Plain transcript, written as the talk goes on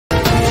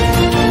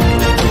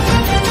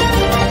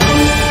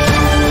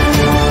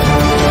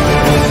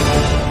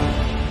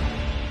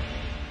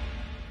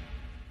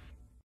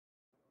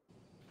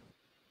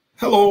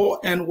Hello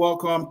and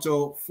welcome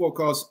to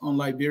Focus on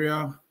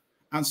Liberia.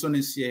 Anthony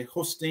is here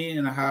hosting,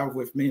 and I have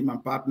with me my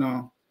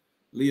partner,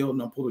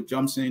 Nicole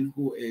Johnson,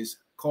 who is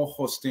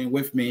co-hosting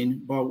with me,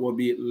 but will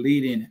be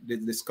leading the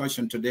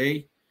discussion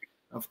today.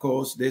 Of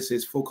course, this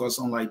is Focus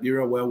on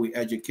Liberia, where we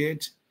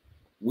educate,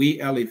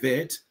 we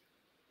elevate,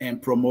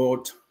 and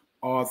promote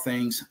all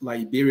things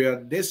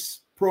Liberia. This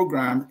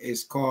program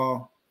is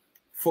called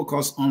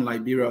Focus on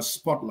Liberia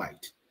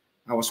Spotlight.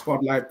 Our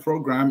spotlight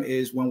program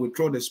is when we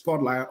throw the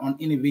spotlight on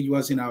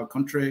individuals in our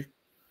country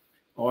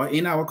or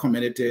in our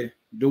community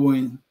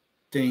doing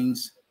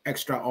things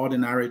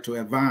extraordinary to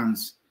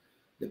advance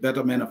the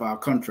betterment of our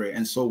country.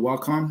 And so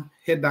welcome,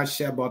 hit that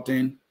share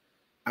button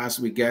as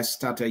we get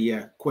started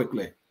here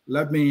quickly.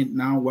 Let me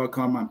now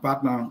welcome my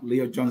partner,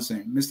 Leo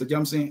Johnson. Mr.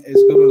 Johnson,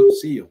 it's good to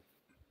see you.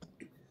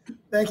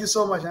 Thank you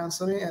so much,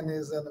 Anthony, and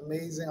it's an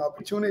amazing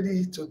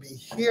opportunity to be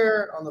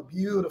here on a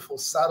beautiful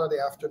Saturday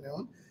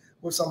afternoon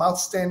with some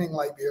outstanding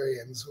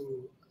Liberians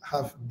who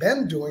have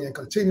been doing and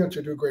continue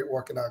to do great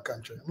work in our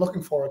country. I'm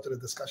looking forward to the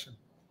discussion.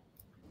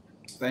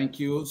 Thank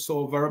you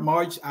so very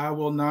much. I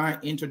will now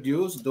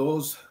introduce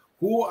those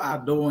who are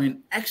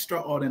doing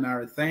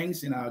extraordinary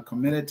things in our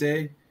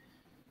community.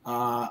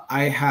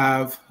 I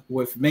have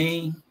with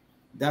me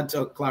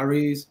Dr.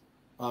 Clarice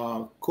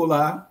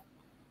Kulah,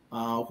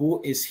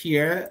 who is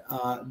here.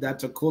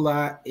 Dr.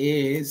 Kulah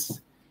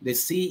is the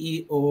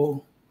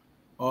CEO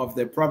of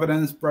the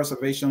Providence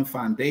Preservation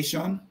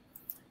Foundation,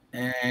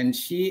 and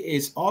she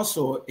is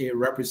also a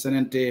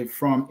representative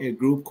from a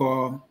group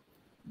called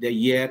the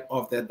Year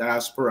of the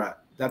Diaspora.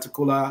 Dr.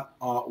 Kulah,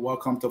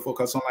 welcome to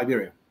Focus on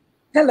Liberia.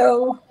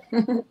 Hello.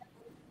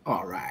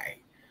 All right.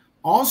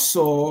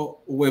 Also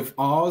with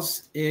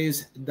us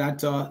is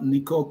Dr.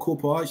 Nicole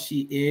Cooper.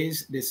 She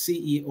is the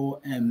CEO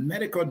and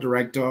Medical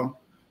Director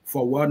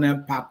for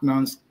Wellness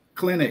Partners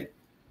Clinic.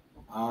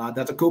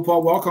 Dr. Cooper,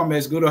 welcome.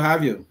 It's good to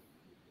have you.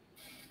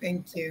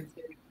 Thank you.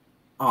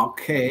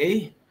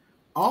 Okay.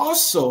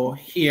 Also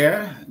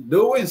here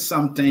doing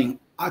something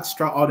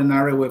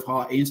extraordinary with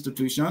her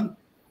institution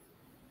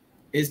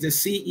is the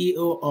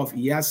CEO of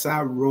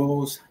Yasa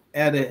Rose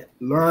Edit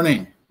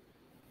Learning.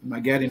 I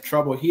might get in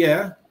trouble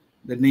here.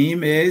 The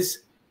name is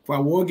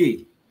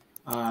Kuawogai.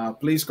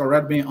 Please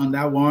correct me on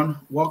that one.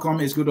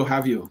 Welcome. It's good to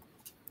have you.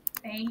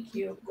 Thank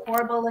you.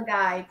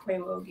 Korbalagae,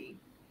 Kuawogai.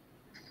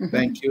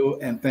 Thank you,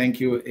 and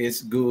thank you.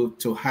 It's good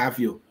to have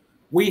you.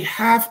 We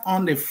have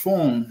on the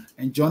phone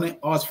and joining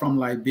us from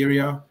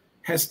Liberia,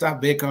 Hesta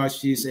Baker.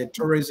 She's a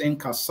tourism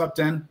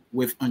consultant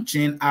with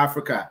Unchained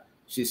Africa.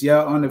 She's here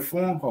on the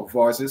phone. Her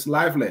voice is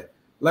lively.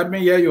 Let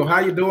me hear you.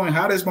 How you doing?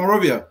 How is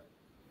Monrovia?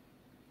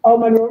 Oh,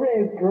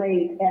 Monrovia is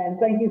great, and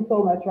thank you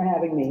so much for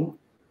having me.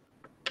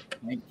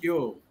 Thank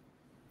you.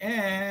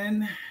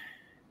 And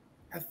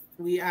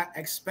we are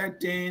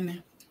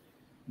expecting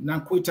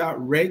Naquetta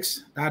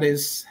Rex. That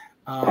is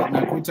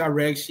Naquetta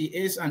Rex. She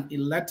is an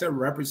elected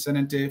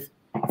representative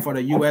for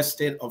the U.S.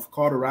 state of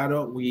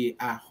Colorado. We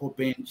are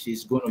hoping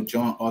she's going to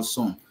join us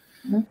soon.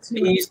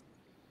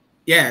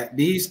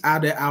 These are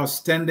the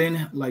outstanding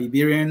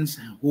Liberians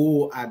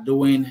who are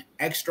doing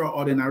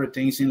extraordinary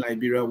things in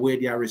Liberia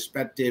with their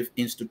respective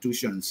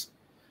institutions.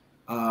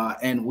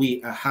 And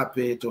we are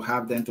happy to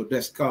have them to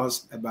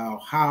discuss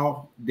about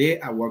how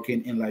they are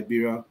working in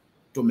Liberia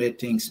to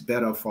make things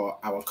better for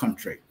our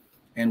country.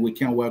 And we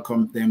can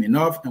welcome them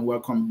enough and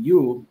welcome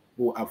you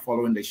who are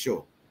following the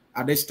show.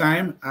 At this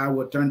time, I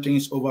will turn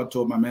things over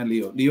to my man,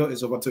 Leo. Leo,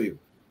 it's over to you.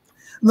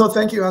 No,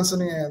 thank you,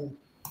 Anthony, and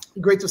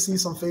great to see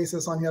some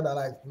faces on here that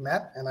I've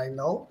met and I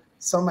know.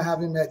 Some I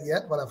haven't met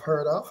yet, but I've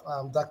heard of.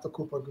 Dr.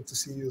 Cooper, good to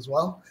see you as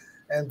well.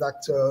 And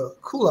Dr.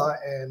 Kulah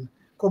and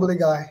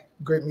Korbalagae,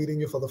 great meeting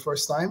you for the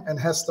first time. And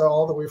Hesta,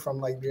 all the way from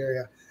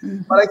Liberia.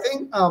 But I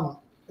think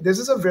this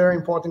is a very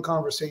important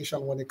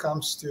conversation when it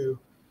comes to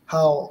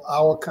how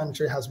our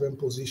country has been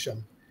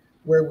positioned,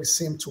 where we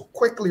seem to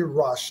quickly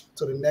rush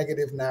to the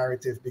negative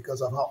narrative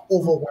because of how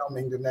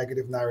overwhelming the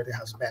negative narrative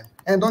has been.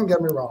 And don't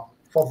get me wrong,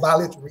 for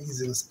valid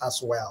reasons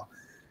as well.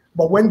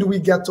 But when do we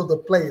get to the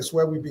place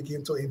where we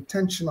begin to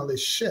intentionally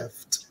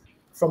shift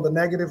from the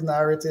negative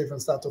narrative and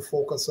start to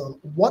focus on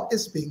what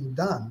is being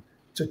done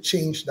to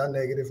change that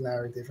negative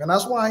narrative? And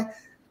that's why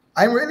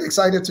I'm really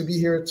excited to be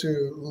here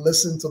to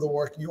listen to the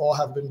work you all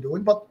have been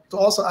doing, but to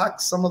also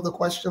ask some of the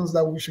questions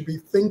that we should be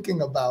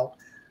thinking about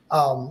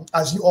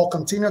as you all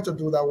continue to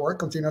do that work,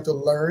 continue to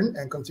learn,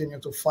 and continue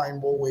to find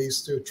more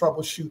ways to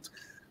troubleshoot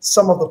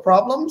some of the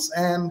problems.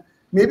 And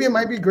maybe it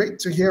might be great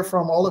to hear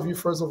from all of you,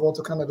 first of all,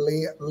 to kind of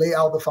lay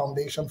out the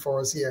foundation for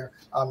us here,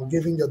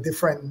 giving your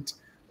different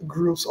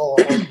groups or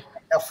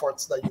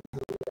efforts that you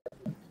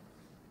do.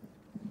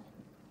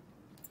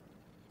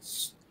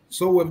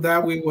 So with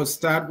that, we will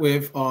start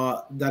with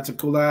Dr.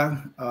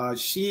 Kulah.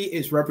 She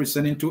is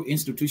representing two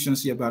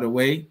institutions here, by the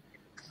way.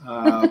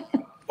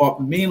 But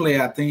mainly,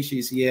 I think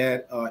she's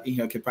here in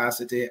her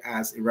capacity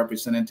as a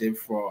representative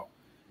for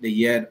the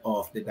Year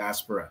of the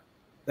Diaspora.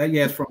 That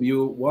Year from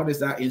you, what is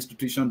that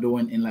institution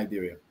doing in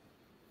Liberia?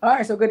 All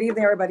right, so good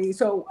evening, everybody.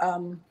 So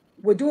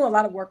we're doing a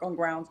lot of work on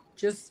ground,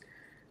 just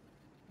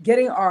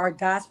getting our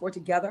diaspora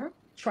together,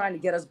 trying to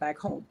get us back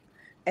home.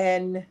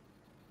 And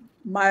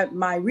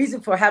my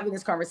reason for having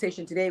this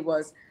conversation today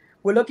was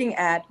we're looking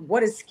at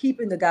what is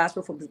keeping the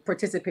diaspora from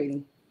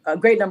participating. A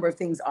great number of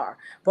things are.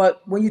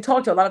 But when you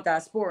talk to a lot of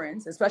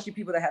diasporans, especially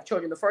people that have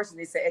children, the first thing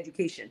they say,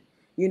 education.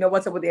 You know,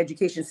 what's up with the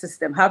education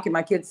system? How can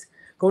my kids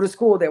go to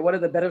school there? What are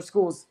the better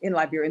schools in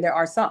Liberia? And there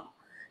are some.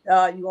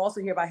 You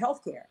also hear about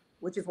healthcare,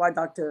 which is why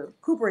Dr.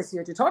 Cooper is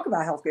here to talk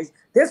about healthcare.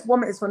 This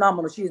woman is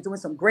phenomenal. She is doing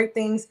some great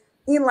things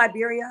in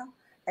Liberia,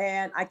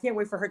 and I can't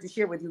wait for her to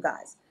share with you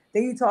guys.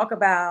 Then you talk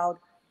about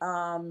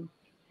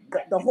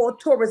the whole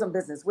tourism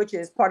business, which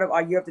is part of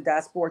our Year of the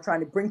Diaspora,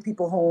 trying to bring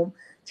people home,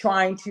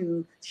 trying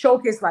to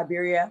showcase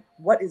Liberia,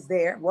 what is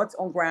there, what's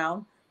on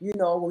ground. You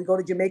know, when we go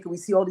to Jamaica, we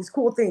see all these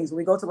cool things. When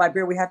we go to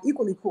Liberia, we have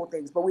equally cool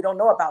things, but we don't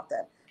know about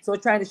them. So we're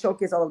trying to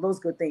showcase all of those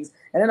good things.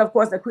 And then, of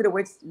course, Naquetta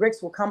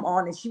Ricks will come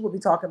on, and she will be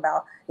talking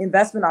about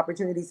investment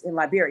opportunities in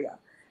Liberia.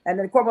 And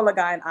then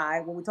Korbalagae and I,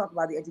 when we talk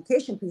about the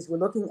education piece, we're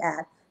looking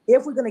at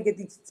if we're going to get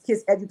these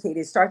kids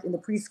educated, start in the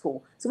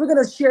preschool. So we're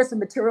going to share some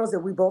materials that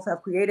we both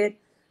have created,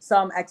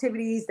 some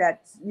activities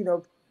that, you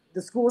know,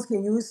 the schools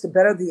can use to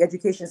better the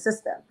education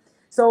system.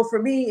 So for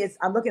me,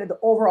 I'm looking at the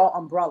overall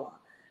umbrella.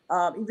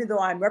 Even though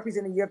I'm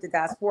representing Year of the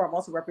Diaspora, I'm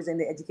also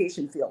representing the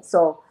education field.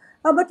 So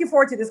I'm looking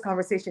forward to this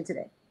conversation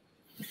today.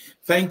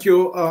 Thank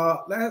you.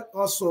 Let's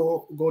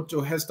also go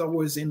to Hesta,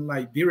 who is in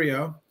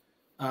Liberia.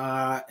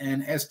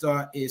 And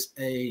Hesta is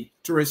a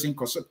tourism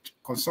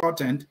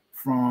consultant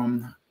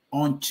from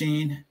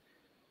Unchin,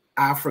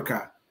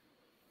 Africa.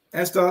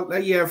 Hesta,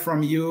 let's hear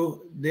from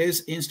you.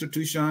 This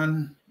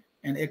institution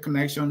and a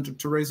connection to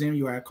tourism,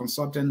 you are a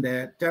consultant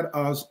there. Tell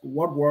us,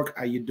 what work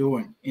are you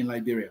doing in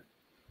Liberia?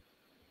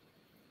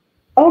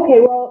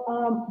 Okay, well,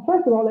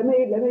 first of all, let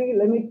me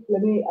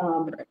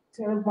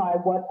clarify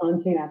what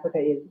Unchained Africa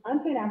is.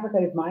 Unchained Africa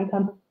is my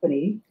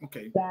company.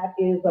 Okay. That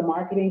is a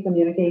marketing,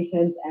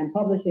 communications, and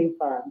publishing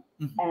firm.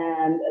 Mm-hmm.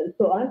 And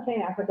so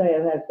Unchained Africa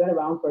has been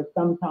around for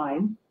some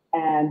time,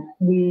 and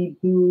we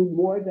do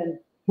more than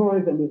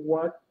tourism. We've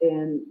worked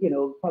in, you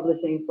know,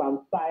 publishing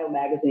from Style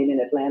magazine in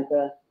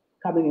Atlanta,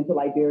 coming into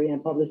Liberia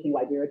and publishing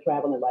Liberia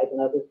Travel and Life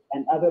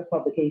and other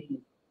publications.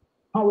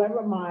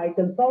 However, my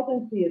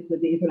consultancy is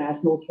with the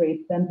International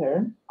Trade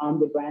Center. I'm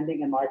the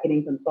branding and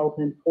marketing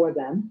consultant for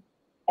them.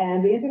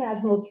 And the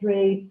International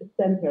Trade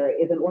Center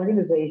is an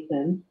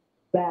organization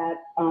that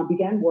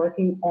began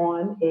working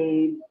on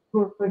a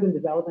tourism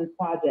development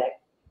project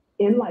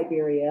in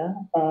Liberia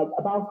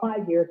about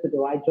 5 years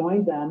ago. I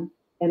joined them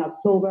in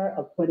October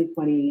of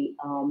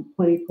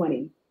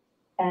 2020.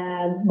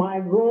 And my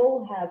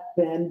role has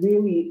been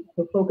really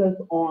to focus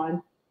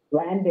on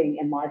branding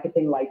and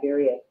marketing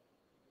Liberia.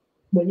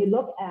 When you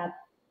look at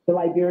the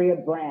Liberia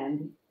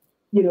brand,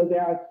 you know,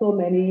 there are so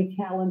many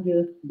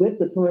challenges with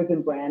the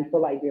tourism brand for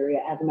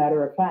Liberia. As a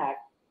matter of fact,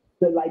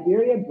 the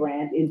Liberia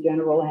brand in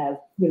general has,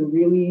 you know,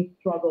 really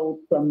struggled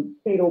some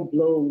fatal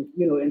blows,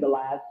 you know, in the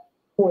last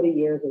 40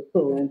 years or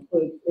so. And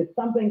so it's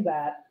something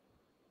that,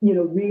 you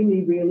know,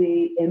 really,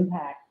 really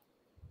impacts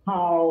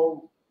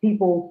how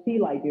people see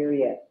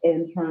Liberia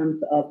in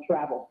terms of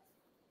travel.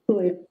 So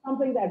it's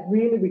something that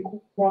really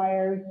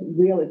requires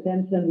real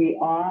attention. We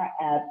are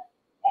at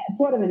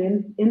sort of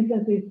an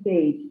infancy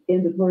stage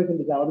in the tourism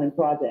development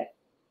project.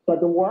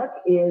 But the work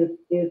is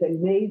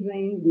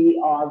amazing.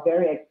 We are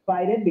very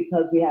excited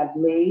because we are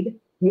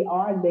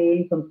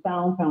laying some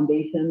sound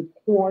foundations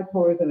for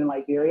tourism in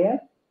Liberia.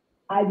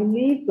 I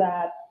believe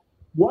that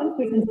once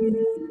we continue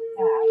this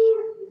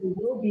path, we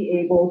will be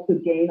able to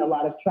gain a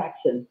lot of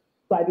traction.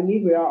 So I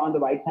believe we are on the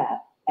right path.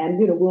 And,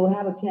 you know, we'll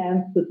have a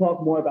chance to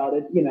talk more about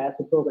it, you know, as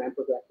the program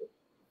progresses.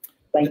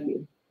 Thank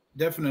you.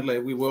 Definitely,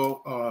 we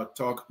will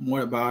talk more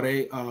about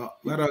it.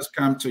 Let us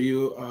come to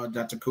you,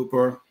 Dr.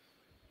 Cooper.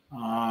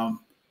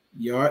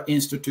 Your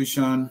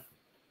institution,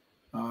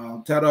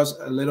 tell us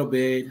a little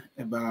bit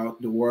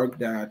about the work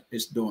that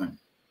it's doing.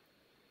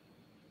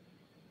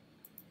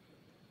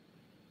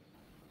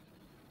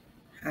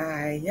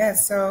 Hi,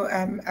 yes, so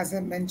as I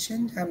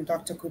mentioned, I'm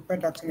Dr. Cooper,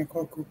 Dr.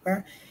 Nicole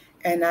Cooper,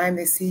 and I'm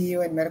the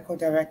CEO and Medical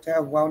Director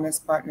of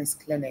Wellness Partners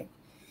Clinic.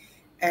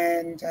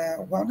 And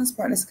Wellness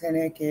Partners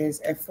Clinic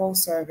is a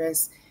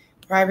full-service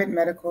private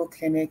medical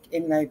clinic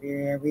in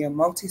Liberia. We are a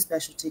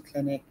multi-specialty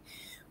clinic.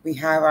 We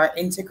have our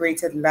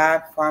integrated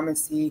lab,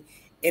 pharmacy,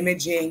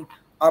 imaging,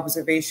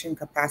 observation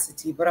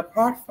capacity. But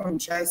apart from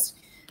just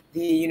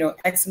the, you know,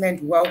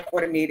 excellent,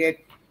 well-coordinated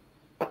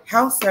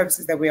health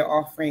services that we are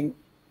offering,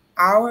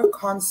 our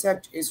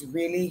concept is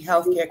really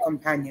healthcare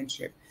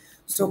companionship.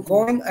 So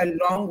going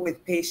along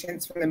with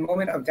patients from the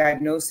moment of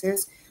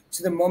diagnosis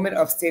to the moment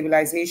of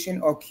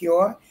stabilization or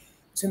cure,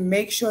 to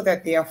make sure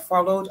that they are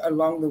followed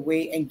along the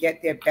way and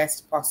get their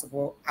best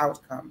possible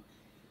outcome.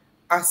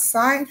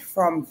 Aside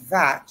from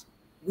that,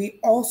 we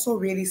also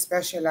really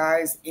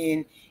specialize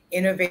in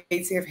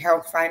innovative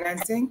health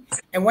financing.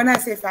 And when I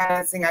say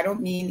financing, I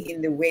don't mean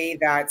in the way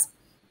that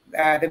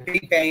the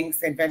big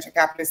banks and venture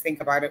capitalists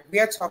think about it. We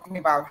are talking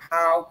about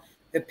how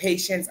the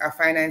patients are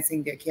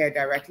financing their care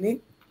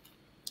directly.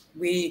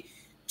 We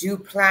do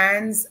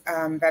plans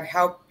that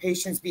help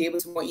patients be able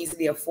to more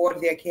easily afford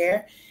their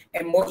care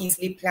and more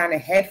easily plan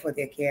ahead for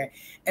their care.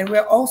 And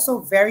we're also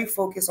very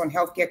focused on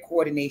healthcare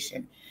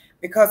coordination,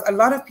 because a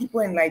lot of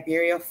people in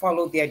Liberia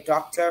follow their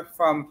doctor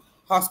from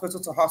hospital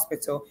to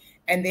hospital,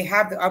 and they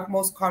have the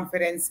utmost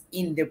confidence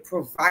in the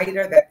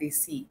provider that they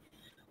see.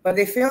 But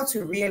they fail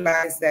to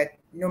realize that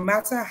no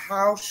matter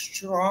how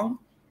strong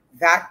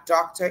that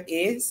doctor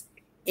is,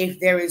 if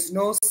there is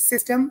no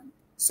system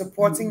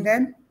supporting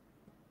them,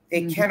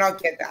 they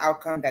cannot get the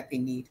outcome that they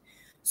need.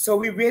 So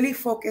we really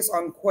focus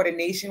on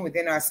coordination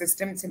within our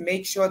system to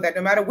make sure that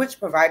no matter which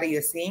provider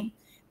you're seeing,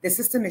 the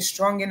system is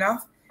strong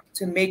enough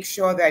to make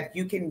sure that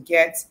you can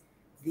get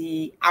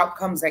the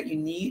outcomes that you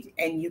need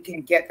and you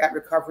can get that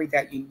recovery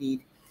that you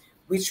need.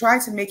 We try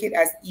to make it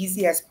as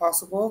easy as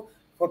possible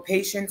for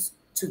patients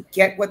to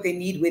get what they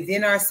need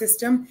within our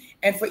system,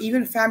 and for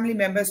even family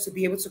members to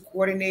be able to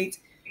coordinate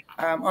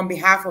on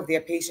behalf of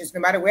their patients, no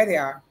matter where they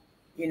are.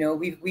 You know,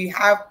 we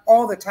have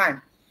all the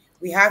time.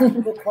 We have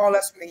people call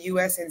us from the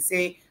US and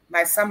say,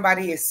 my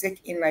somebody is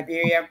sick in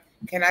Liberia.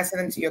 Can I send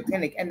them to your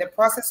clinic? And the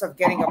process of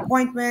getting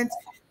appointments,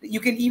 you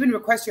can even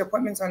request your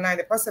appointments online.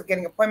 The process of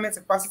getting appointments,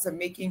 the process of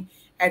making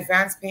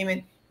advance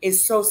payment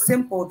is so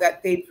simple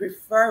that they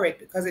prefer it,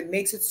 because it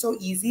makes it so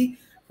easy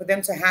for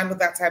them to handle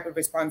that type of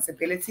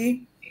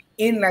responsibility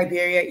in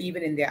Liberia,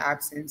 even in their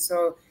absence.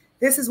 So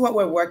this is what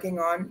we're working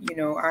on, you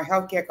know, our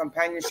healthcare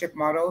companionship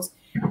models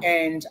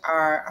and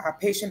our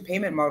patient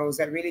payment models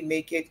that really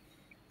make it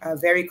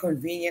very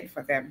convenient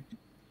for them.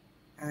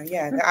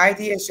 The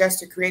idea is just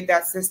to create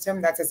that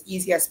system that's as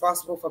easy as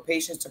possible for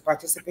patients to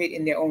participate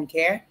in their own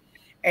care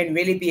and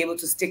really be able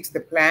to stick to the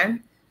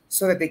plan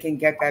so that they can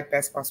get that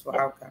best possible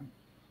outcome.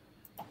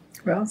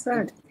 Well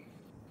said.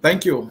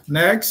 Thank you.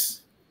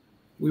 Next,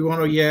 we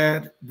want to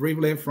hear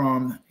briefly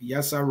from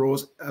Yasa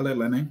Rose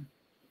LLN.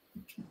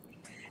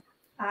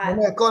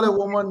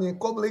 Korbalagae,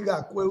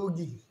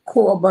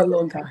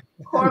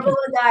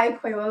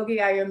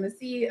 Kuawogai. I am the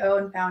CEO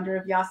and founder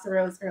of Yasa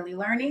Rose Early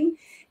Learning.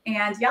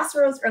 And Yasa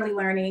Rose Early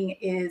Learning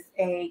is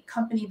a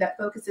company that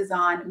focuses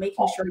on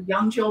making sure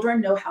young children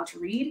know how to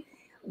read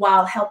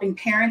while helping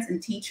parents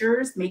and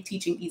teachers make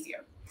teaching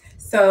easier.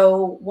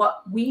 So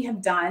what we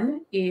have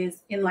done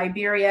is in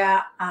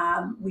Liberia,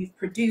 we've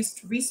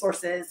produced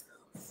resources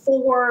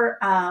for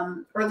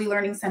early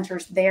learning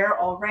centers there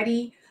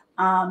already.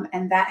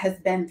 And that has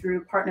been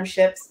through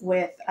partnerships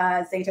with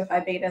Zeta Phi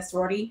Beta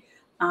Sorority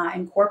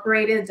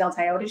Incorporated,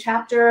 Delta Iota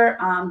chapter,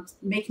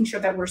 making sure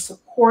that we're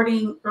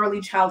supporting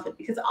early childhood,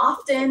 because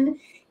often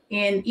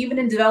even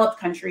in developed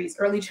countries,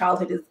 early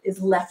childhood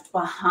is left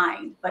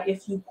behind. But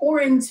if you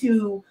pour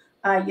into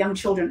young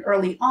children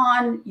early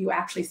on, you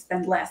actually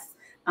spend less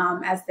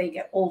as they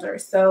get older.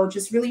 So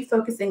just really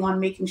focusing on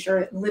making sure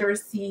that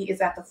literacy is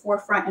at the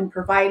forefront and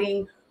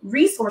providing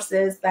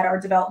resources that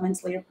are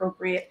developmentally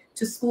appropriate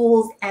to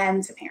schools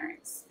and to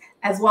parents,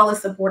 as well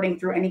as supporting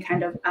through any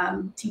kind of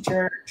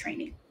teacher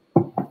training.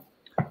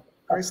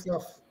 Great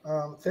stuff.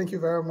 Thank you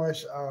very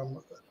much,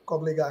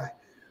 Korbalagae.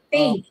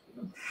 Thank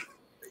you.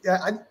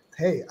 Yeah,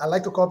 I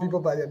like to call people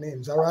by their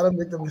names. I'd rather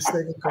make the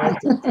mistake and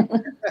correct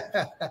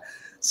it.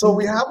 So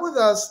we have with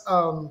us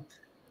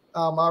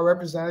our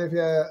representative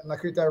here,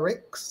 Naquetta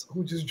Ricks,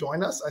 who just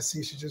joined us. I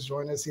see she just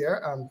joined us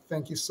here.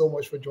 Thank you so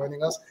much for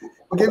joining us.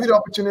 We'll give you the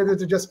opportunity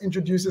to just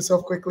introduce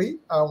yourself quickly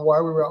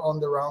while we were on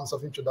the rounds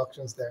of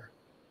introductions there.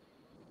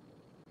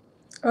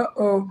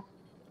 Uh-oh.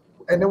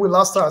 And then we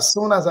lost her as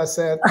soon as I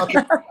said,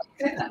 okay.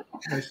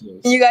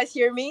 Can you guys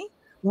hear me?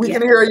 We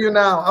can hear you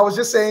now. I was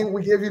just saying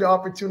we give you the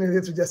opportunity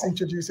to just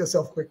introduce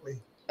yourself quickly.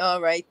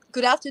 All right.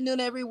 Good afternoon,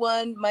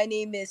 everyone. My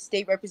name is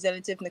State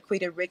Representative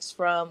Naquetta Ricks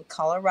from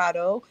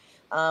Colorado.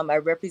 I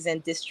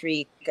represent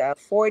District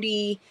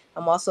 40.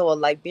 I'm also a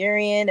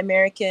Liberian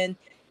American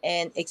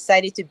and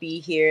excited to be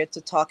here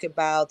to talk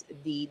about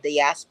the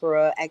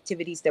diaspora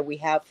activities that we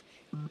have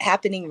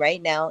happening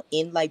right now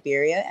in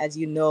Liberia. As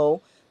you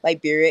know,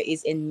 Liberia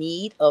is in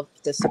need of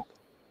the support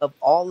of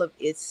all of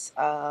its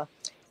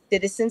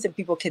citizens and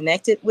people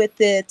connected with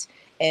it.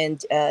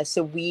 And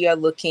so we are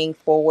looking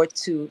forward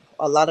to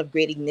a lot of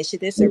great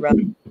initiatives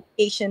around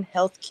education,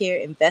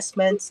 healthcare,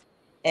 investments,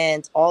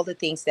 and all the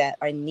things that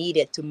are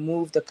needed to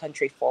move the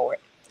country forward.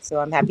 So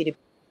I'm happy to be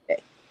here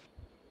today.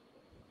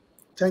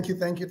 Thank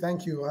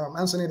you.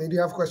 Anthony, do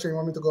you have a question? You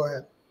want me to go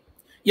ahead?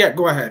 Yeah,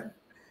 go ahead.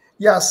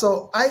 Yeah,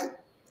 so I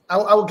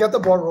will get the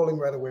ball rolling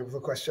right away with a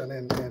question,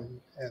 and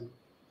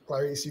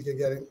Clarice,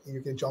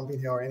 you can jump in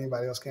here, or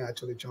anybody else can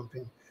actually jump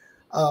in.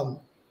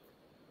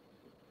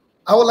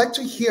 I would like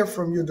to hear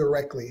from you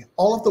directly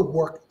all of the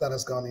work that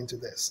has gone into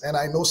this. And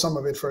I know some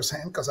of it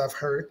firsthand because I've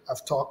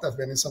talked, I've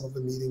been in some of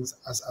the meetings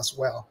as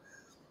well.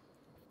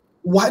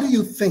 Why do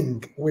you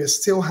think we're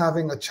still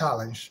having a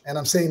challenge? And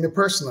I'm saying it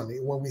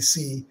personally, when we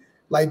see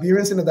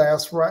Liberians in the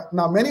diaspora,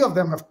 now many of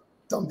them have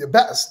done their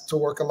best to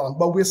work along,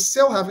 but we're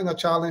still having a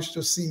challenge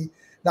to see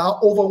that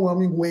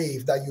overwhelming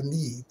wave that you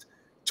need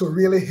to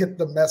really hit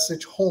the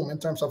message home in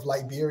terms of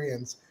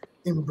Liberians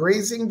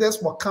embracing this,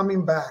 but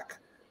coming back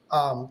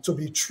to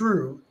be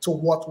true to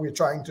what we're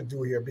trying to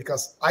do here,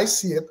 because I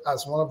see it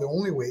as one of the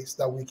only ways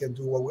that we can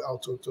do what we're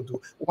out to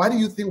do. Why do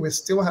you think we're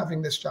still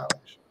having this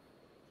challenge?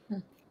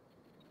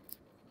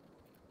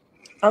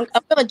 I'm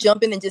going to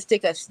jump in and just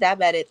take a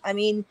stab at it. I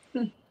mean,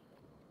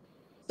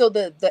 so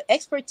the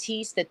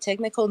expertise, the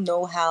technical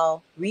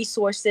know-how,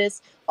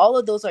 resources, all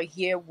of those are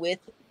here with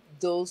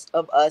those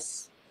of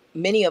us,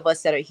 many of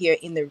us that are here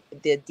in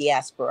the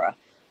diaspora.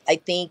 I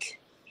think,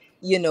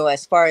 you know,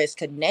 as far as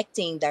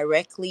connecting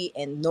directly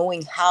and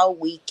knowing how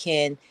we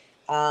can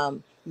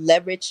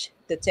leverage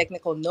the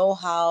technical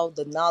know-how,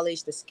 the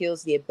knowledge, the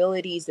skills, the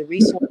abilities, the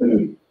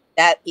resources,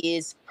 that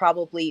is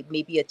probably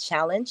maybe a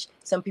challenge.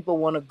 Some people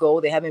want to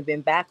go, they haven't been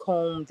back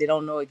home, they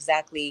don't know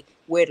exactly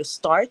where to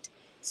start.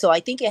 So I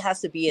think it has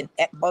to be an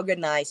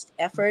organized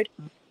effort.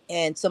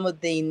 And some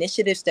of the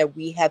initiatives that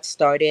we have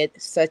started,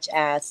 such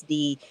as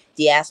the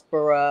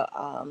Diaspora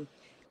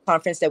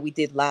conference that we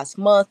did last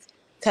month,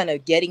 kind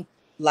of getting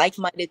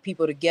like-minded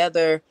people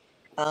together,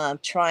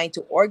 trying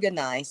to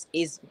organize,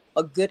 is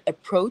a good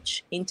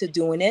approach into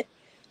doing it.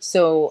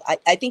 So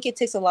I think it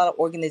takes a lot of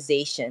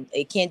organization.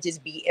 It can't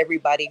just be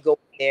everybody go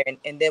there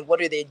and then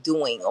what are they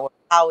doing or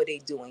how are they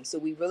doing? So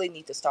we really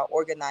need to start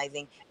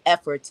organizing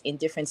efforts in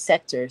different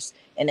sectors.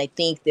 And I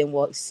think then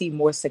we'll see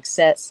more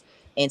success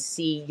and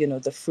see, you know,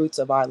 the fruits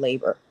of our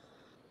labor.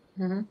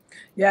 Mm-hmm.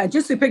 Yeah,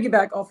 just to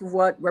piggyback off of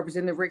what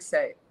Representative Rick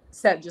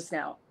said just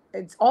now,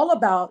 it's all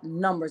about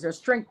numbers. There's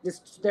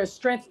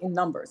strength in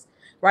numbers,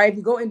 right? If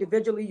you go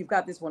individually, you've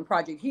got this one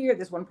project here,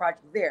 this one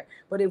project there.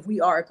 But if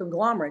we are a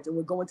conglomerate and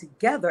we're going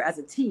together as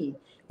a team,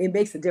 it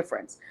makes a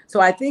difference. So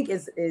I think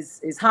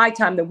it's high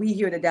time that we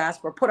here in the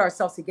diaspora put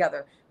ourselves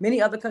together.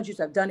 Many other countries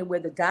have done it where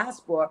the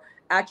diaspora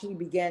actually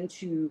began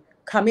to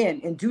come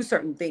in and do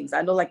certain things.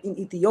 I know, like in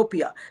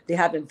Ethiopia, they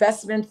have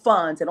investment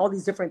funds and all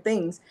these different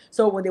things.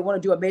 So when they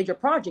want to do a major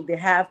project, they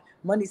have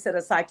money set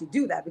aside to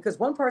do that, because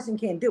one person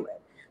can't do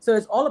it. So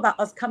it's all about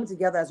us coming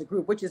together as a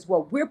group, which is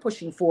what we're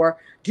pushing for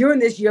during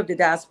this year of the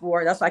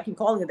diaspora. That's why I keep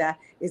calling it that.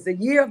 Is the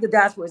year of the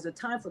diaspora, is the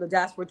time for the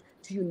diaspora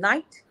to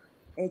unite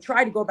and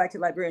try to go back to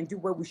Liberia and do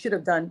what we should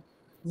have done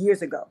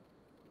years ago.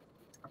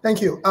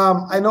 Thank you.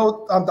 I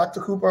know,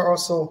 Dr. Cooper,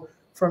 also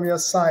from your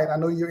side, I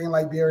know you're in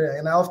Liberia,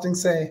 and I often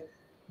say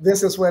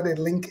this is where the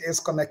link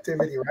is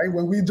connectivity, right?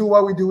 When we do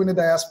what we do in the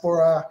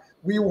diaspora,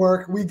 we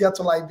work, we get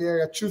to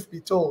Liberia. Truth be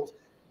told,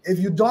 if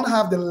you don't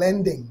have the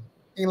lending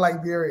in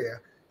Liberia,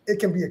 it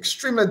can be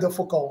extremely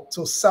difficult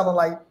to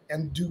satellite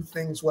and do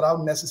things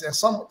without necessary. And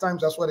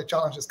sometimes that's where the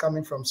challenge is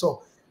coming from.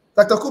 So,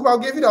 Dr. Cooper, I'll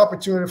give you the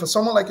opportunity for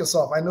someone like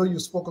yourself. I know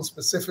you've spoken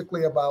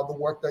specifically about the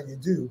work that you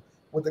do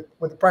with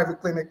the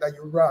private clinic that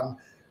you run,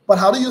 but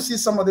how do you see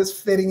some of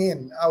this fitting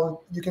in?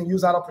 How you can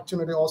use that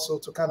opportunity also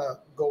to kind of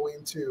go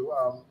into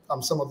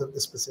some of the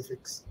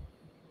specifics.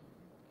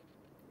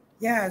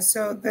 Yeah,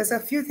 so there's a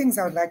few things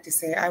I would like to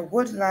say. I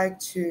would like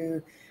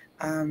to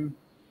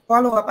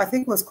follow up. I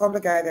think it was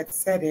Korbalagae that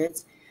said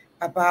it,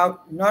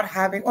 about not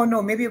having, oh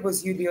no, maybe it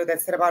was you, Leo, that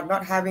said about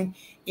not having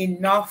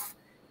enough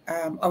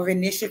of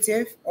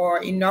initiative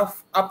or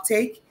enough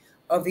uptake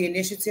of the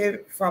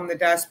initiative from the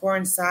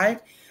diasporan side.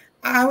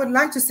 I would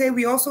like to say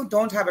we also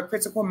don't have a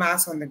critical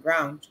mass on the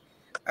ground,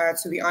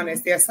 to be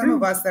honest. There are some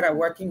of us that are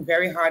working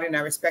very hard in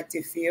our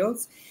respective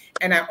fields,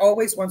 and I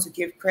always want to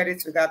give credit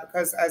to that,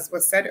 because as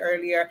was said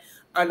earlier,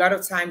 a lot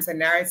of times the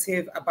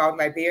narrative about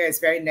Liberia is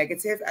very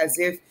negative, as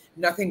if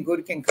nothing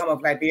good can come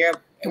of Liberia,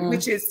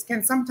 which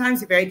can sometimes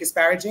be very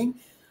disparaging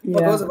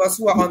for those of us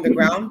who are on the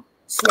ground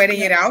sweating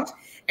it out.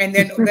 And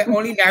then the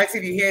only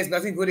narrative you hear is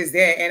nothing good is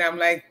there. And I'm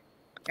like,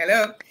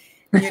 hello,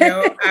 you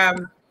know.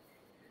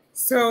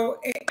 So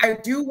I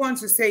do want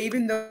to say,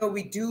 even though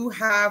we do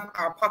have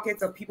our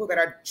pockets of people that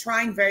are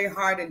trying very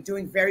hard and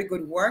doing very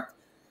good work,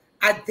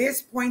 at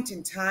this point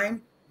in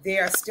time, they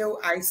are still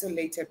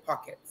isolated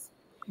pockets.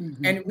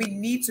 Mm-hmm. And we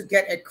need to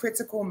get a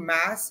critical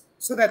mass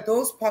so that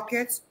those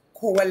pockets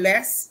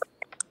coalesce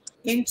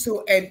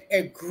into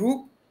a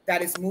group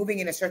that is moving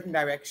in a certain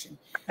direction.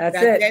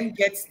 Then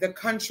gets the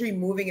country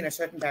moving in a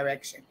certain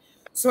direction.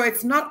 So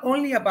it's not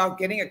only about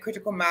getting a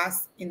critical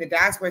mass in the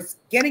diaspora, it's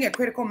getting a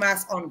critical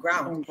mass on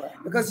ground.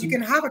 Because you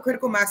can have a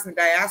critical mass in the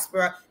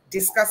diaspora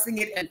discussing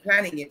it and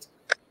planning it,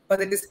 but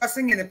the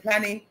discussing and the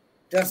planning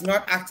does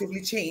not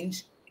actively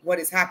change what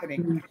is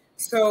happening. Mm-hmm.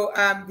 So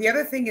the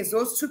other thing is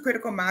those two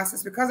critical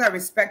masses, because I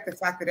respect the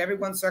fact that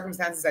everyone's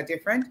circumstances are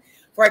different.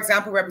 For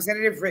example,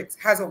 Representative Ricks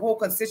has a whole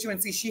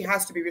constituency she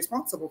has to be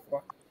responsible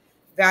for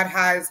that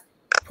has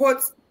put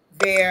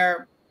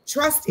their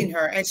trust in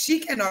her. And she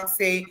cannot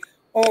say,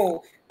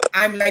 oh,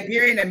 I'm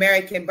Liberian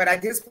American, but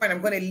at this point,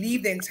 I'm going to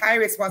leave the entire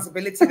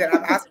responsibility that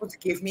I've asked her to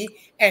give me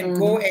and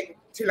go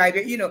to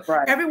Liberia. You know,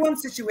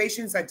 everyone's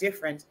situations are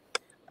different.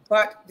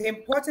 But the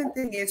important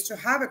thing is to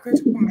have a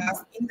critical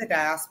mass in the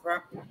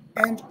diaspora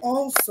and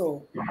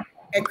also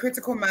a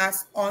critical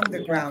mass on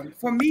the ground.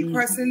 For me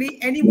personally,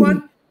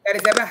 anyone that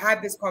has ever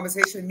had this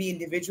conversation with me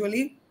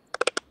individually,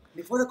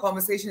 before the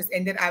conversation is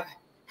ended, I've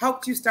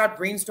helped you start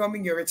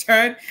brainstorming your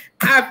return.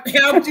 I've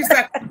helped you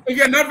start, if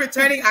you're not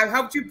returning, I've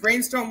helped you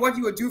brainstorm what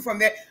you would do from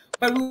there.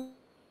 But we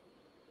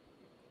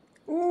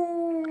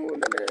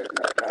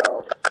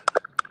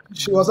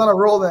She was on a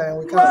roll there.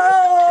 And we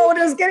Whoa,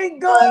 that's getting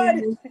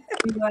good.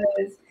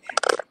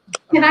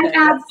 Can I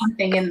add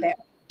something in there?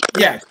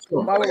 Yes.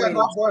 Go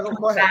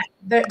ahead.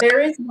 There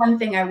is one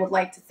thing I would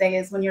like to say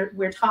is when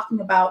we're talking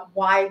about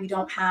why we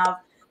don't have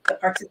the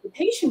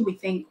participation we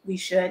think we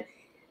should,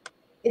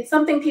 it's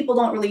something people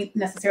don't really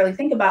necessarily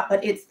think about,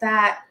 but it's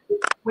that,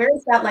 where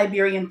is that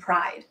Liberian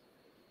pride?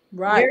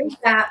 Right. Where is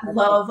that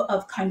love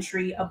of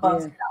country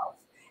above self?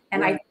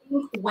 And I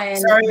think when—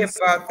 Sorry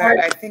about that.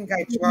 I think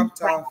I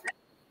dropped off.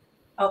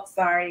 Oh,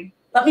 sorry.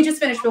 Let me just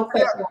finish real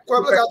quick. Yeah,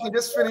 Korbalagae,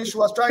 just finish.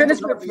 Was trying to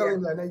fill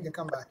in there, then you can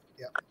come back.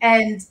 Yeah.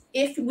 And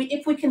if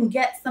we can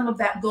get some of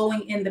that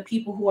going in the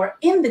people who are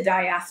in the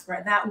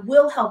diaspora, that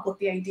will help with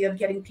the idea of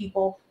getting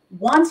people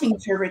wanting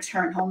to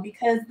return home,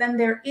 because then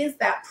there is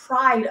that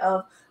pride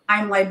of,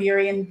 I'm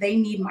Liberian, they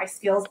need my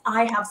skills,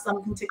 I have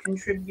something to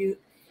contribute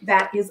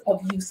that is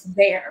of use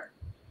there.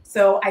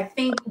 So I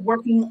think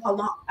working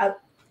along,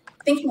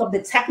 thinking of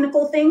the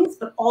technical things,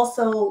 but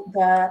also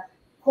the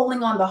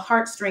pulling on the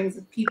heartstrings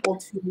of people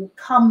to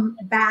come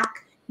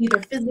back either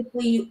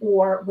physically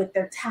or with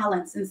their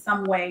talents in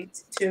some way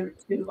to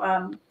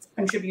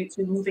contribute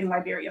to moving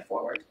Liberia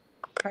forward.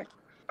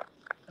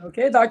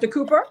 Okay, Dr.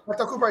 Cooper.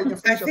 Dr. Cooper, you can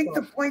finish. I think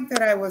the point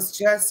that I was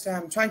just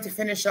trying to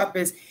finish up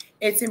is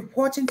it's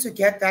important to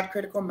get that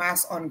critical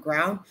mass on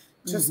ground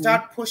to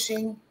start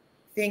pushing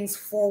things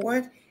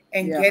forward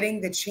and getting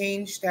the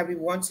change that we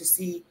want to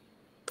see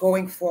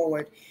going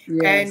forward.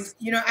 And,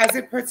 you know, as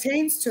it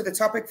pertains to the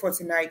topic for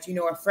tonight, you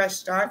know, a fresh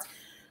start,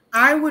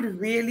 I would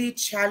really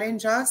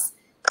challenge us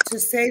to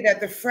say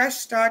that the fresh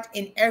start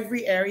in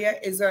every area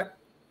is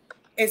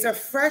a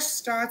fresh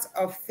start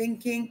of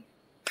thinking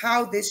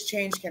how this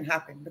change can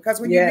happen. Because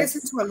when you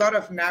listen to a lot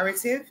of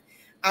narrative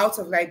out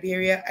of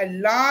Liberia, a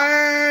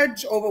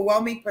large,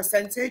 overwhelming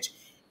percentage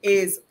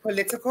is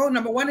political.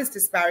 Number one, is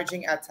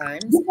disparaging at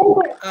times.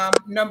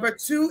 Number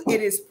two,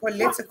 it is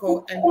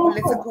political and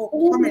political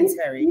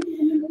commentary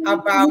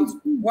about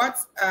what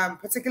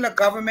particular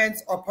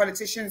governments or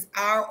politicians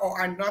are or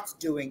are not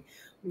doing.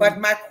 But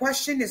my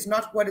question is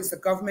not what is the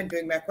government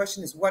doing. My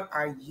question is, what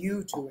are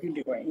you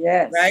doing?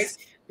 Yes. Right?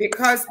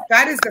 Because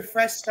that is the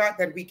fresh start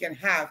that we can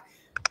have.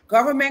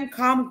 Government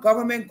come,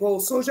 government go.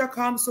 Soldier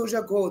come,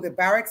 soldier go. The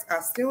barracks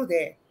are still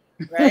there,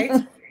 right?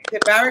 The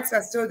barracks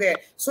are still there.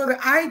 So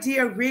the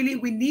idea really,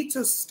 we need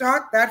to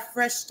start that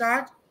fresh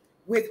start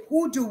with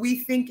who do we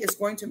think is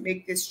going to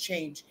make this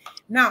change.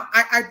 Now,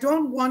 I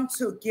don't want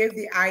to give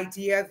the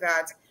idea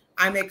that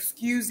I'm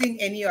excusing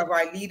any of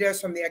our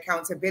leaders from the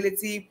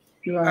accountability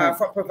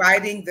for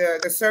providing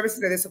the services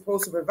that they're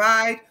supposed to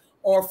provide,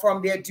 or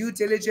from their due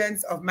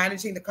diligence of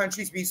managing the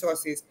country's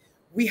resources.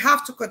 We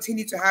have to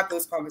continue to have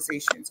those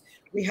conversations.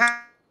 We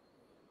have.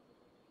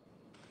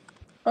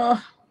 It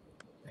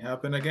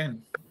happened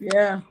again.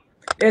 Yeah.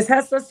 Is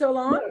Hesta still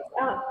on?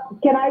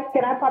 Can I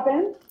pop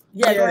in?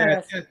 Yeah, go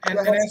ahead.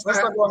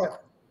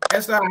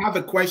 Hesta, I have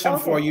a question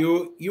for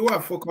you. You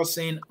are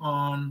focusing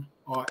on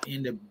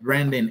in the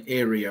branding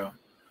area.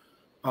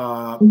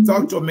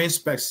 Talk to me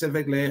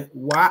specifically.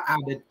 What are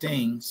the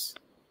things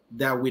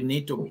that we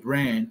need to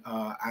brand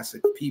as a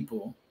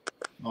people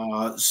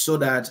so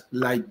that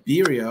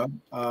Liberia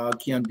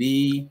can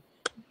be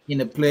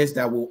in a place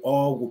that we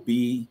all will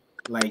be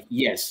like,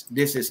 yes,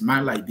 this is my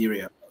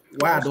Liberia.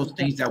 What are those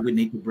things that we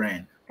need to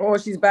brand? Oh,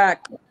 she's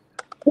back.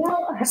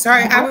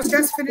 Sorry, I was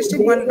just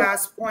finishing one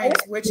last point,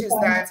 which is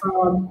that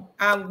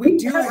we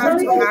do have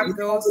to have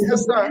those.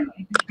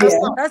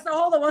 That's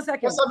hold on 1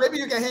 second. So maybe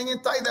you can hang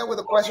in tight there with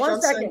a question.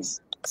 1 second.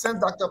 Since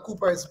Dr.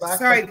 Cooper is back.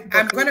 Sorry,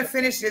 I'm going to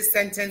finish this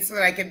sentence so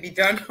that I can be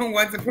done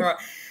once and for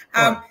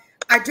all.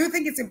 I do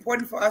think it's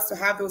important for us to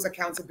have those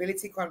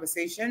accountability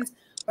conversations,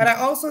 but I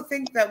also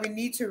think that we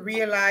need to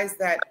realize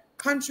that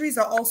countries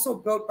are also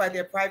built by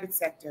their private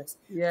sectors.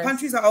 Yes.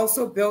 Countries are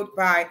also built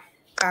by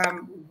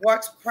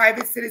what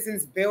private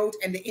citizens build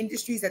and the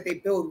industries that they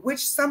build,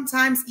 which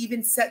sometimes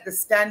even set the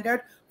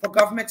standard for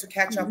government to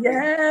catch up with.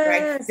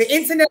 Right? The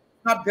internet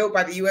is not built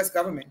by the US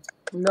government.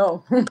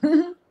 No.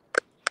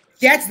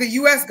 Yet the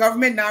US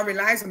government now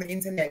relies on the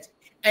internet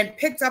and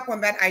picked up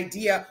on that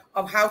idea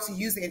of how to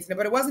use the internet,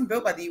 but it wasn't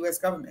built by the US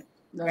government.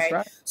 That's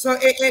right. So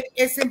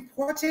it's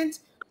important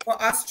for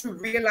us to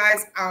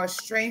realize our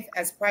strength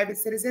as private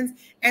citizens.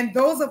 And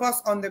those of us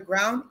on the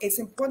ground, it's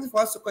important for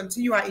us to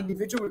continue our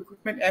individual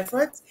recruitment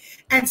efforts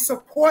and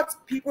support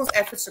people's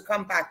efforts to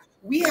come back.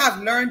 We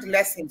have learned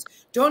lessons.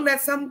 Don't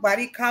let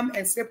somebody come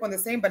and slip on the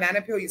same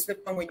banana peel you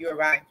slipped on when you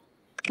arrived.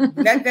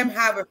 Let them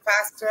have a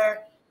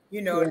faster,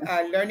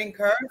 learning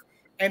curve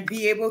and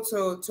be able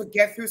to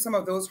get through some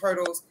of those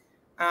hurdles.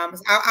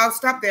 I'll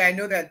stop there. I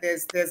know that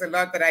there's a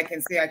lot that I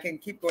can say. I can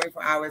keep going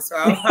for hours, so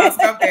I'll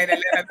stop there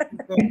and let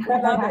people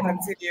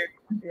continue.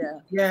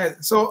 Yeah.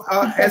 So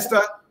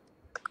Hesta,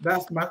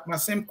 that's my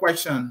same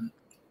question.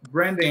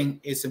 Branding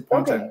is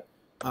important.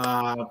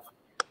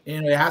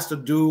 It has to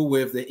do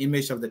with the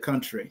image of the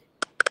country.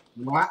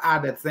 What are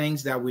the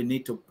things that we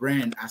need to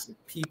brand as a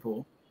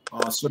people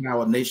so that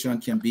our nation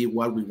can be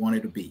what we want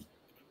it to be?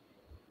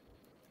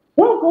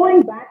 So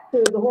going back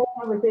to the whole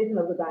conversation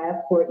of the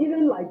diaspora,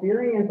 even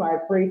Liberians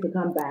are afraid to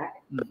come back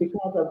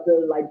because of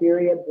the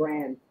Liberia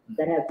brand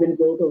that has been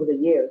built over the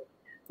years.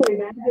 So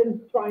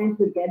imagine trying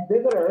to get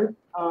visitors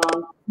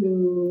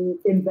to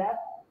invest,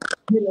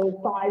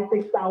 $5,000,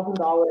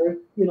 $6,000,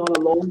 on a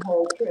long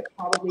haul trip,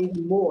 probably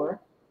even more,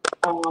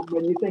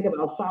 when you think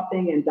about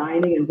shopping and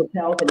dining and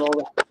hotels and all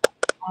that.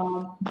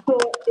 So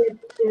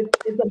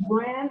it's a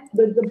brand.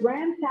 The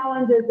brand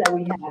challenges that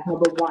we have.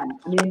 Number one,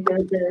 I mean, they're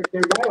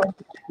right off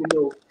the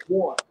bat,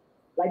 war.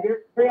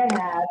 Liberia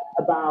had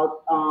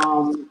about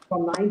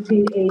from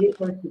 1980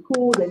 first the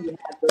coup, then you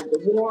had the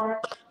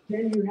war,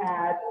 then you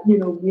had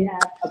we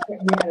had a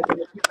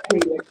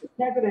democratically elected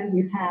president.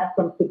 We've had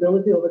some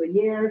stability over the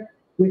years.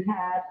 We've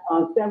had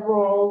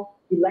several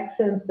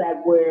elections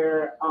that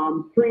were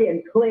free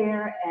and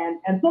clear,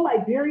 and so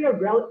Liberia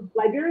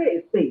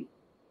is safe.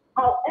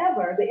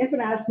 However, the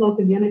international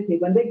community,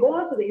 when they go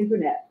onto the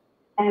internet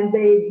and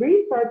they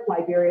research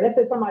Liberia, let's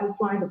say somebody's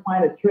trying to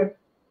find a trip,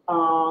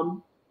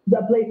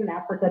 a place in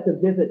Africa to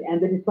visit,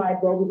 and they decide,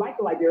 well, we'd like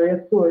the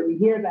Liberia tour. We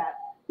hear that,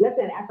 let's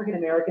say an African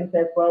American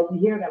says, well, we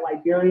hear that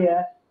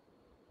Liberia.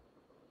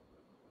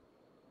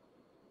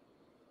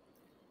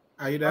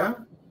 Are you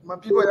there? My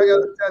people, I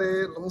got to tell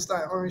you, long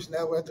time orange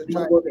now. We have to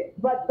try.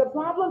 But the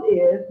problem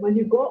is when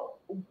you go.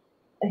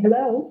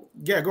 Hello?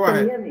 Yeah, go ahead.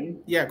 Can you hear me?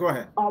 Yeah, go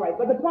ahead. All right,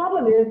 but the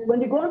problem is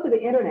when you go onto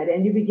the internet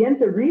and you begin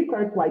to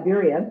research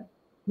Liberia,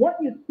 what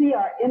you see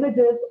are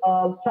images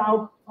of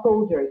child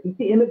soldiers. You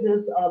see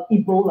images of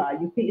Ebola.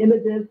 You see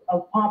images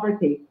of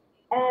poverty.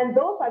 And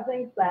those are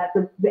things that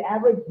the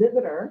average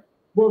visitor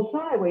will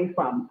shy away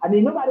from. I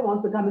mean, nobody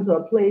wants to come into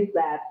a place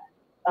that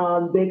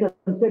they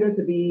consider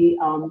to be,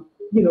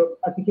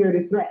 a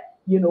security threat,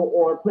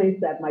 or a place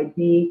that might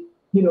be,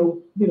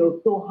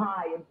 so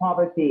high in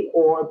poverty,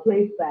 or a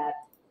place that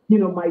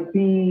might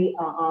be,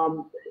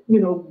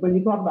 when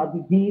you talk about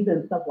disease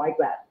and stuff like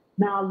that.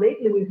 Now,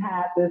 lately, we've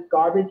had this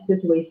garbage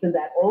situation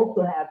that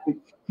also has,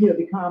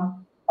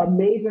 become a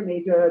major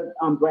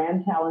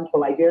brand challenge for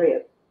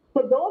Liberia.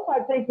 So those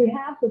are things we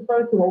have to,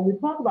 first of all, we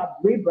talk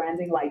about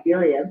rebranding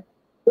Liberia.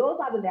 Those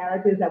are the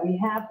narratives that we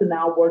have to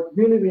now work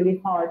really,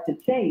 really hard to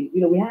change.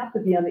 We have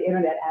to be on the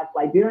internet as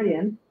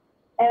Liberians,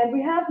 and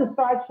we have to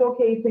start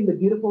showcasing the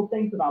beautiful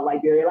things about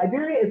Liberia.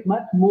 Liberia is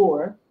much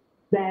more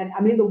than,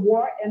 the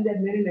war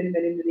ended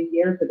many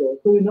years ago.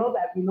 So we know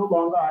that we no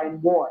longer are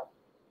in war.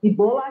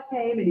 Ebola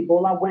came and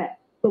Ebola went.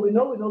 So we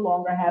know we no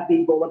longer have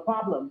the Ebola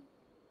problem.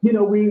 We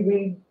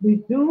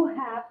do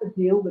have to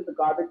deal with the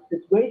garbage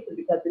situation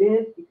because it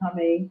is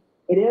coming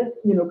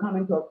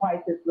to a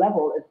crisis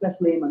level,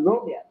 especially in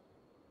Monrovia.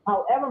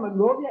 However,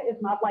 Monrovia is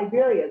not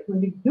Liberia. So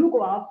when you do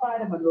go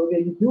outside of Monrovia,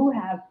 you do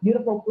have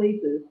beautiful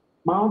places,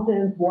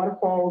 mountains,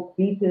 waterfalls,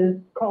 beaches,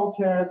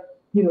 culture,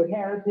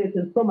 heritage,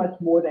 and so much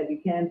more that you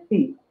can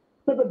see.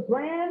 So the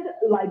brand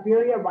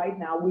Liberia right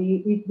now,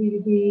 we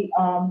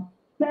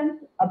spent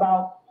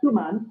about 2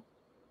 months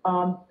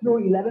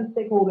through 11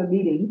 stakeholder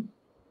meetings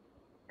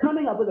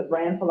coming up with a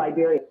brand for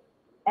Liberia.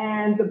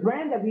 And the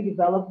brand that we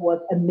developed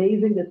was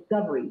Amazing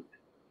Discoveries.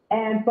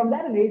 And from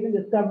that Amazing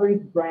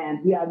Discoveries brand,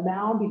 we are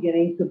now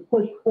beginning to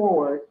push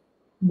forward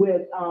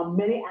with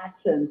many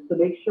actions to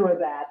make sure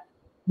that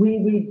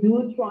we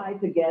do try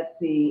to get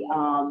the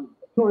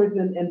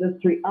tourism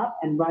industry up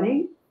and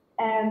running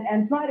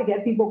and try to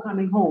get people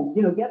coming home.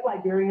 Get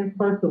Liberians,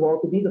 first of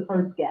all, to be the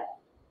first guest.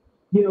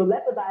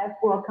 Let the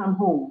diaspora come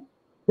home.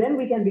 Then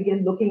we can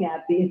begin looking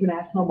at the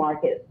international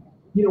market.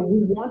 We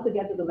want to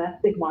get the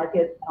domestic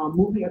market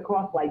moving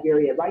across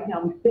Liberia. Right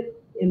now, we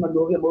sit in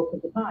Monrovia most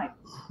of the time.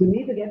 We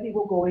need to get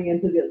people going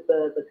into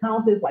the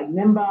counties like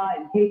Nimba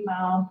and Cape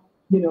Mount,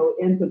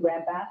 into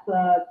Grand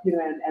Bassa,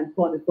 and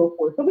so on and so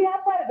forth. So we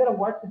have quite a bit of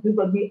work to do,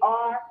 but we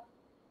are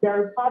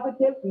very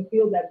positive. We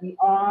feel that we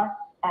are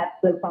at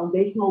the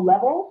foundational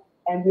level,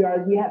 and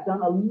we have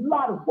done a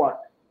lot of work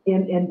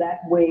in that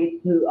way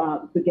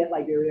to get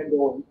Liberia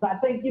going. So I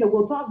think,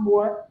 we'll talk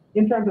more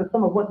in terms of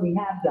some of what we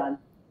have done,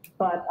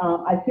 but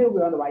I feel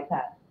we're on the right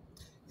path.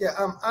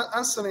 Yeah,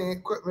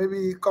 Anthony,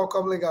 maybe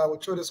Korbalagae, I will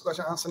throw this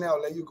question. Anthony,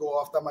 I'll let you go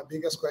after my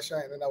biggest question,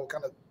 and then I will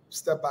kind of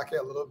step back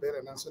here a little bit,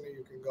 and Anthony,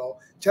 you can go.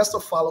 Just to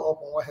follow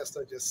up on what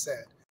Hesta just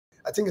said,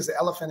 I think it's the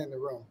elephant in the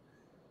room.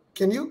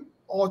 Can you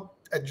all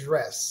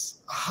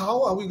address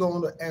how are we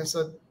going to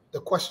answer the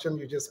question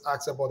you just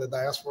asked about the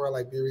diaspora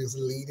Liberians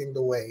leading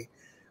the way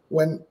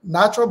when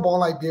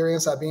natural-born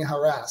Liberians are being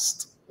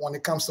harassed when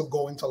it comes to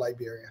going to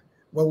Liberia,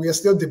 when we are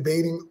still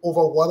debating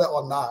over whether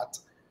or not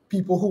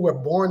people who were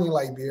born in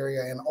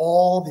Liberia and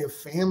all their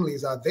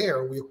families are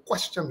there, we're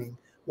questioning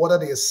whether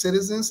they are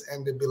citizens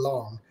and they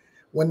belong.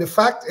 When the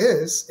fact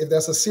is, if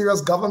there's a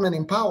serious government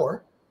in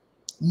power,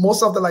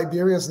 most of the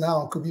Liberians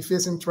now could be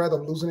facing threat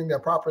of losing their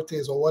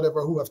properties or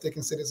whatever who have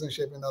taken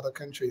citizenship in other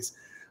countries.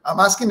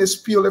 I'm asking this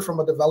purely from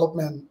a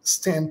development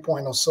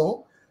standpoint or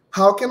so.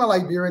 How can a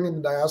Liberian in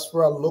the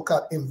diaspora look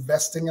at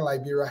investing in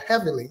Liberia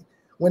heavily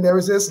when there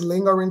is this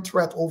lingering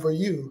threat over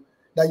you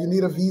that you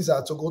need a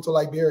visa to go to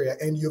Liberia,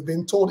 and you've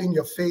been told in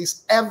your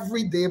face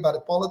every day by the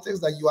politics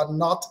that you are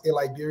not a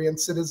Liberian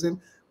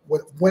citizen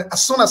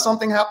As soon as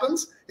something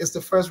happens, it's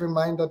the first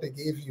reminder they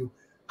gave you.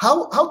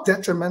 How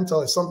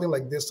detrimental is something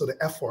like this to the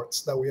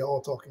efforts that we are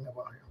all talking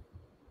about here?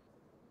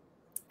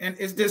 And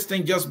is this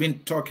thing just being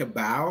talked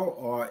about,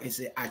 or is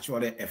it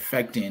actually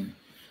affecting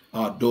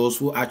those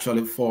who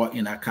actually fall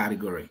in a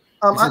category?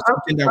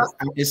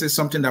 Is it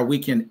something that we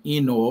can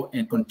ignore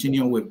and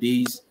continue with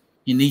these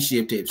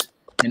initiatives?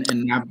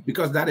 And now,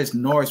 because that is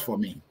noise for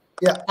me.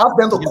 Yeah, I've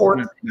been to court.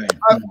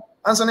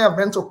 Anthony, I've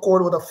been to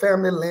court with a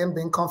family land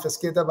being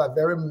confiscated by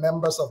very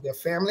members of their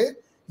family,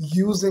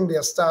 using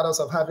their status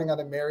of having an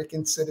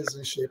American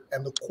citizenship,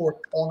 and the court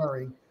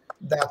honoring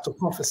that to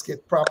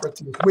confiscate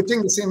property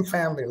within the same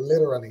family,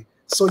 literally.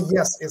 So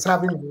yes, it's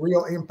having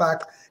real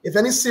impact. If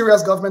any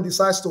serious government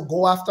decides to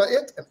go after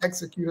it and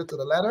execute it to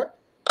the letter,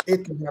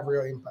 it can have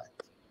real impact.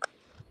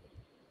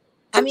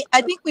 I mean,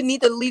 I think we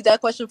need to leave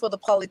that question for the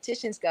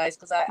politicians, guys,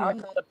 because I'm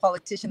not a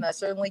politician. I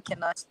certainly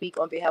cannot speak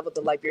on behalf of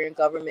the Liberian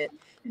government.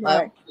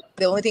 Right.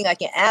 The only thing I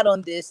can add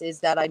on this is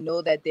that I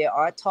know that there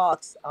are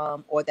talks,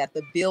 or that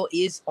the bill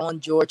is on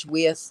George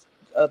Weah's,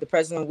 the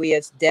President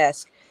Weah's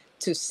desk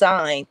to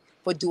sign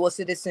for dual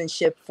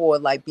citizenship for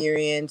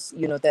Liberians,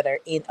 that are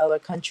in other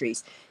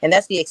countries. And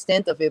that's the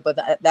extent of it. But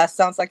that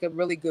sounds like a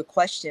really good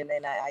question.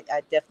 And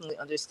I definitely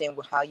understand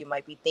how you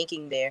might be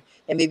thinking there.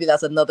 And maybe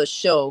that's another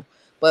show.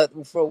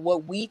 But for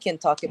what we can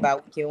talk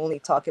about, we can only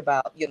talk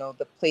about,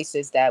 the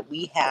places that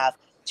we have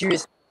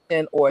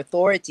jurisdiction or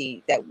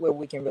authority where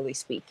we can really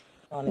speak,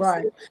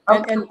 honestly.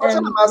 Right. And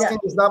I'm asking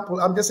is that,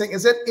 I'm just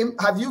saying,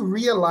 have you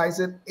realized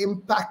it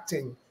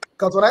impacting?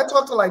 Because when I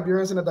talk to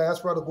Liberians in the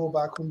diaspora to go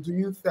back home,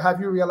 have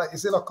you realized,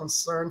 is it a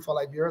concern for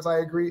Liberians? I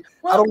agree.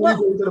 I don't want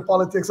to go into the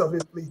politics of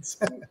it, please.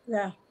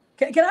 Yeah.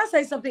 Can I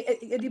say something?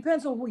 It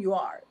depends on who you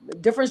are.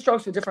 Different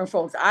strokes for different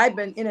folks. I've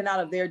been in and out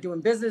of there doing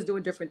business,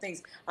 doing different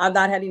things. I've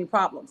not had any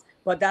problems,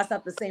 but that's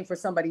not the same for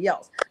somebody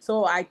else.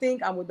 So I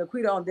think I'm with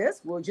Naquetta on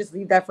this. We'll just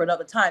leave that for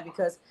another time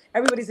because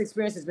everybody's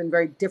experience has been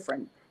very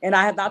different. And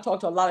I have not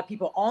talked to a lot of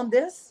people on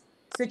this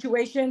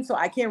situation, so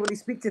I can't really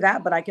speak to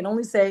that, but I can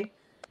only say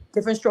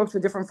different strokes for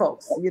different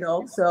folks,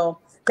 So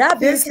that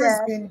being said,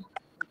 has been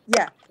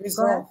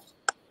resolved.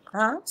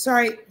 Huh?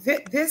 Sorry,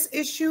 this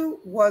issue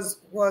was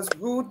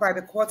ruled by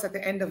the courts at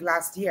the end of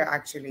last year,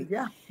 actually.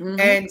 Yeah. Mm-hmm.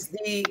 And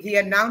the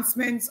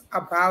announcements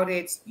about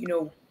it,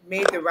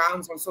 made the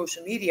rounds on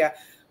social media.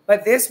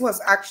 But this was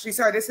actually,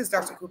 sorry, this is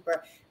Dr.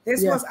 Cooper.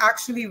 This was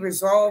actually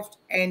resolved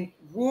and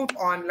ruled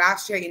on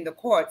last year in the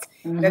courts,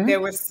 that there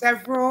were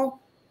several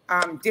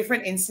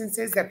different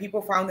instances that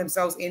people found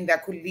themselves in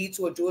that could lead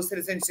to a dual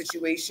citizen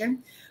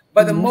situation.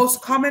 But the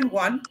most common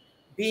one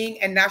being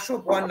a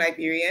natural-born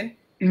Liberian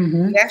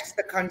left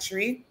the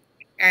country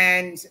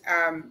and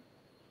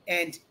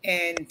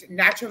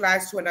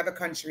naturalized to another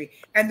country.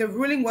 And the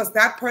ruling was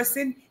that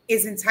person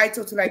is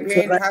entitled to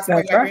Liberian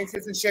passport, Liberian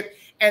citizenship,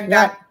 and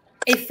that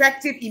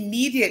effective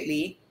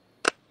immediately,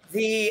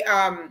 the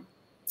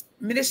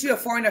Ministry of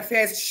Foreign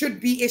Affairs should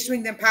be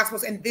issuing them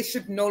passports, and this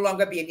should no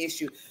longer be an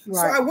issue.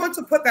 Right. So I want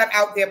to put that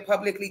out there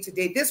publicly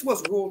today. This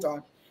was ruled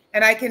on,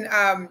 and I can,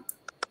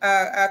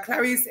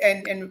 Clarice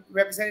and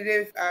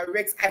Representative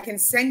Ricks, I can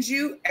send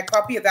you a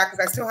copy of that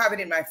because I still have it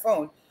in my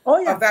phone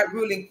of that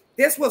ruling.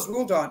 This was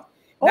ruled on.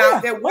 Now,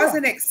 there was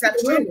an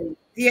exception.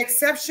 The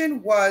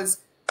exception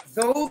was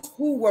those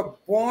who were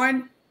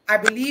born, I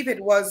believe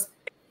it was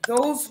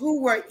those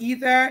who were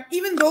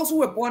even those who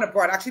were born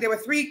abroad. Actually, there were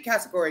three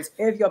categories.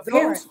 If your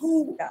parents,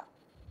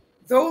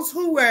 those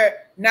who were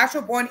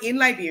natural born in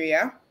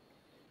Liberia,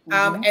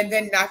 and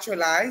then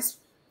naturalized.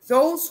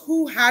 Those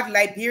who had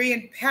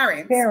Liberian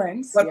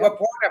parents but were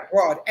born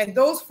abroad. And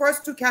those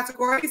first two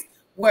categories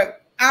were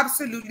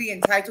absolutely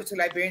entitled to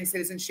Liberian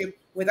citizenship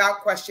without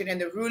question. And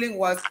the ruling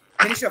was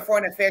Ministry of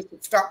Foreign Affairs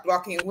should stop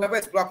blocking. And whoever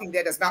is blocking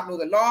there does not know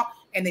the law,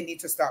 and they need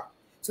to stop.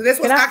 So this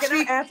was it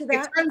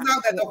turns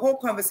out that the whole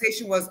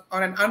conversation was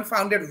on an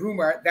unfounded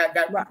rumor that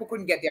people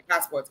couldn't get their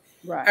passports.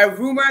 Right. A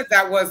rumor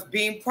that was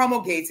being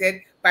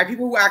promulgated by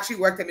people who actually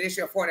worked at the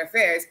Ministry of Foreign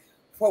Affairs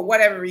for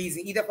whatever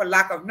reason, either for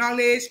lack of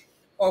knowledge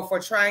or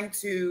for trying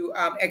to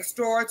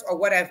extort or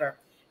whatever.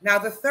 Now,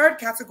 the third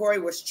category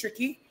was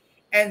tricky,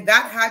 and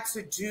that had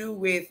to do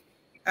with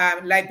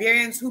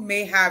Liberians who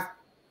may have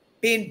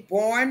been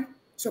born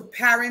to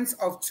parents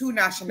of two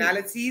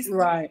nationalities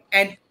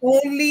and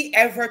only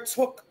ever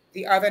took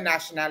the other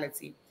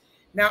nationality.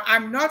 Now,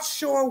 I'm not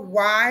sure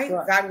why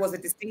that was a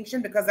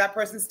distinction, because that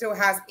person still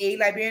has a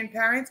Liberian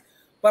parent,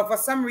 but for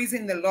some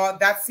reason in the law,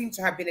 that seemed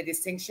to have been a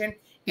distinction.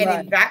 And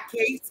in that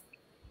case,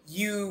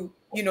 you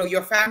know,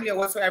 your family or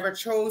whatsoever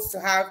chose to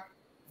have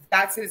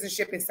that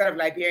citizenship instead of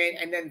Liberian,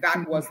 and then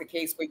that was the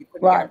case where you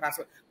couldn't get a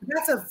passport. But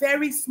that's a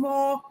very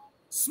small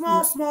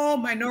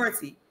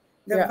minority.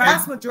 The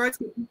vast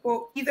majority of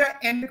people either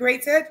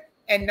emigrated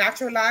and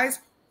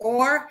naturalized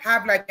or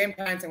have Liberian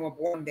parents and were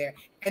born there.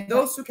 And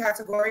those two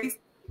categories,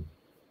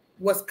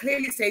 was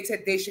clearly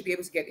stated they should be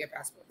able to get their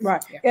passports.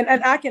 Right. Yeah.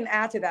 And I can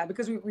add to that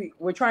because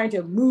we're trying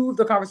to move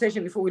the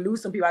conversation before we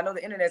lose some people. I know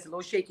the internet's a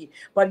little shaky,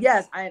 but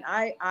yes,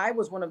 I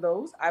was one of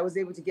those. I was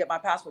able to get my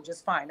passport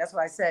just fine. That's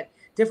what I said.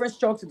 Different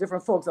strokes to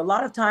different folks. A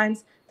lot of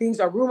times things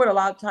are rumored. A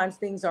lot of times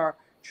things are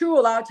true.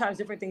 A lot of times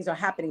different things are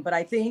happening. But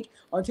I think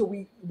until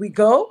we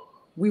go,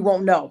 we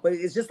won't know. But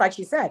it's just like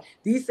she said,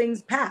 these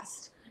things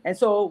passed. And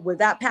so with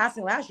that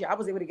passing last year, I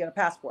was able to get a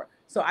passport.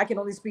 So I can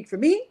only speak for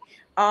me.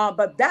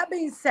 But that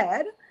being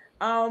said,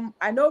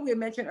 I know we had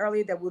mentioned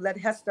earlier that we'll let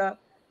Hesta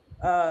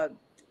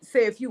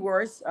say a few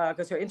words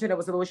because her internet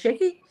was a little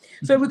shaky.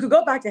 So we could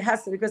go back to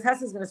Hesta because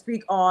Hesta is going to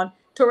speak on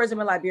tourism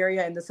in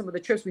Liberia and some of the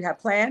trips we have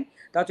planned.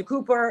 Dr.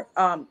 Cooper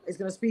is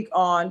going to speak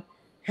on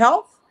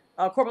health.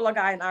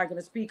 Korbalagae and I are going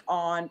to speak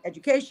on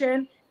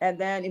education, and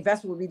then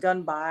investment will be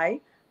done by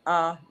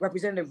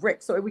Representative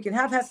Rick. So if we can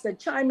have Hesta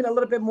chime in a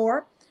little bit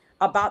more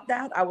about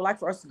that, I would like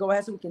for us to go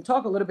ahead so we can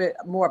talk a little bit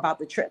more about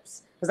the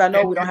trips because I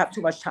know we don't have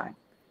too much time.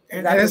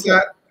 And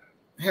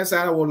Hesta,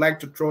 I would like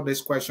to throw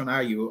this question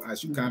at you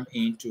as you come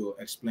in to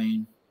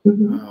explain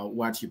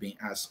what you've been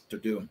asked to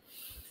do.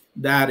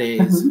 That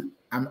is,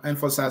 I'm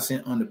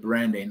emphasizing on the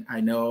branding. I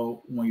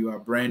know when you are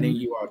branding,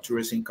 you are a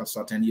tourism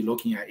consultant, you're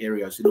looking at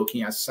areas, you're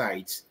looking at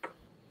sites.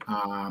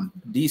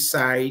 These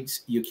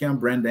sites, you can't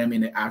brand them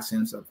in the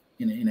absence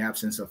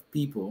of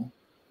people.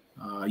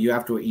 You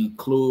have to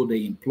include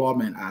the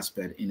employment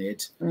aspect in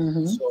it.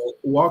 So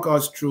walk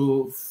us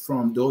through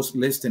from those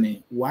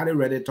listening, what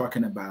are they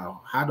talking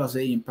about? How does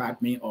it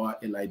impact me or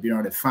a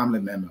Liberian, a family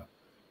member,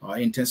 or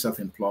in terms of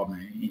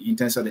employment, in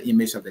terms of the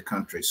image of the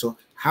country? So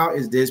how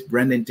is this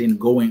branding thing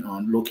going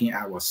on, looking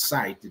at our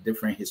site, the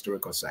different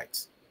historical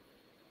sites?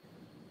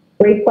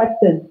 Great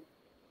question.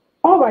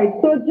 All right,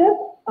 so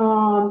just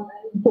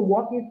to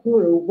walk you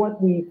through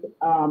what we've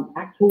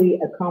actually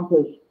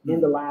accomplished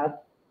in the last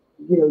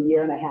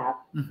year and a half.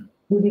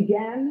 We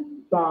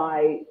began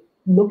by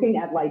looking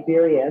at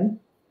Liberians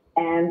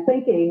and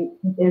thinking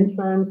in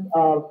terms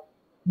of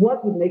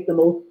what would make the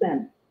most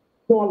sense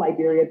for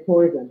Liberia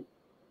tourism.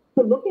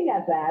 So looking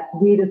at that,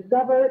 we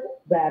discovered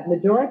that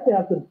majority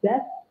of the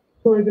best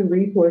tourism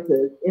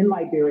resources in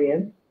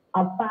Liberia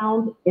are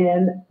found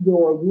in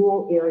your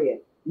rural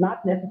areas,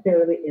 not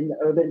necessarily in the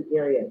urban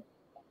areas.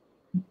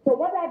 So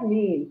what that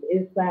means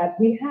is that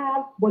we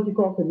have what you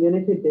call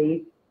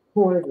community-based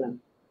tourism,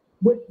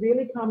 which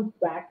really comes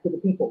back to the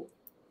people.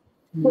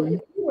 So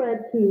if you were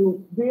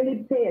to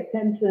really pay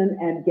attention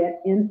and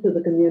get into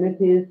the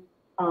communities,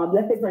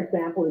 let's say, for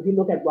example, if you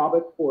look at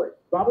Robertsport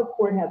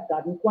has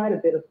gotten quite a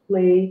bit of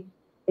play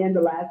in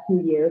the last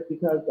few years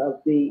because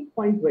of the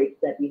point breaks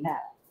that we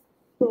have.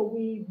 So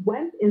we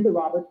went into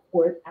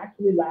Robertsport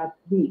actually last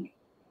week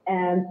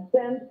and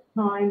spent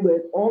time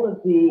with all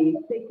of the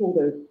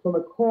stakeholders from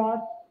across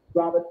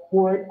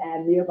Robertsport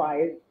and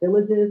nearby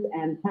villages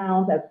and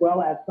towns, as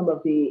well as some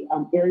of the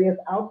areas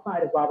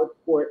outside of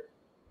Robertsport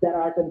that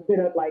are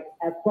considered like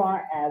as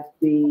far as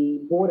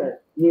the border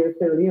near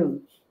Sierra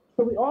Leone.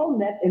 So we all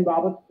met in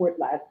Robertsport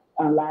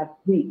last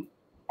week,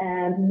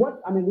 and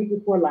week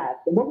before last.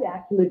 And what we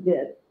actually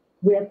did,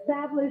 we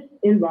established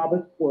in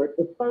Robertsport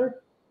the first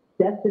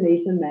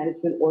destination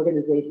management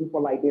organization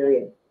for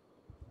Liberia.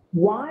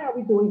 Why are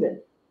we doing this?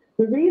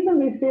 The reason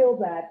we feel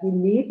that we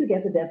need to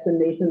get the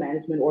destination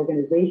management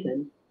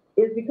organization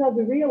is because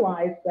we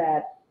realize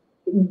that,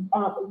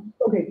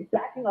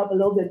 backing up a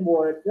little bit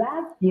more,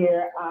 last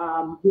year,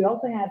 we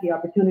also had the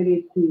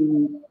opportunity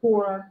to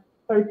tour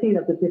 13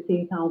 of the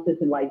 15 counties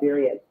in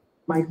Liberia,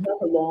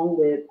 myself along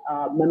with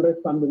members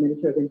from the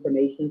Ministry of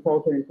Information,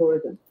 Culture, and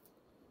Tourism.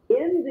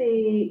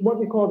 In what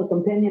we call the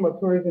Compendium of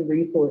Tourism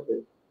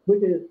Resources,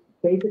 which is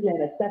basically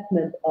an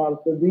assessment of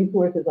the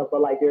resources of the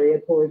Liberia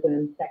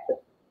tourism sector.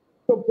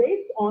 So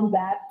based on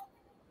that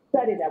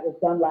study that was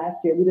done last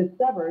year, we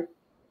discovered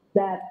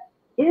that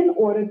in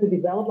order to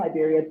develop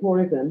Liberia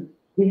tourism,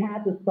 we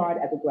had to start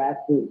at the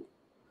grassroots.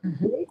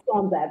 Based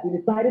on that, we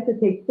decided to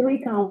take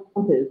 3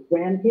 counties,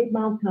 Grand Cape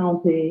Mount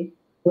County,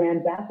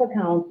 Grand Bassa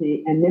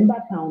County, and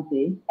Nimba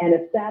County, and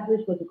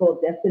establish what we call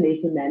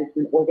destination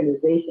management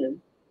organizations,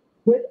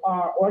 which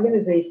are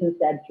organizations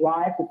that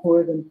drive the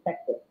tourism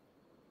sector.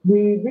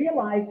 We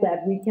realized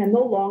that we can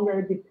no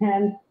longer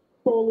depend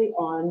solely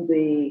on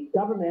the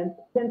government,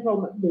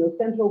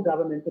 central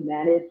government to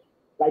manage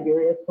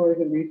Liberia's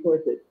tourism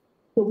resources.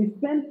 So we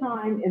spent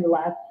time in the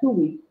last 2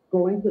 weeks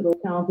going to those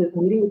counties,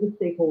 meeting with the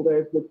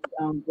stakeholders, with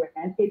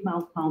Grand Cape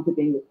Mount County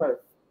being the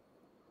first.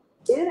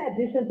 In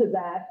addition to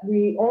that,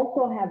 we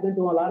also have been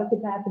doing a lot of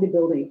capacity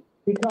building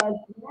because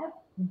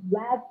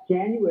last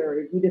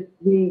January,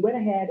 we went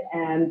ahead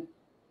and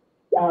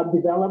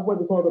developed what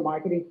we call the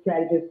marketing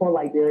strategy for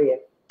Liberia.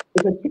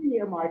 It's a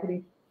 2-year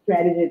marketing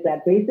strategy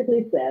that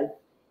basically says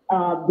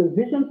the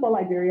vision for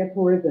Liberia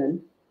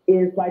tourism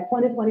is by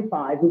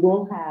 2025, we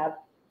will have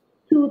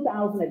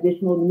 2,000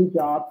 additional new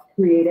jobs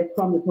created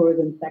from the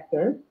tourism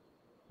sector,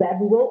 that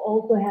we will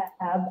also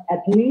have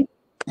at least,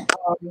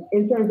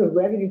 in terms of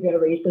revenue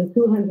generation,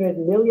 $200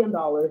 million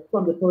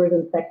from the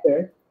tourism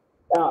sector,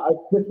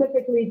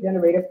 specifically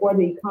generated for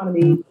the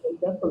economy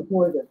just from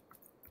tourism.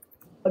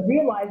 But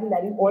realizing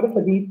that in order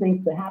for these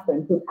things to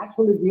happen, to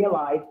actually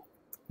realize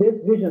this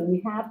vision,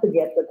 we have to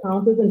get the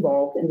counties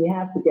involved, and we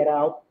have to get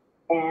out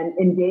and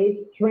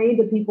engage, train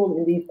the people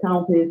in these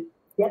counties,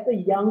 get the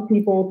young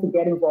people to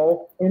get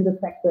involved in the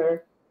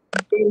sector,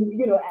 at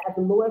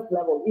the lowest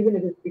level, even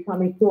if it's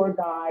becoming tour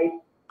guides,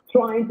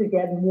 trying to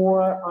get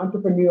more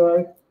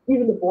entrepreneurs,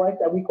 even the boys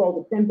that we call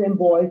the Pimpin'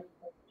 boys,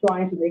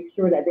 trying to make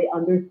sure that they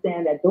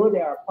understand that though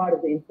they are part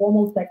of the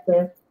informal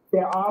sector,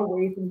 there are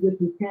ways in which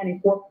we can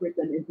incorporate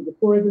them into the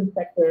tourism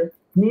sector,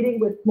 meeting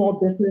with small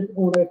business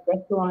owners,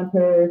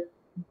 restaurateurs,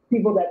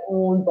 people that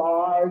own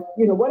bars,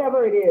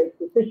 whatever it is,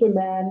 the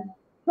fishermen,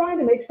 trying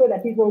to make sure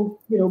that people,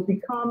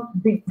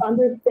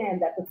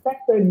 understand that the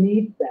sector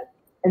needs them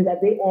and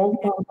that they all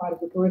become part of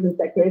the tourism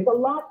sector. It's a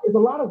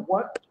lot of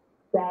work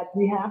that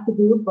we have to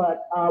do,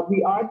 but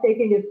we are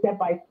taking it step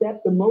by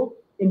step. The most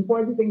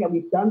important thing that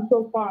we've done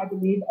so far, I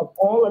believe, of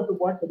all of the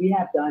work that we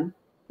have done,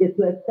 is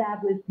to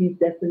establish these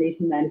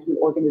destination management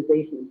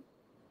organizations.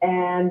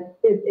 And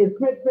it's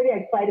pretty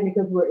exciting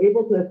because we're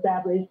able to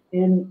establish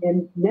in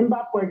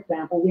Nimba, for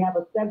example, we have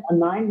a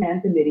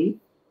 9-man committee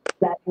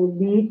that will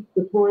lead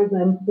the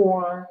tourism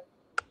for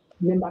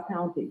Nimba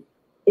County.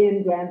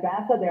 In Grand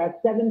Bassa, there are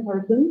 7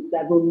 persons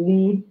that will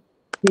lead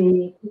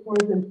the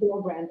tourism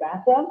for Grand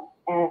Bassa,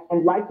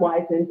 and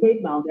likewise in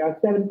Cape Mount, there are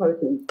 7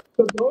 persons.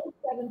 So those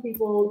 7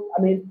 people,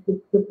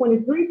 the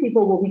 23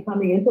 people will be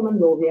coming into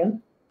Monrovia,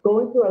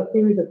 going through a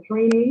series of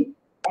training,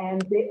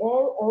 and they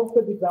all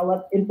also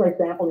developed, for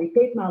example, in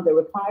Cape Mount, there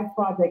were 5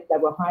 projects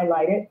that were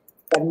highlighted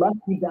that must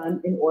be done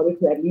in order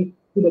to at least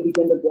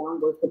begin the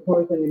groundwork for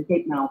tourism in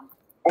Cape Mount,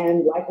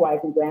 and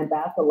likewise in Grand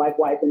Bassa,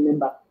 likewise in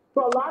Nimba.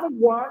 So a lot of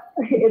work.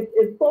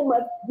 It's so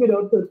much,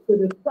 to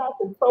discuss.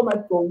 There's so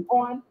much going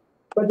on.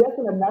 But just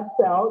in a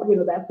nutshell,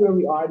 that's where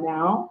we are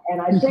now.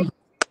 And I think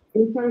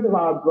in terms of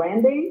our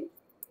branding,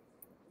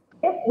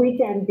 if we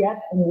can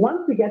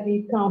once we get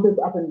these counties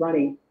up and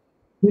running,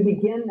 we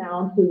begin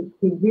now to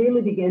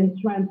really begin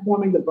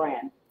transforming the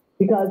brand,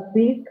 because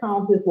these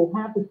counties will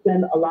have to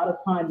spend a lot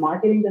of time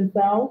marketing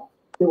themselves.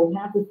 They will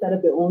have to set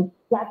up their own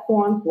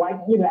platforms, like,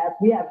 as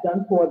we have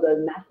done for the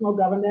national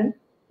government.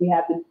 We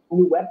have the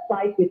new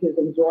website, which is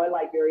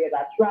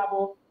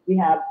enjoyliberia.travel. We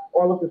have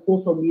all of the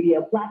social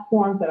media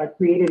platforms that are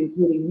created,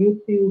 including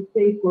YouTube,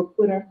 Facebook,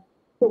 Twitter.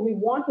 So we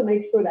want to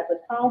make sure that the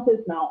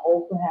counties now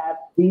also have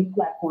these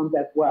platforms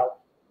as well.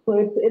 So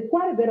it's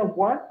quite a bit of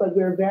work, but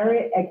we're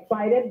very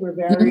excited. We're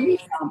very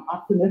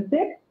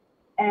optimistic,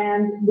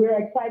 and we're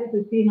excited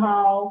to see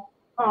how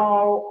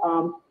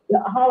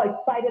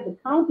excited the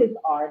counties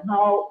are, and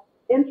how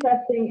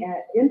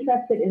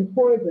interested in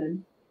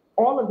tourism.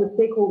 All of the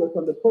stakeholders,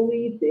 from the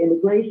police, the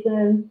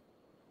immigration,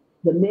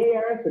 the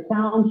mayors, the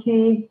town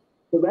chiefs,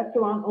 the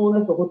restaurant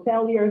owners, the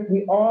hoteliers,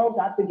 we all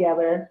got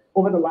together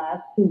over the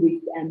last 2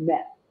 weeks and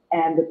met,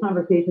 and the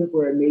conversations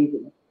were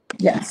amazing.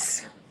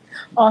 Yes.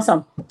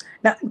 Awesome.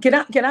 Now,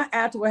 can I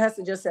add to what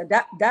Hesta just said?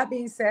 That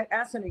being said,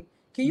 Anthony,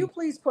 can you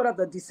please put up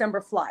the December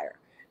flyer?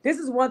 This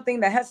is one thing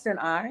that Hesta and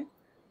I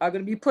are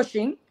going to be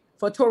pushing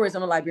for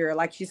tourism in Liberia.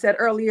 Like she said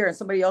earlier, and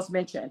somebody else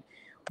mentioned,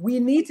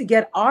 we need to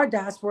get our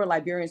diaspora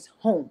Liberians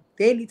home.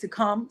 They need to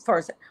come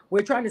first.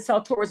 We're trying to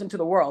sell tourism to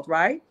the world,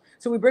 right?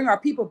 So we bring our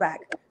people back.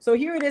 So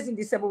here it is in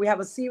December. We have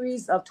a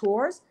series of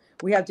tours.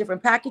 We have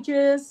different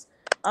packages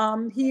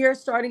here,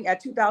 starting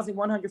at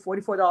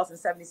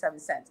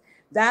 $2,144.77.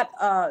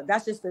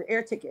 That's just the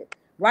air ticket.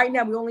 Right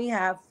now, we only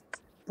have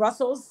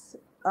Brussels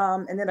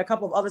and then a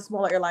couple of other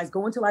smaller airlines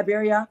going to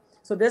Liberia.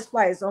 So this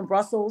flight is on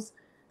Brussels.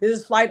 This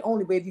is flight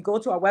only. But if you go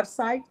to our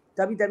website,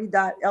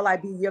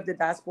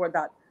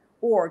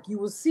 www.libyearofthediaspora.org, you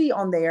will see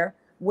on there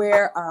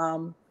where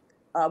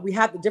we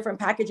have the different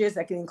packages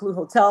that can include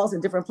hotels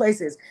in different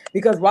places.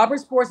 Because Robert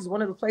Sports is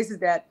one of the places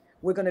that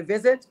we're going to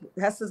visit.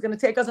 Hesta's going to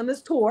take us on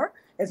this tour.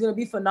 It's going to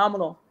be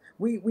phenomenal.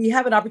 We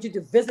have an opportunity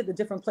to visit the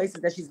different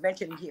places that she's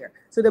mentioning here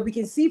so that we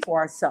can see for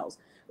ourselves.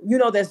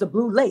 There's the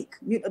Blue Lake.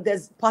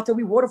 There's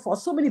Patawi Waterfall.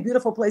 So many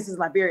beautiful places in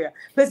Liberia.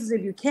 Places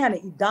in Buchanan,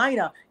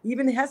 Edina,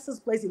 even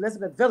Hesta's place,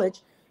 Elizabeth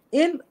Village,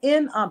 in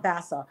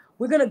Bassa.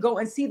 We're going to go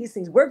and see these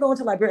things. We're going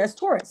to Liberia as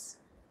tourists,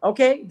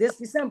 okay, this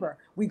December.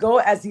 We go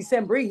as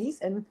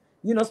Decemberese and,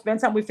 spend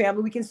time with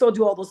family. We can still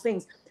do all those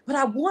things. But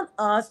I want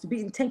us to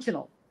be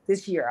intentional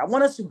this year. I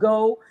want us to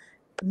go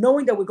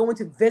knowing that we're going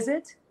to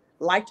visit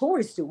like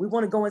tourists do. We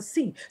want to go and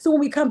see. So when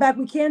we come back,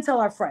 we can tell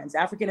our friends,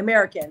 African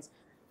Americans,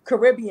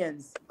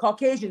 Caribbeans,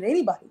 Caucasian,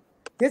 anybody,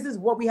 this is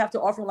what we have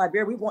to offer in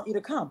Liberia. We want you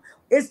to come.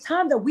 It's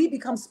time that we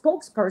become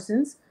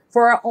spokespersons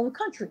for our own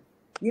country.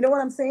 You know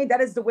what I'm saying?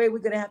 That is the way we're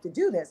going to have to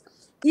do this.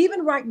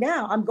 Even right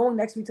now, I'm going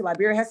next week to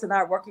Liberia. Hesta and I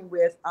are working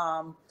with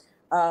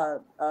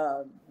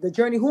the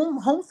Journey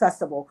Home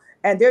Festival,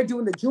 and they're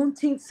doing the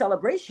Juneteenth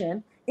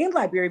celebration in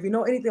Liberia. If you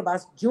know anything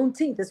about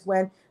Juneteenth, it's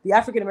when the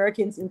African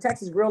Americans in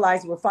Texas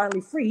realized we're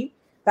finally free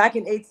back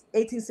in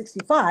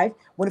 1865,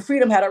 when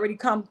freedom had already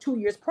come 2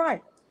 years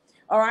prior.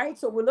 All right,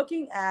 so we're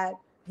looking at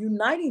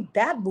uniting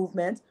that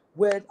movement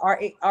with our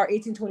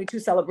 1822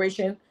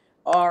 celebration,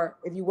 or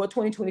if you will,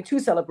 2022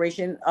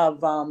 celebration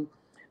of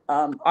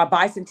our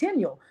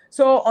bicentennial.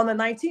 So on the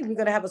 19th, we're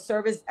going to have a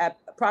service at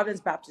Providence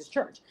Baptist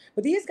Church.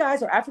 But these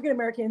guys are African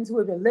Americans who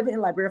have been living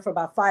in Liberia for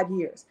about 5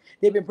 years.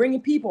 They've been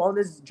bringing people on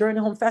this Journey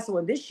Home Festival.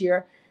 And this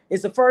year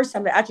is the first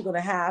time they're actually going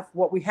to have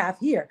what we have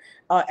here.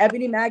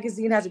 Ebony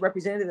Magazine has a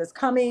representative that's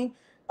coming.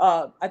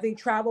 I think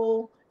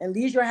Travel and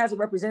Leisure has a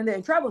representative.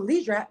 And Travel and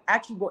Leisure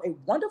actually wrote a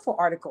wonderful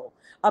article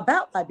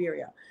about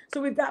Liberia.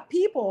 So we've got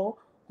people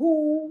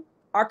who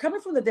are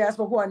coming from the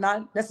diaspora who are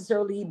not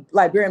necessarily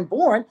Liberian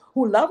born,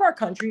 who love our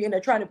country, and they're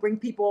trying to bring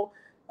people,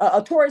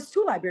 tourists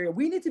to Liberia.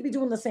 We need to be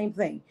doing the same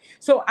thing.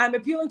 So I'm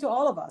appealing to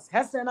all of us.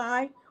 Hesta and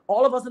I,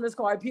 all of us in this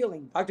call are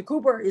appealing. Dr.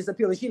 Cooper is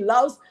appealing. She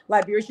loves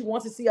Liberia. She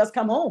wants to see us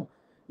come home.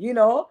 You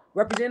know,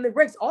 Representative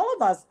Briggs, all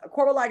of us,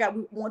 Korbalagae,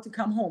 we want to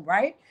come home,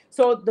 right?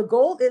 So the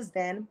goal is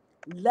then,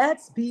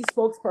 let's be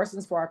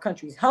spokespersons for our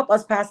countries. Help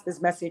us pass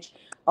this message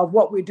of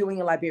what we're doing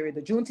in Liberia.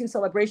 The Juneteenth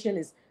celebration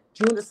is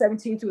June the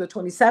 17th through the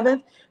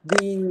 27th.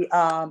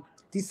 The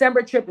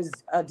December trip is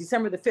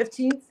December the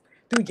 15th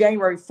through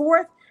January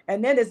 4th.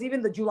 And then there's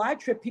even the July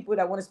trip, people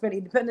that want to spend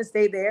Independence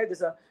Day there.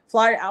 There's a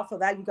flyer out for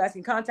that. You guys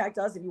can contact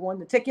us if you want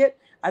the ticket.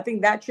 I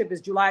think that trip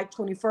is July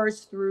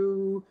 21st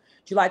through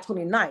July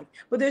 29th.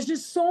 But there's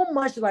just so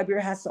much that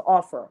Liberia has to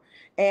offer.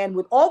 And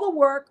with all the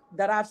work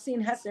that I've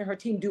seen Hesta and her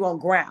team do on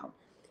ground,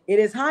 it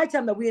is high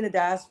time that we in the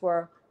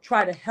diaspora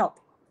try to help.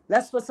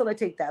 Let's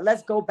facilitate that.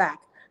 Let's go back.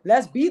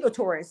 Let's be the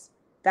tourists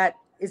that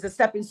is a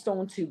stepping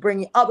stone to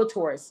bringing other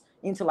tourists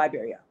into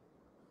Liberia.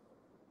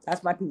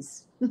 That's my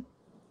piece.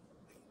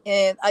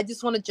 And I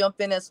just want to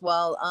jump in as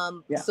well.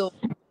 So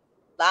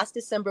last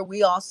December,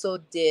 we also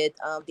did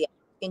the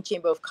African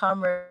Chamber of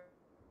Commerce.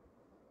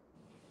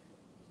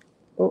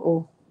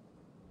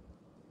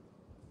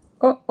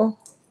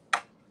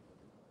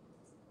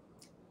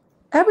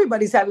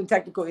 Everybody's having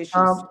technical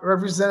issues.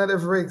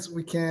 Representative Riggs,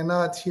 we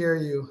cannot hear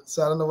you.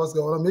 So I don't know what's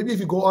going on. Maybe if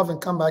you go off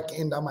and come back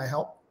in, that might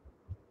help.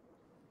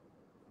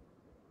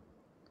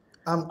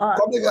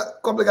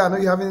 Korbalagae, I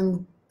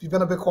know you've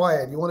been a bit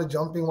quiet. You want to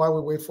jump in while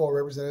we wait for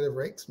Representative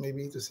Riggs,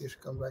 maybe to see if she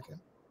comes back in?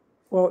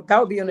 Well, that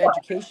would be on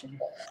education.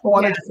 Oh,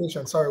 on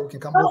education. Sorry, we can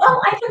come back.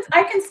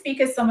 I can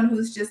speak as someone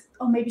who's just,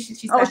 maybe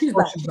she's back.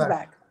 She's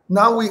back.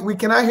 Now we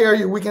cannot hear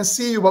you. We can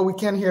see you, but we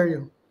can't hear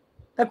you.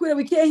 Naquetta,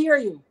 we can't hear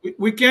you.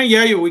 We can't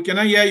hear you. We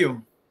cannot hear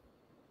you.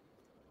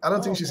 I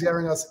don't think she's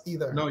hearing us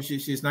either. No,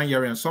 she's not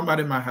hearing.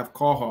 Somebody might have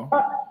called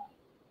her.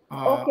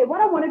 Okay,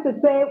 what I wanted to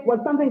say was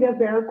something just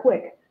very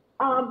quick.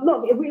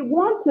 Look, if we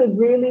want to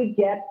really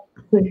get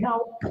to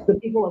help the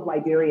people of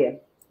Liberia,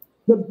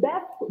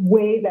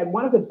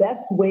 one of the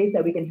best ways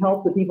that we can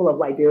help the people of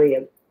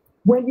Liberia,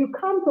 when you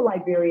come to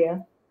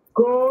Liberia,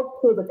 go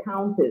to the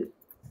counters.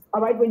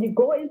 All right, when you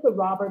go into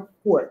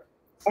Robertsport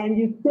and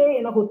you stay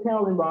in a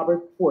hotel in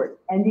Robertsport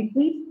and you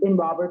eat in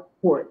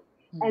Robertsport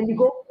and you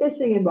go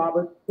fishing in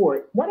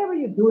Robertsport, whatever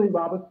you do in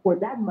Robertsport,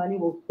 that money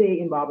will stay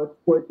in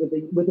Robertsport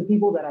with the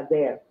people that are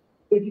there.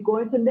 If you go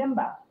into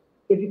Nimba,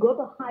 if you go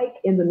to hike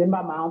in the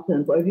Nimba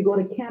Mountains, or if you go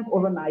to camp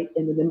overnight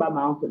in the Nimba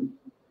Mountains,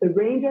 the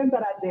rangers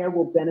that are there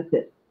will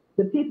benefit.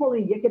 The people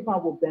in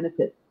Yikipa will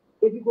benefit.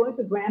 If you go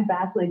into Grand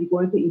Bassa and you go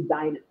into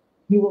Edina,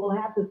 you will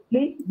have to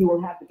sleep, you will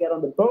have to get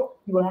on the boat,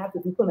 you will have to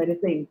do so many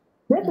things.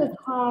 This is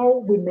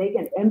how we make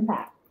an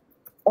impact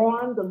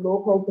on the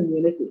local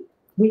community.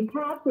 We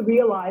have to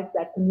realize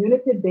that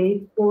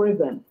community-based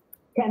tourism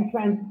can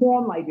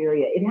transform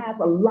Liberia. It has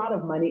a lot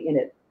of money in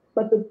it,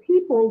 but the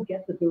people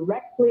get to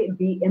directly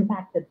be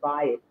impacted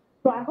by it.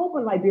 So I hope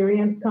when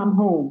Liberians come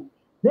home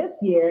this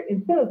year,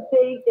 instead of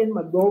staying in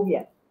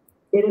Monrovia,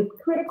 it is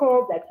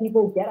critical that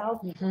people get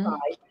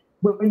outside.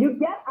 But when you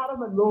get out of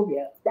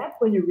Monrovia, that's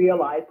when you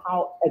realize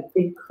how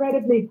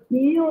incredibly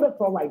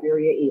beautiful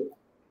Liberia is.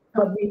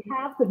 But we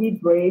have to be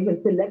brave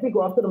and say, let me go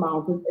up to the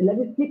mountains and let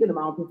me sleep in the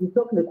mountains. We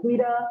took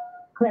Naquetta,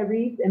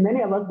 Clarice, and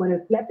many of us went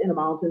and slept in the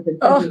mountains. And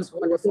it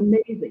was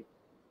amazing.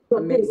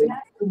 So we have to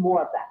do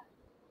more of that.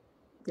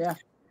 Yeah.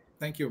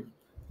 Thank you.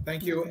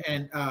 Thank you.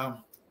 And I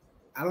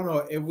don't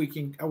know if we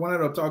can, I wanted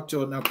to talk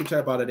to Naquetta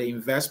about the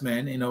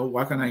investment,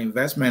 what kind of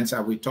investments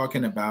are we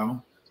talking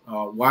about?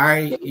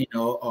 Why,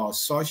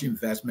 such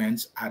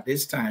investments at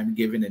this time,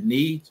 given the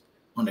need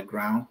on the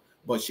ground,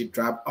 but she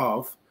dropped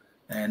off.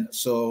 And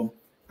so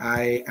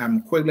I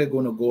am quickly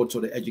going to go to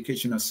the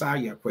educational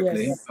side here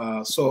quickly. Yes.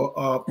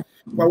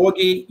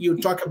 Kuawogai, you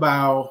talk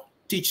about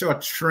teacher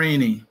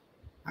training.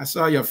 I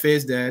saw your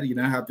face there. You're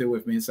not happy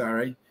with me,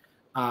 sorry.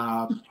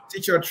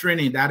 Teacher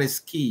training, that is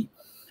key.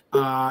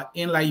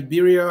 In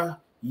Liberia,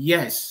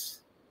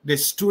 yes, the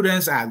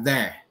students are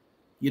there.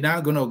 You're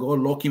not going to go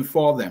looking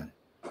for them.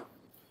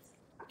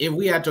 If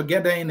we are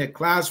together in a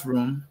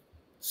classroom,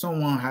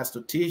 someone has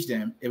to teach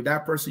them. If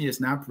that person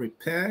is not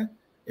prepared,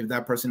 if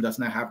that person does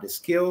not have the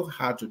skill,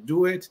 how to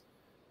do it,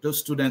 those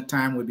student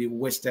time will be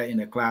wasted in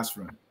the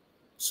classroom.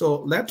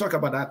 So let's talk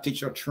about that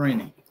teacher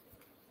training.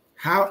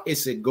 How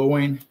is it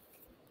going,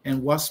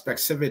 and what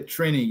specific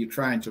training you're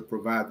trying to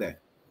provide there?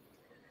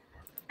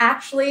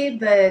 Actually,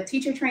 the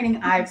teacher training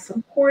I've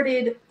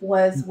supported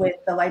was with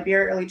the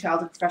Liberia Early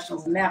Childhood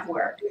Professionals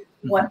Network.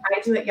 What I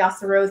do at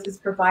Yasaros is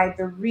provide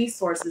the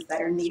resources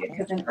that are needed,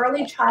 because in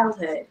early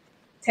childhood,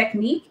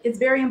 technique is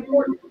very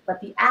important, but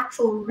the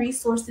actual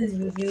resources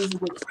you use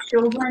with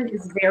children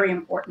is very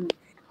important.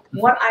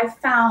 What I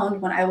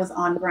found when I was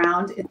on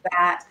ground is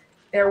that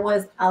there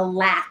was a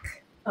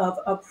lack of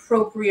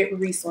appropriate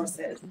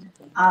resources.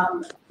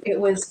 It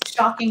was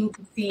shocking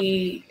to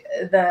see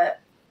the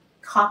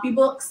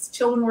copybooks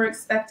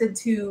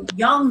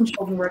young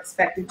children were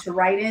expected to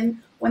write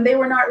in when they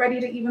were not ready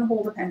to even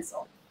hold a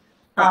pencil.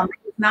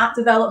 It's not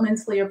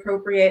developmentally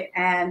appropriate,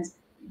 and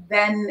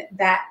then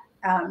that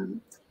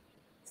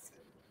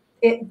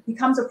it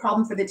becomes a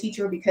problem for the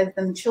teacher, because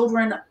then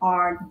children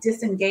are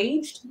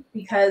disengaged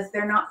because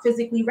they're not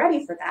physically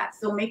ready for that.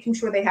 So making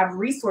sure they have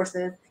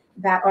resources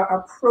that are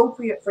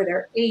appropriate for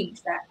their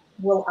age, that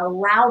will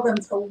allow them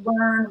to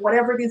learn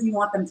whatever it is you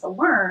want them to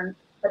learn,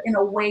 but in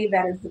a way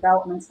that is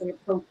developmentally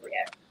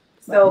appropriate.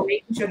 So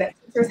making sure that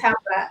teachers have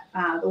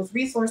those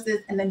resources,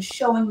 and then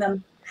showing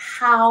them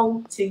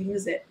how to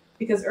use it.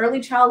 Because early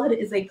childhood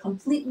is a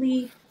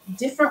completely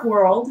different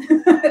world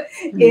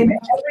in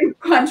every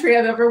country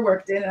I've ever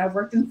worked in, and I've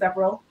worked in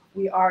several.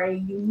 We are a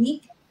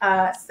unique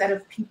set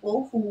of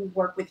people who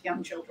work with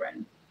young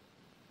children.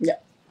 Yeah.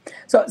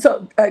 So to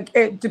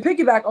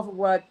piggyback off of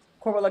what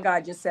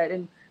Korbalagae just said,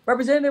 and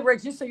Representative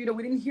Riggs, just so you know,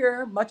 we didn't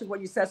hear much of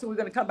what you said, so we're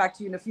going to come back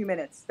to you in a few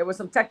minutes. There were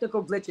some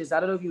technical glitches. I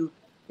don't know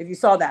if you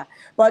saw that,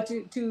 but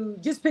to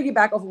just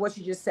piggyback off of what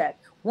you just said,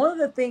 one of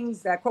the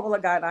things that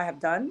Korbalagae and I have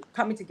done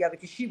coming together,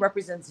 because she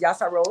represents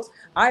Yasaros,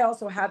 I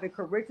also have a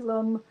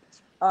curriculum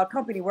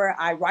company where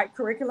I write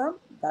curriculum.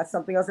 That's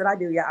something else that I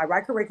do. Yeah, I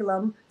write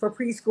curriculum for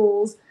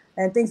preschools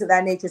and things of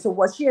that nature. So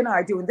what she and I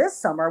are doing this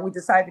summer, we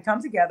decided to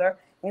come together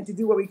and to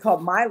do what we call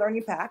My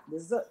Learning Pack.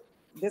 This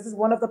is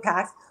one of the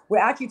packs. We're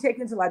actually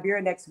taking it to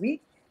Liberia next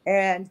week,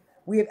 and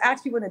we have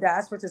asked people in the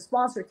diaspora to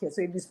sponsor kids.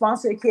 So if you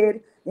sponsor a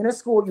kid in a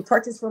school, you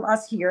purchase from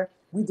us here,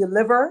 we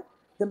deliver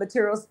the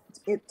materials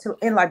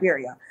in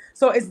Liberia.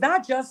 So it's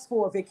not just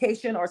for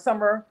vacation or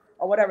summer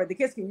or whatever. The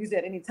kids can use it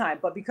at any time,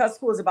 but because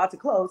school is about to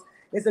close,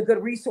 it's a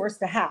good resource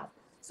to have.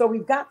 So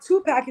we've got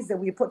two packages that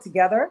we put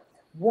together.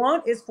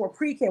 One is for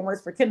pre-K and one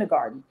is for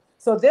kindergarten.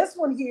 So this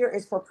one here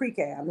is for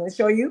pre-K. I'm going to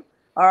show you.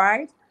 All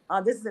right.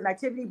 This is an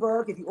activity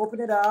book. If you open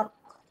it up,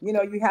 you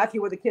know, you have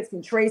here where the kids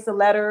can trace the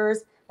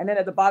letters, and then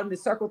at the bottom, they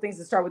circle things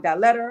to start with that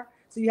letter.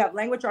 So you have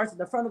language arts in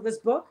the front of this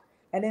book,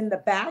 and in the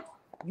back,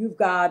 you've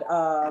got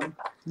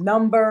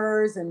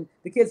numbers, and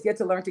the kids get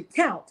to learn to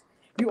count.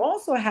 You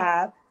also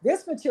have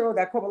this material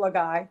that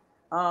Korbalagae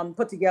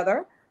put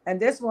together, and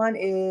this one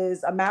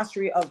is a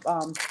mastery of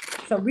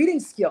some reading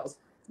skills,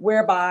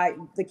 whereby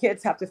the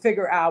kids have to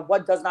figure out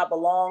what does not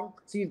belong.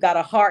 So you've got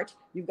a heart,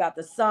 you've got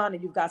the sun,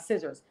 and you've got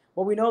scissors.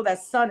 Well, we know that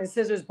sun and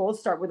scissors both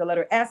start with the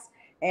letter S,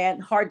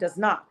 and heart does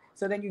not.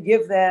 So then you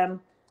give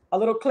them a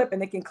little clip,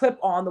 and they can clip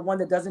on the one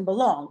that doesn't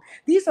belong.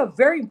 These are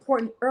very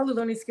important early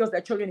learning skills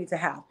that children need to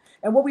have.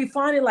 And what we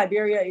find in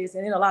Liberia is,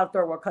 and in a lot of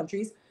third world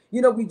countries,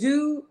 you know, we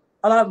do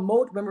a lot of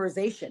mode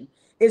memorization.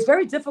 It's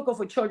very difficult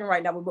for children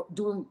right now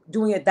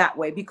doing it that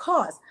way,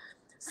 because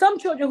some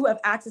children who have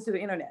access to the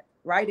internet,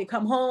 right? They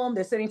come home,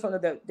 they're sitting in front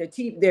of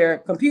their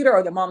computer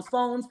or their mom's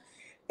phones.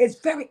 It's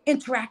very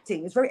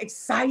interacting. It's very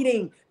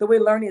exciting the way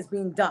learning is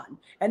being done.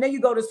 And then you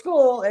go to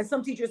school, and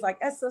some teachers like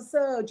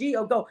SSO,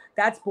 GO, go.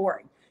 That's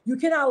boring. You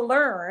cannot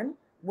learn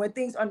when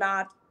things are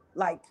not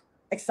like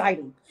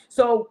exciting.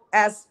 So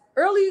as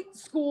early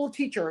school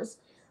teachers,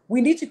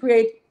 we need to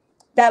create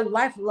that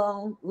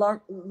lifelong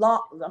love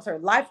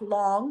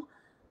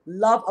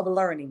of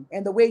learning.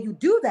 And the way you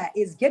do that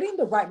is getting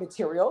the right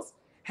materials,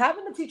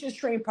 having the teachers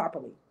trained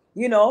properly,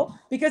 you know,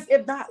 because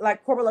if not,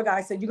 like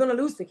Korbalagae said, you're going to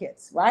lose the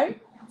kids,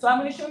 right? So I'm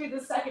going to show you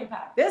the second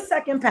pack. This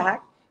second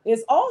pack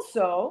is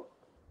also,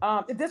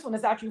 this one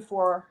is actually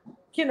for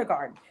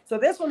kindergarten. So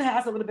this one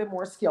has a little bit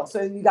more skill.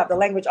 So you got the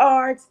language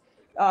arts,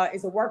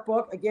 is a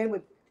workbook, again,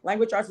 with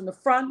language arts in the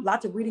front,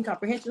 lots of reading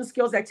comprehension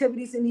skills,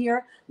 activities in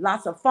here,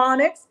 lots of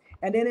phonics.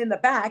 And then in the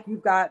back,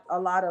 you've got a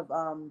lot of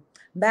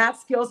math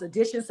skills,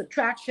 addition,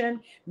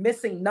 subtraction,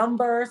 missing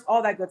numbers,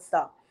 all that good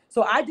stuff.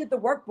 So I did the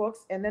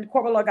workbooks, and then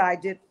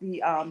Korbalagae did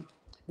the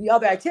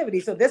other activity.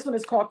 So this one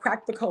is called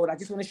Crack the Code. I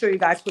just want to show you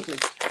guys quickly,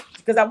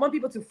 because I want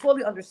people to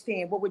fully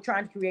understand what we're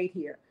trying to create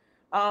here.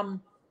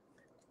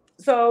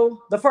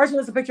 So the first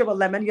one is a picture of a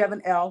lemon. You have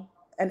an L.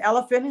 An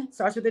elephant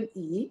starts with an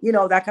E, you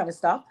know, that kind of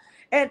stuff.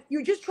 And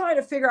you're just trying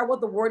to figure out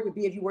what the word would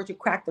be if you were to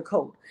crack the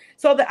code.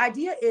 So the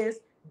idea is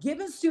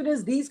giving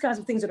students these kinds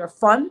of things that are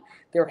fun.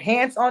 They're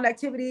hands-on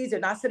activities. They're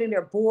not sitting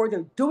there bored.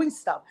 They're doing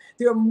stuff.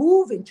 They're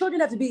moving.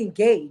 Children have to be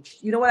engaged.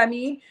 You know what I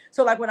mean?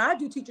 So like when I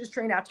do teachers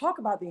training, I talk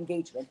about the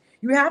engagement.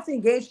 You have to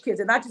engage kids.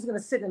 They're not just going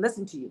to sit and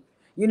listen to you,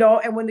 you know?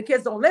 And when the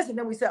kids don't listen,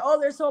 then we say, oh,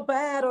 they're so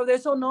bad or they're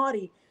so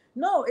naughty.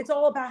 No, it's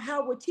all about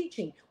how we're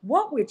teaching,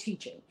 what we're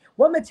teaching,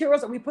 what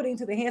materials are we putting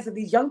into the hands of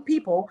these young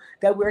people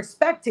that we're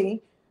expecting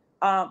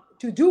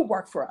to do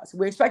work for us.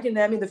 We're expecting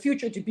them in the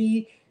future to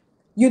be,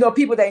 you know,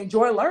 people that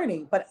enjoy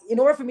learning. But in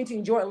order for me to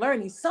enjoy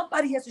learning,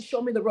 somebody has to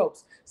show me the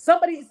ropes.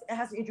 Somebody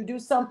has to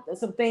introduce some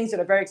things that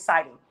are very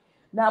exciting.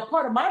 Now,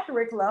 part of my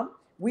curriculum,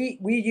 we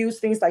use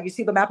things like, you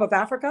see the map of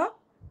Africa?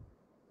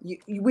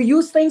 We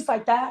use things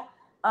like that.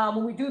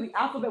 When we do the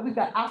alphabet, we've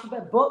got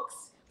alphabet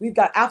books, we've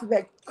got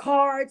alphabet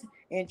cards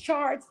and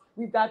charts.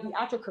 We've got the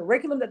actual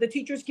curriculum that the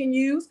teachers can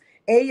use.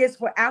 A is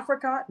for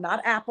Africa,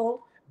 not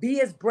apple.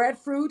 B is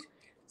breadfruit.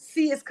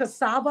 C is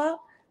cassava.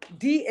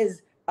 D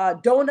is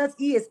donuts.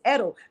 E is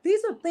Edo.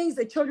 These are things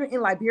that children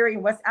in Liberia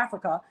and West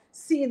Africa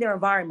see in their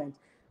environment.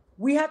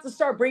 We have to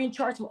start bringing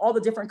charts from all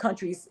the different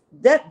countries.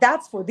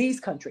 That's for these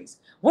countries.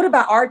 What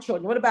about our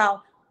children? What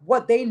about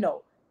what they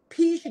know?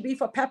 P should be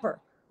for pepper.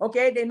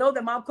 Okay, they know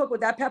that mom cooked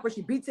with that pepper.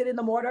 She beats it in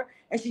the mortar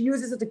and she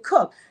uses it to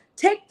cook.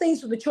 Take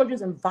things from the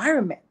children's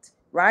environment,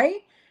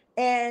 right?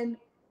 And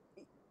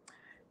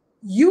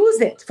use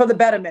it for the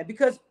betterment,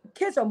 because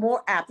kids are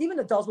more apt, even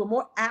adults, we're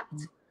more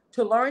apt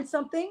to learn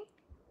something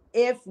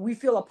if we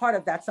feel a part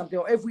of that something,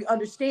 or if we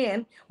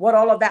understand what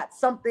all of that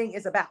something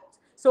is about.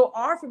 So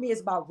R for me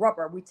is about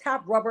rubber. We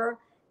tap rubber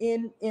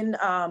in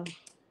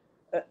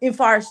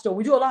Firestone.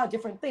 We do a lot of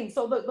different things.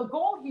 So the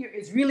goal here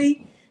is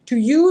really to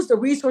use the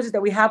resources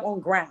that we have on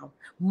ground.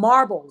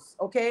 Marbles,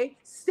 okay?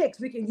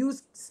 Sticks, we can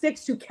use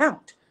sticks to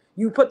count.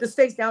 You put the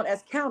stakes down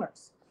as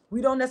counters.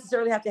 We don't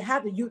necessarily have to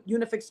have the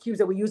Unifix cubes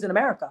that we use in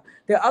America.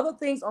 There are other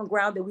things on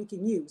ground that we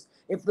can use.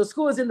 If the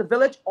school is in the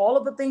village, all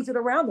of the things that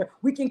are around there,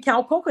 we can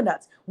count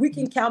coconuts. We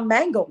can count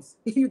mangoes.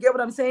 You get what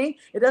I'm saying?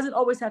 It doesn't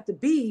always have to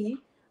be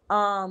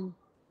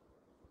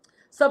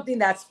something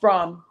that's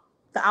from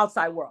the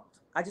outside world.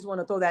 I just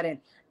want to throw that in.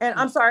 And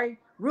I'm sorry,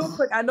 real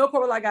quick, I know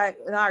Korbalagae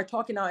and I are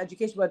talking on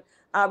education, but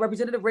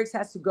Representative Riggs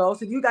has to go.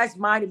 So do you guys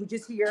mind if we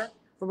just hear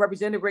from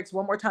Representative Riggs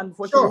one more time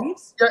before she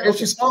leaves? Yeah, if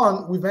she's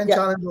on, we've been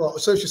challenged.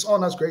 So if she's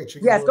on, that's great.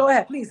 Yes, go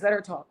ahead. Please let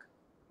her talk.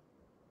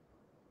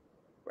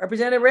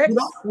 Representative Riggs?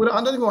 I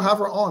don't think we'll have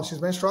her on. She's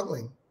been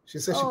struggling. She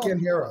said she can't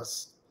hear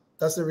us.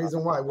 That's the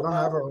reason why we don't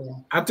have her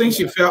on. I think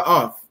she fell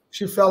off.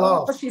 She fell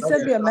off. But she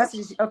sent me a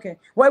message. Okay.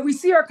 Well, if we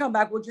see her come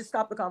back, we'll just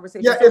stop the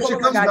conversation. Yeah, so if she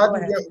comes back,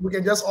 we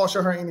can just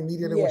usher her in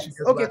immediately when she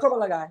gets back. Okay,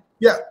 Korbalagae.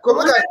 Yeah,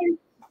 Korbalagae,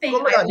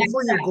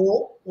 before you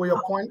go with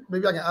your point,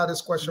 maybe I can add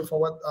this question for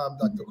what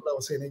Dr. Kulah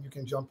was saying, and you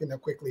can jump in there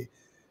quickly.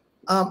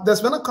 There's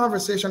been a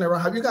conversation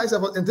around, have you guys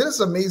ever, and this is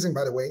amazing,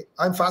 by the way,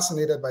 I'm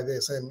fascinated by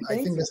this, and I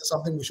think this is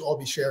something we should all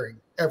be sharing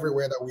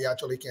everywhere that we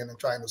actually can and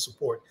trying to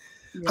support.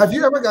 Yeah. Have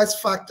you guys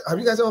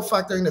ever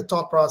factored in the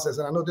thought process,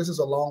 and I know this is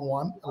a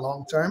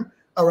long term,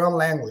 around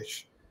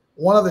language?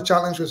 One of the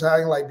challenges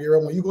having Liberia,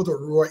 when you go to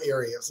rural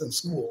areas and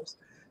schools,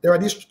 there are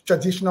these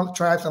traditional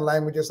tribes and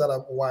languages that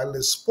are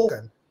widely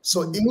spoken.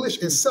 So English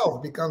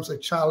itself becomes a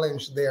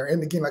challenge there.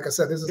 And again, like I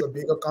said, this is a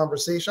bigger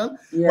conversation.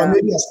 But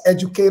maybe as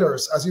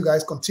educators, as you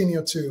guys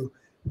continue to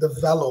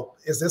develop,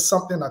 is this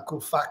something that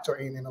could factor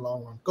in the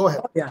long run? Go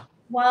ahead. Yeah.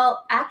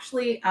 Well,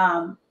 actually,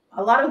 a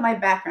lot of my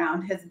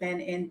background has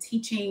been in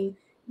teaching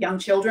young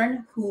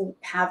children who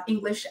have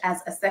English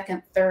as a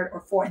second, third, or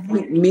fourth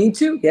language. Me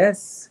too,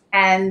 yes.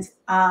 And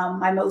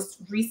my most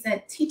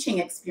recent teaching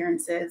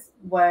experiences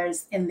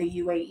was in the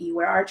UAE,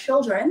 where our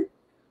children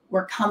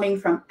were coming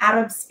from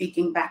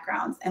Arab-speaking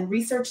backgrounds. And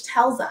research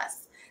tells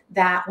us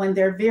that when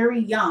they're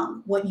very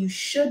young, what you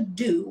should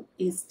do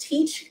is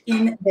teach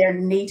in their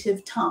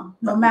native tongue,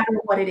 no matter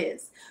what it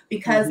is,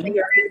 because they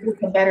are able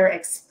to better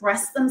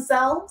express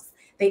themselves,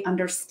 they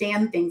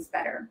understand things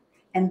better.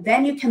 And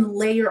then you can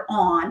layer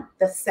on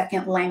the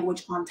second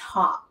language on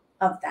top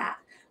of that,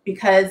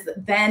 because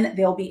then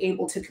they'll be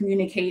able to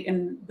communicate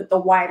with the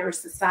wider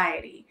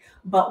society.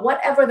 But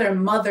whatever their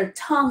mother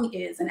tongue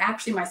is, and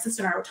actually my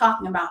sister and I were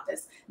talking about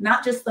this,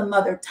 not just the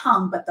mother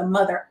tongue, but the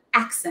mother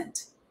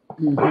accent.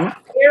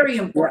 Very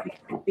important,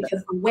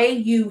 because the way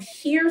you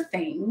hear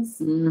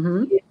things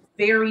is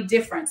very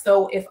different.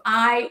 So if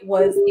I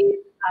was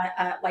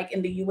like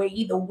in the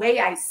UAE, the way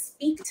I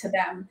speak to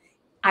them,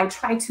 I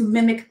try to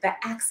mimic the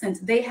accent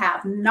they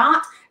have,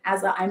 not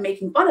as I'm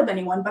making fun of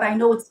anyone, but I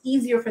know it's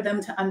easier for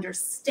them to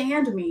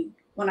understand me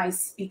when I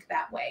speak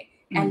that way.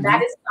 And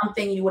that is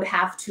something you would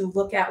have to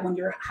look at when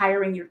you're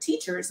hiring your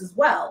teachers as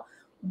well.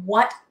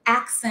 What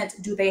accent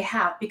do they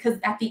have? Because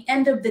at the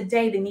end of the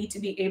day, they need to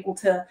be able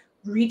to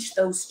reach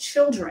those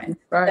children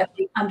that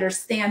they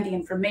understand the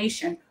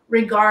information,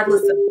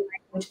 regardless of the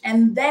language.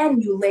 And then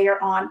you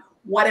layer on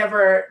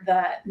whatever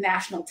the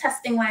national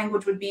testing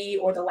language would be,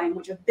 or the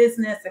language of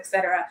business,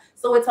 etc.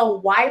 So it's a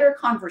wider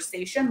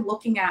conversation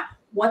looking at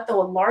what the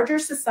larger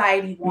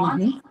society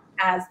wants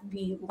as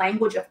the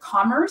language of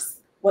commerce,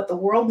 what the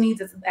world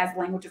needs as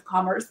language of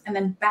commerce, and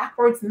then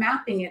backwards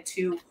mapping it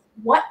to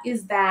what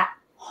is that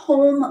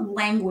home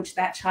language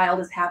that child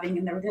is having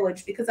in their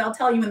village. Because I'll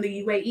tell you, in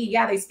the UAE,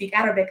 yeah, they speak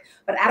Arabic,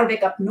 but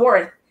Arabic up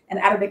north and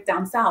Arabic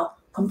down south,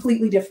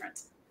 completely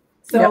different.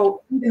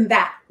 So even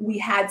that, we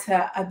had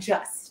to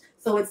adjust.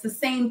 So it's the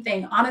same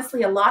thing.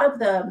 Honestly, a lot of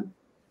the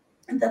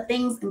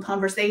things and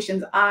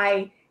conversations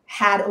I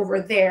had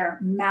over there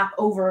map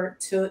over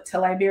to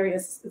Liberia.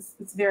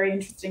 It's very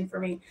interesting for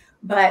me.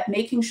 But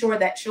making sure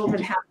that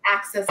children have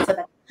access to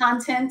the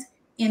content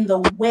in the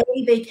way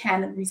they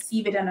can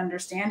receive it and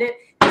understand it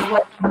is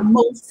what's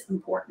most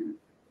important.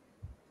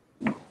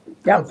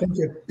 Yeah. Oh, thank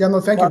you. Yeah, no,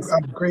 thank you.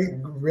 Great,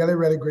 really,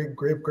 really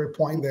great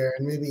point there.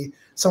 And maybe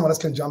someone else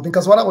can jump in.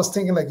 Because what I was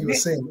thinking, like you were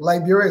saying,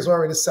 Liberia is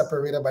already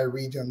separated by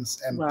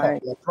regions and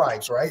popular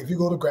tribes, right? If you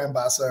go to Grand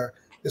Bassa,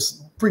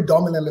 it's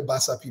predominantly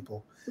Bassa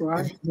people.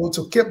 Right. If you go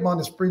to Cape Mon,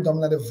 it's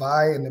predominantly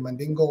Vai and the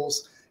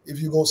Mandingos.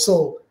 If you go,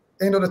 so,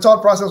 the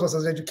thought process was,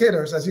 as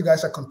educators, as you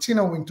guys are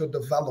continuing to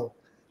develop,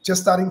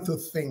 just starting to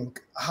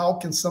think, how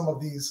can some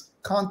of these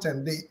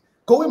content,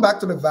 going back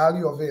to the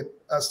value of it,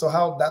 as to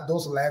how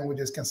those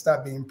languages can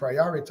start being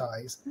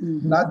prioritized,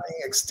 not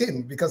being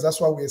extinct, because that's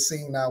what we're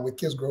seeing now with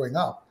kids growing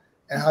up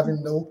and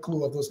having no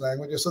clue of those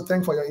languages. So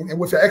thank for your, and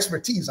with your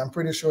expertise, I'm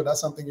pretty sure that's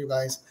something you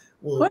guys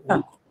will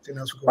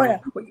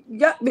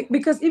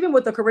because even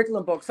with the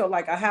curriculum book, so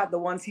like I have the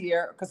ones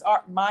here, because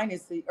mine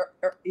is the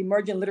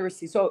emergent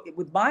literacy. So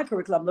with my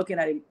curriculum, I'm looking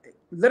at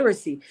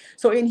literacy.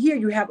 So in here,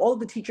 you have all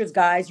the teachers'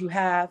 guides, you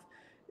have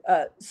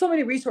so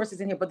many resources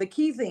in here. But the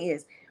key thing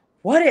is,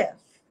 what if,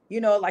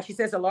 like she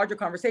says, a larger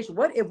conversation,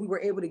 what if we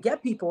were able to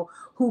get people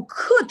who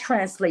could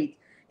translate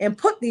and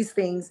put these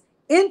things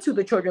into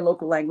the children's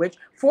local language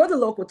for the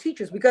local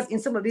teachers? Because in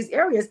some of these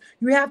areas,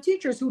 you have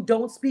teachers who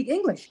don't speak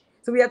English.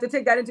 So we have to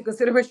take that into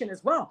consideration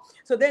as well.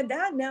 So then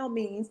that now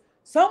means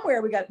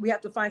somewhere we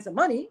have to find some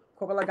money,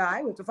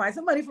 Korbalagae, we have to find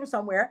some money from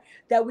somewhere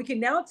that we can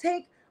now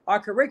take our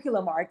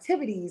curriculum, our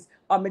activities,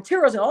 our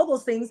materials, and all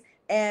those things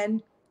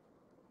and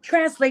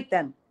translate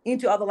them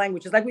into other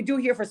languages like we do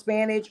here for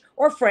Spanish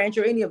or French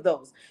or any of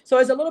those. So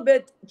it's a little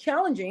bit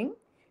challenging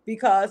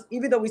because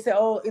even though we say,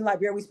 oh, in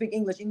Liberia, we speak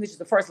English, English is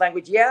the first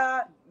language.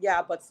 Yeah,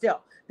 but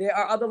still, there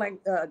are other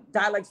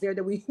dialects there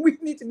that we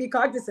need to be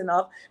cognizant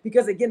of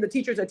because, again, the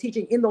teachers are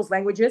teaching in those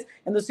languages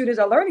and the students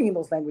are learning in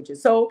those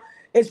languages. So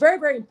it's very,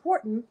 very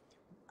important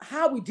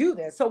how we do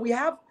this. So we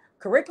have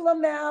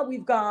curriculum now.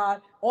 We've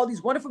got all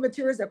these wonderful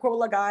materials that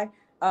Korbalagae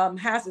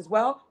has as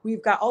well.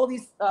 We've got all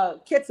these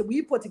kits that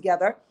we put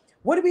together.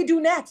 What do we do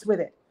next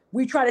with it?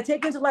 We try to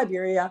take it into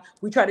Liberia.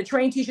 We try to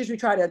train teachers. We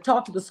try to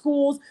talk to the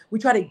schools. We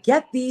try to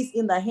get these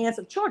in the hands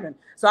of children.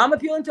 So I'm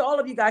appealing to all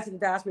of you guys in the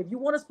diaspora. If you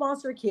want to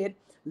sponsor a kid,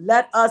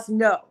 let us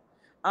know.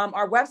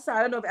 Our website,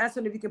 I don't know if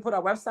Anson, if you can put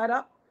our website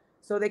up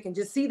so they can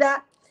just see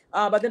that.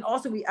 But then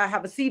also I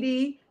have a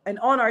CD, and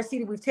on our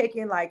CD, we've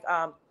taken like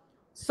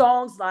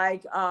songs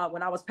like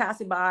when I was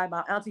passing by,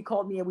 my auntie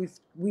called me, and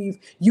we've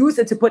used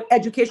it to put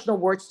educational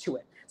words to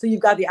it. So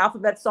you've got the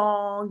alphabet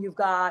song, you've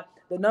got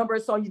the number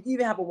song, you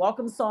even have a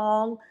welcome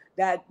song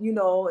that,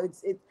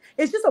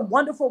 it's just a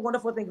wonderful,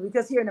 wonderful thing,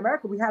 because here in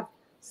America, we have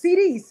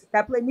CDs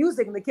that play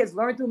music and the kids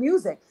learn through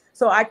music.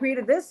 So I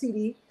created this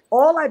CD,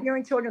 all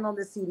Liberian children on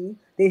this CD.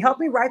 They helped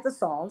me write the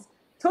songs,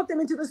 took them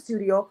into the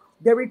studio.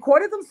 They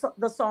recorded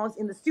the songs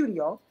in the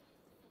studio,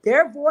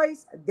 their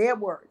voice, their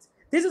words.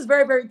 This is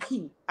very, very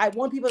key. I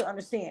want people to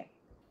understand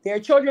there are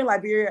children in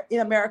Liberia,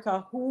 in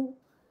America, who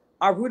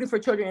are rooting for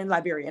children in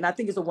Liberia. And I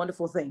think it's a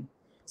wonderful thing.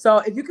 So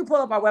if you can pull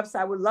up our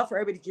website, we'd love for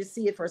everybody to just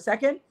see it for a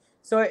second.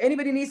 So if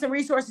anybody needs some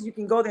resources, you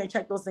can go there and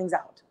check those things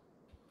out.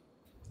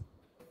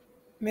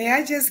 May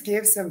I just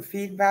give some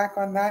feedback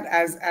on that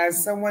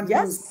as someone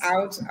who's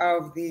out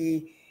of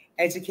the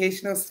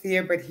educational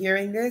sphere, but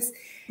hearing this,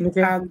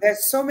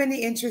 there's so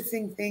many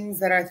interesting things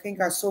that I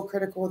think are so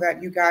critical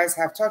that you guys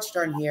have touched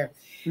on here.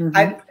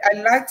 I'd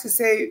like to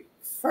say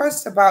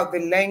first about the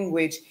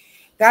language.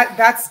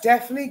 That's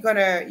definitely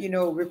gonna,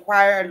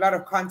 require a lot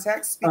of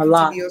context. Speaking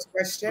to Leo's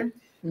question,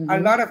 a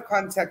lot of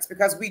context,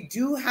 because we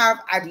do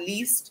have at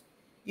least,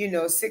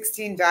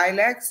 16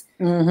 dialects,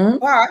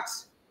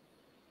 but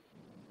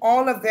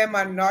all of them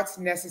are not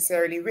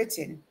necessarily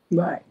written.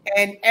 Right.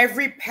 And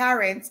every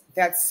parent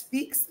that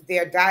speaks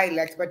their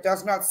dialect but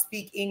does not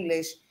speak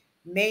English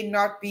may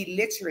not be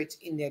literate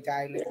in their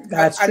dialect.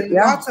 That's a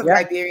lot of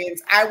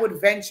Liberians, I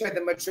would venture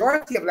the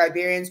majority of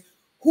Liberians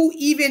who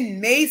even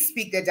may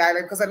speak their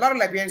dialect, because a lot of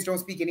Liberians don't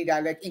speak any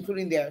dialect,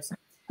 including theirs.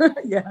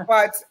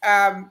 But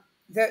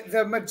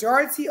the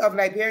majority of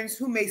Liberians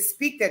who may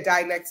speak their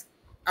dialects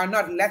are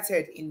not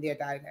lettered in their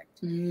dialect.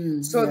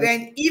 So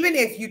then even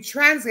if you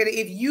translate it,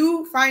 if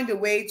you find a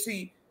way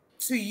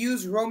to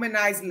use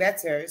Romanized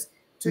letters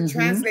to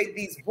translate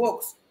these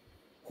books,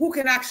 who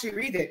can actually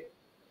read it?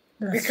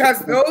 Because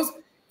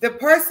the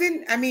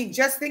person,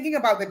 just thinking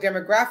about the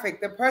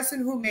demographic, the person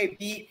who may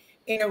be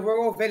in a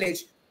rural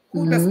village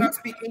who does not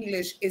speak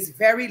English is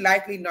very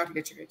likely not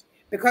literate,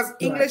 because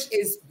English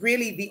is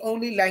really the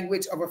only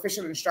language of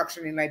official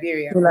instruction in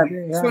Liberia.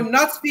 So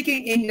not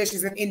speaking English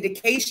is an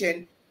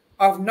indication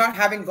of not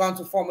having gone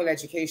to formal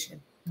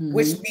education,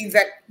 which means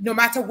that no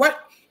matter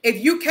what,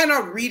 if you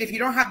cannot read, if you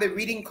don't have the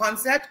reading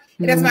concept,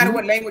 it doesn't matter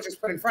what language is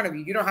put in front of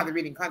you. You don't have the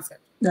reading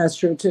concept. That's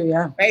true too,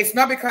 yeah. Right? It's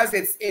not because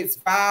it's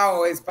Ba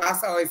or it's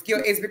Bassa or it's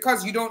Gil. It's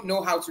because you don't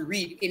know how to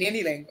read in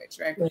any language,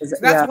 right? So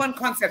that's one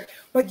concept.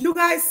 But you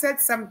guys said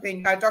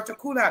something, Dr.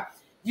 Kulah,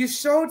 you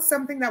showed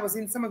something that was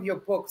in some of your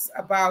books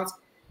about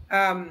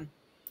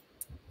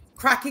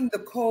cracking the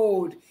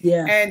code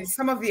and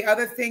some of the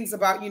other things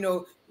about,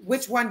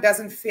 which one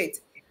doesn't fit.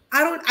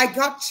 I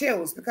got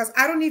chills, because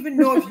I don't even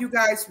know if you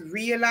guys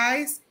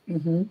realize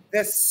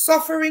the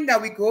suffering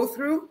that we go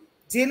through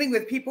dealing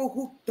with people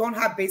who don't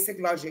have basic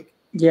logic.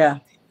 Yeah.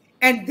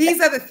 And these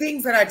are the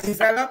things that are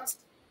developed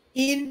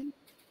in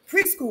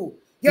preschool.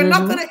 You're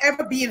not going to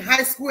ever be in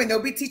high school and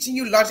they'll be teaching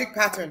you logic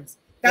patterns.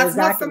 That's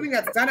not something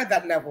that's done at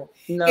that level.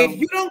 No. If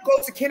you don't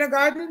go to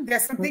kindergarten,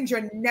 there's some things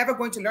you're never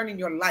going to learn in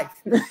your life.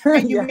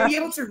 And you may be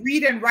able to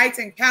read and write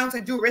and count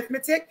and do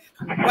arithmetic,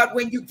 but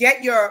when you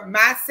get your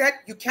math set,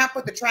 you can't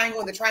put the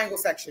triangle in the triangle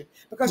section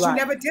because you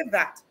never did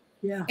that.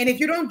 Yeah. And if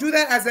you don't do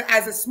that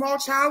as a small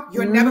child,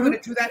 you're never going to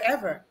do that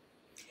ever.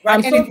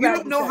 Right? And if you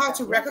don't know how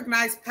to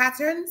recognize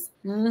patterns,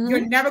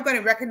 you're never going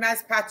to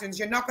recognize patterns.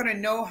 You're not going to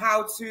know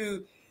how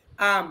to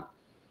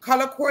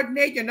color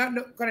coordinate. You're not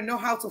going to know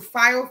how to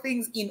file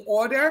things in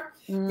order.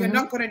 You're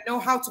not going to know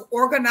how to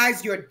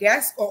organize your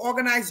desk or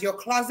organize your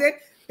closet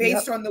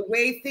based on the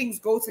way things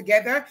go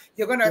together.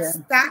 You're going to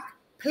stack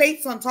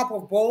plates on top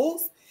of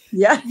bowls.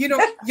 Yeah. You know,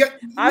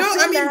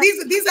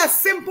 these are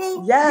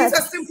simple, these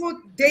are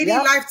simple daily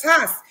life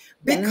tasks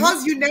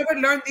because you never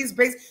learned these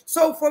basics.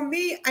 So for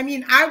me, I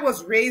mean, I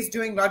was raised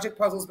doing logic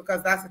puzzles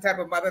because that's the type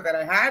of mother that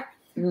I had.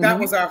 That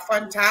was our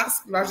fun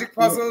task, logic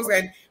puzzles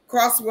and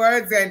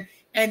crosswords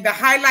and the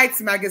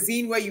highlights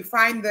magazine where you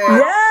find the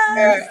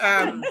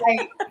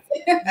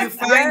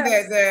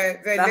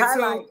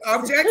little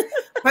objects.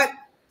 But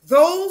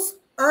those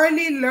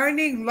early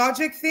learning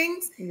logic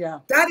things,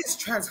 that is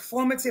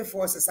transformative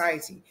for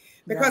society.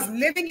 Because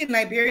living in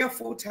Liberia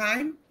full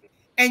time,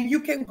 and you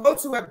can go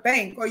to a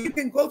bank or you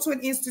can go to an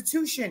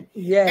institution,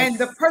 and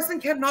the person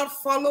cannot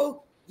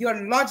follow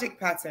your logic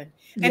pattern.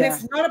 And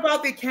it's not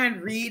about they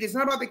can't read, it's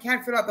not about they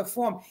can't fill out the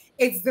form.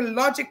 It's the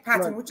logic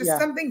pattern, which is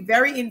something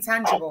very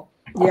intangible.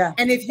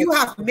 And if you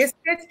have missed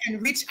it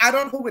and reached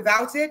adulthood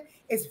without it,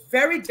 it's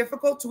very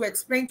difficult to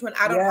explain to an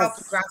adult how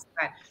to grasp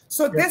that.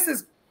 So this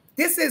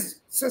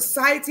is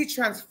society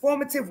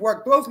transformative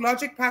work. Those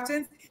logic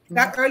patterns,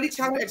 that early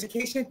childhood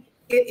education,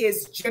 it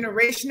is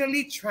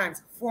generationally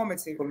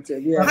transformative.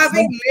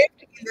 Having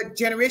lived in the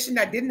generation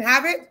that didn't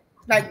have it,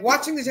 like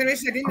watching the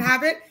generation that didn't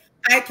have it,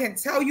 I can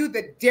tell you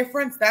the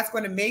difference that's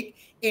going to make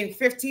in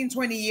 15,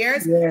 20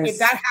 years. If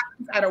that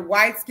happens at a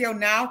wide scale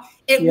now,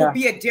 it will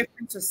be a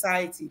different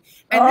society.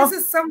 And this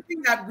is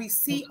something that we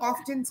see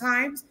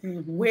oftentimes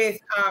with,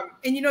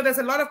 and you know, there's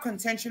a lot of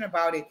contention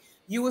about it.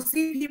 You will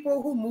see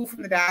people who move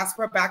from the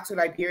diaspora back to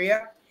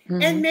Liberia,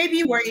 and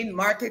maybe we're in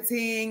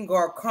marketing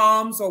or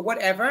comms or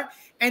whatever,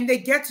 and they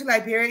get to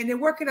Liberia and they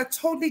work in a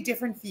totally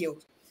different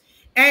field.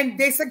 And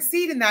they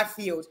succeed in that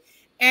field.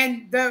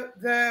 And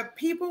the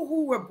people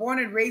who were born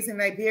and raised in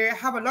Liberia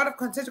have a lot of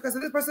contention because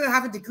this person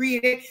have a degree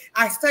in it,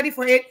 I study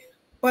for it,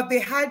 but they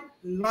had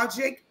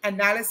logic,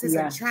 analysis,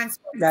 and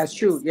transfer. That's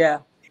true,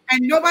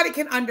 And nobody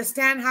can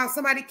understand how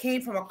somebody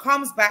came from a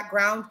comms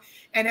background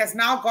and has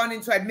now gone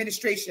into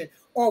administration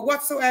or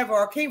whatsoever,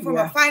 or came from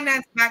a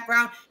finance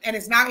background and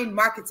is now in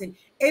marketing.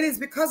 It is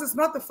because it's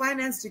not the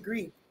finance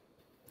degree.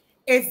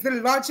 It's the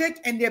logic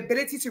and the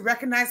ability to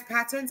recognize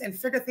patterns and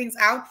figure things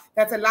out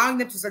that's allowing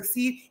them to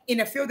succeed in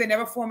a field they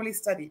never formally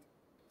studied.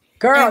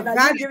 Girl,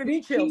 that's giving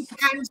me chills.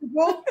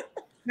 Tangible.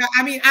 Now,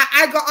 I mean,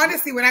 I got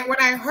honestly when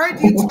I heard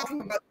you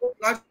talking about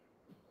logic.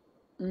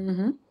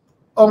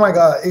 Oh my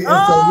God! It's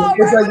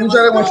like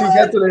usually when she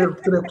gets to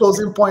the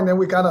closing point, then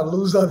we kind of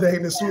lose her there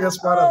in the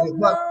sweetest part of it.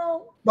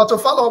 But to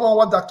follow up on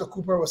what Dr.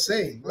 Cooper was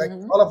saying, like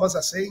all of us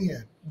are saying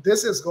here,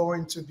 this is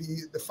going to be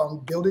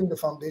building the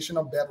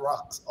foundational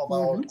bedrocks of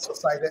our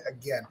society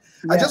again.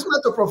 I just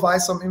wanted to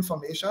provide some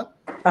information.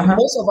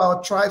 Most of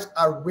our tribes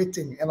are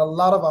written, and a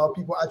lot of our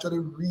people actually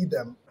read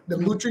them. The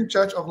Lutheran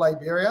Church of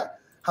Liberia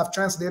have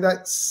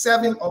translated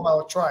 7 of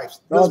our tribes.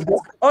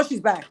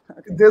 She's back.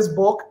 Okay. This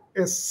book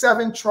is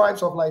 7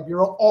 tribes of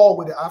Liberia, all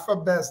with the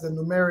alphabets, the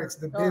numerics,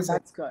 the basics.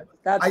 That's good.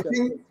 I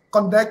think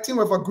connecting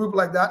with a group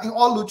like that, in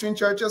all Lutheran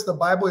churches, the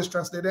Bible is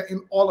translated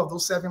in all of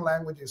those 7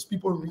 languages.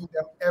 People read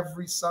them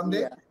every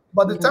Sunday.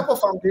 But the type of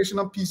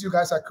foundational piece you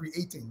guys are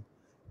creating,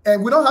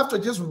 and we don't have to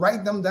just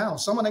write them down.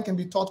 Some of them can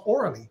be taught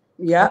orally.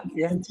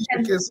 And teach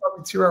the kids some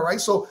material,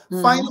 right? So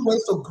find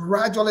ways to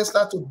gradually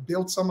start to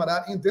build some of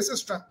that in. This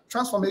is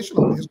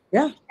transformational.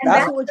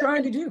 That's what we're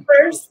trying to do.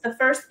 The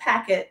first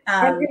packet.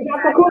 Dr.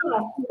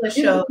 Kulah,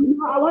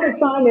 I want to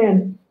chime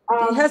in.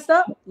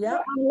 Hesta?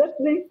 I'm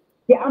listening.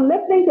 I'm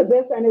listening to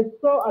this, and it's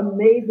so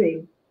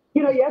amazing.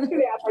 You know,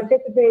 yesterday I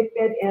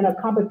participated in a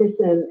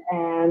competition,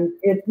 and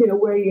it's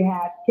where you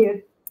had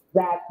kids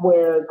that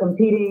were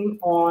competing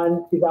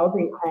on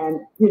developing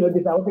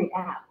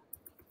apps.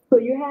 So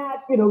you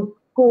had,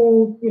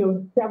 schools,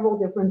 several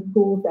different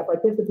schools that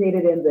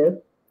participated in this.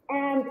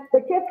 And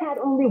the kids had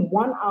only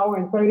 1 hour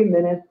and 30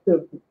 minutes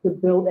to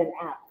build an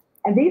app.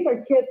 And these are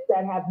kids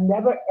that have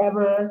never,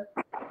 ever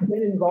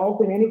been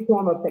involved in any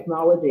form of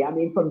technology. I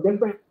mean, from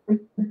different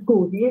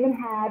schools. You even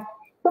had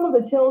some of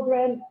the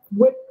children,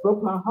 which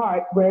broke my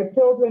heart, were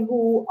children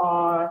who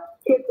are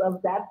kids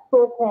of that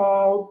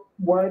so-called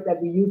word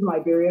that we use in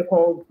Liberia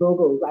called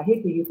Zogos. I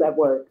hate to use that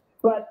word.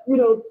 But,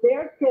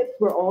 their kids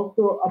were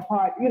also a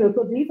part,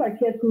 so these are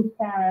kids whose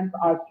parents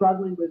are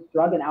struggling with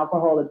drug and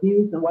alcohol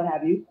abuse and what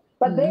have you.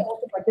 But they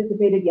also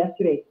participated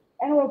yesterday.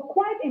 And it was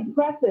quite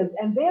impressive.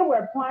 And they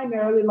were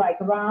primarily like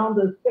around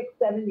the 6,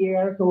 7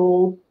 years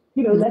old,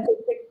 you know, let's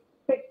say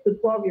 6 to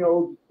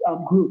 12-year-old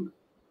group.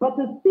 But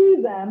to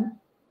see them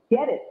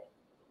get it,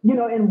 you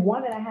know, in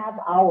 1.5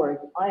 hours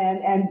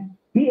and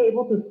be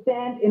able to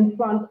stand in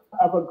front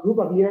of a group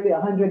of nearly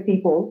 100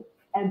 people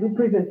and do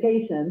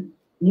presentations,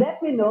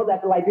 let me know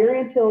that the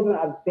Liberian children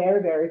are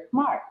very, very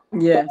smart.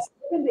 Yes.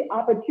 But given the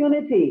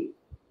opportunity,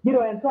 you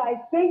know, and so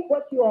I think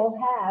what you all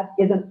have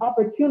is an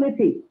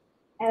opportunity.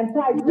 And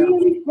so I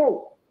really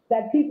hope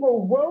that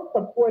people will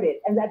support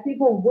it and that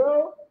people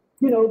will,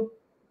 you know,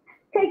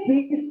 take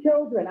these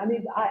children. I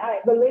mean,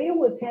 the lady who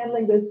was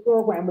handling this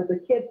program with the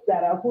kids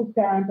that are, whose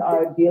parents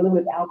are dealing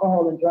with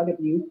alcohol and drug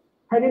abuse,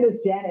 her name is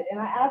Janet. And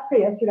I asked her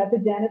yesterday, I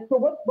said, Janet, so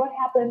what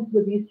happens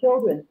with these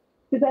children?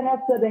 She said,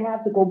 Hesta, they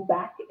have to go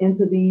back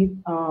into these,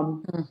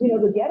 you know,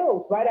 the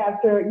ghettos right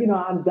after, you know,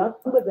 I'm done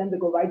with them to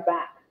go right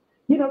back.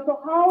 You know, so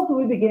how do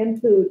we begin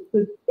to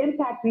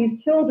impact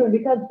these children,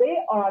 because they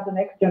are the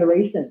next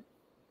generation,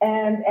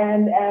 and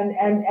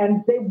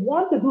they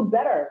want to do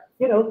better.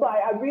 You know, so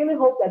I really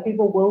hope that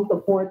people will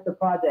support the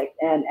project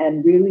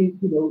and really,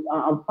 you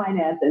know,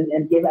 finance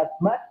and give as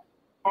much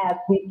as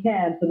we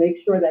can to make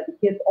sure that the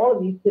kids, all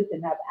of these kids,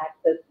 can have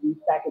access to these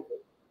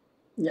packages.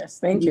 Yes,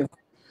 thank you.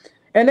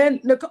 And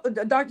then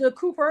Dr.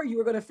 Cooper, you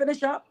were going to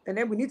finish up, and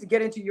then we need to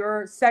get into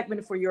your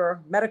segment for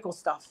your medical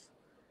stuff.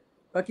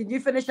 But can you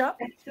finish up?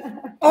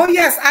 Oh,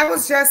 yes. I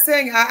was just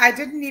saying, I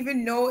didn't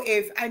even know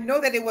if, I know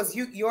that it was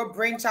your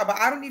brainchild, but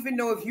I don't even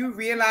know if you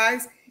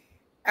realize,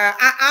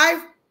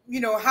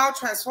 you know, how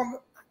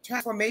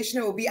transformational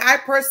it will be. I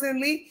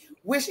personally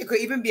wish it could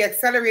even be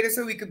accelerated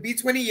so we could be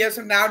 20 years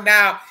from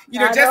now, you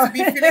know, just to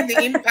be feeling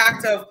the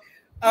impact of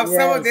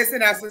some of this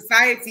in our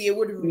society. It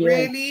would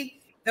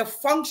really,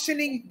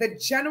 the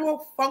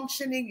general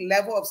functioning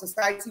level of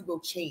society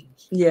will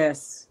change.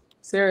 Yes.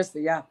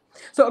 Seriously, yeah.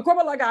 So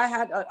Korbalagae, I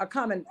had a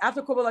comment.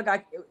 After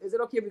Korbalagae, is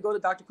it okay if we go to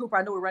Dr. Cooper?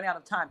 I know we're running out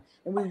of time,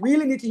 and we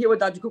really need to hear what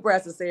Dr. Cooper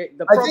has to say.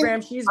 The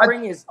program she's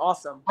bringing is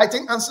awesome. I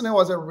think Anthony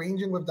was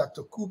arranging with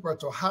Dr. Cooper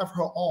to have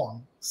her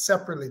on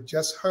separately,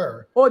 just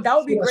her. Oh, that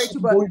would be great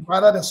too. But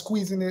rather than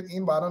squeezing it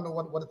in, but I don't know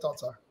what the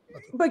thoughts are.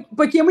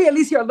 But can we at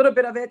least hear a little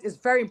bit of it? It's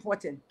very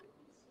important.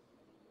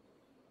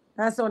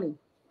 Anthony.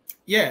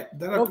 Yeah,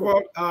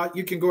 Dr.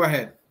 you can go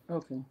ahead.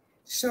 Okay.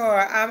 Sure.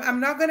 I'm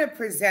not going to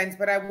present,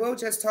 but I will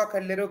just talk a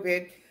little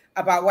bit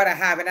about what I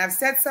have. And I've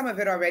said some of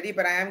it already,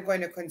 but I am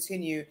going to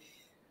continue.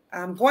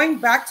 Going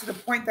back to the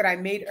point that I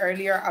made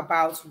earlier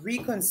about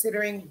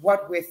reconsidering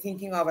what we're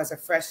thinking of as a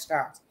fresh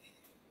start.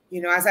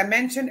 You know, as I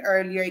mentioned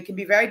earlier, it can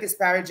be very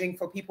disparaging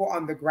for people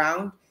on the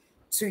ground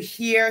to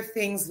hear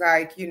things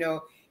like, you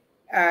know,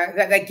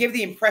 that give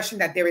the impression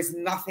that there is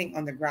nothing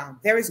on the ground.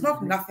 There is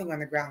not nothing on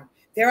the ground.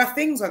 There are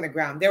things on the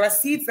ground. There are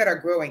seeds that are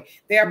growing.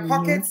 There are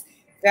pockets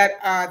that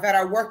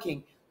are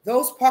working.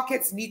 Those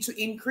pockets need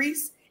to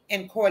increase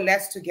and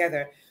coalesce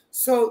together.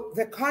 So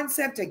the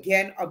concept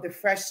again of the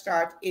fresh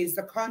start is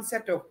the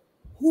concept of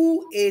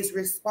who is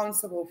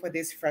responsible for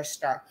this fresh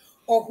start,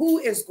 or who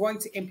is going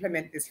to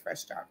implement this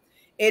fresh start.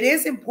 It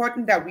is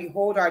important that we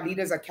hold our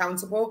leaders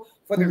accountable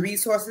for the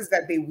resources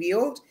that they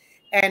wield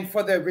and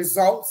for the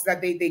results that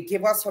they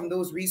give us from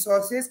those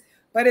resources.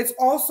 But it's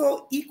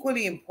also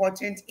equally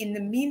important in the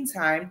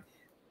meantime.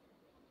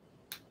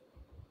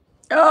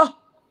 Oh,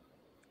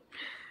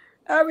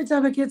 every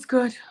time it gets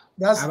good.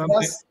 That's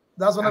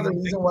one of the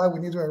reasons why we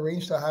need to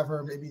arrange to have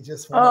her maybe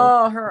just for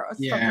her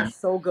stuff is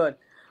so good.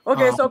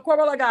 Okay, so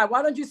Korbalagae,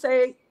 why don't you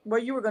say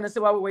what you were going to say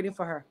while we're waiting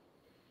for her?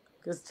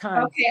 Because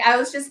time. Okay, I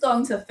was just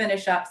going to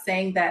finish up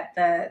saying that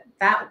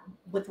that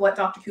with what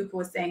Dr. Cooper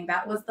was saying,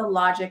 that was the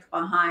logic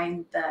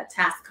behind the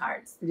task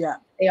cards. Yeah,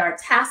 they are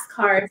task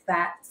cards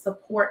that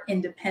support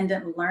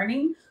independent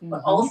learning,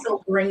 but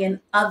also bring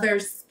in other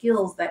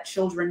skills that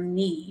children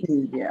need.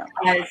 Yeah,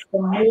 as the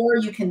more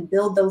you can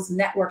build those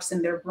networks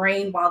in their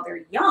brain while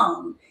they're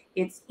young,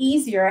 it's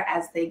easier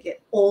as they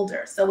get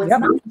older. So it's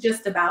not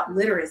just about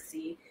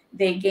literacy.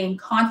 They gain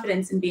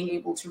confidence in being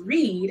able to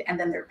read, and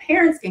then their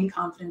parents gain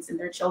confidence in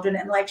their children.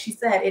 And like she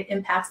said, it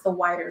impacts the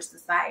wider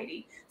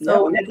society.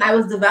 So as I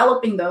was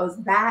developing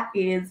those, that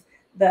is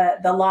the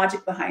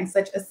logic behind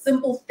such a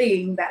simple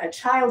thing that a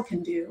child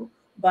can do,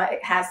 but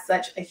it has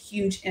such a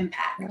huge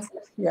impact.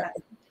 Yeah.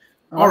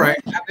 All right.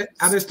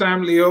 At this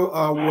time,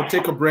 Leo, we'll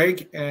take a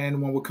break,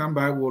 and when we come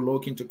back, we'll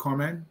look into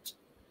comments.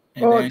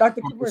 And Dr.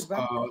 Cooper is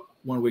back.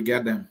 When we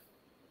get them.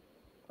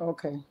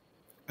 Okay.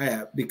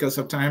 Because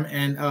of time.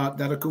 And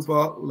Dr.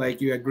 Cooper,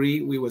 like you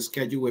agree, we will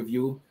schedule with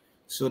you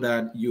so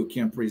that you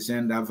can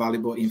present that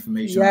valuable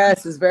information.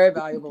 Yes, it's very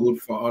valuable.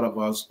 Good for all of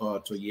us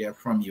to hear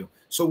from you.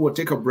 So we'll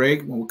take a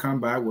break. When we come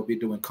back, we'll be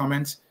doing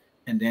comments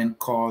and then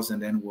calls,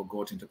 and then we'll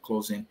go into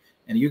closing.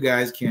 And you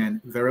guys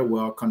can very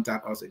well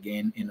contact us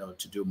again,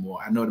 to do more.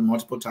 I know the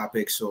multiple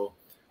topics, so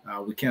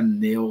we can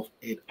nail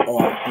it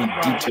all in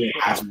detail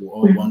as we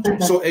all want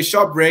to. So a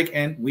short break,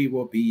 and we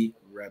will be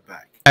right right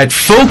back. At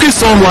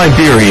Focus on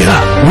Liberia,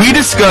 we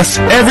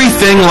discuss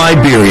everything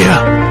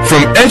Liberia,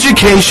 from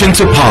education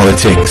to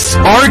politics,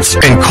 arts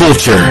and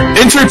culture,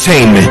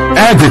 entertainment,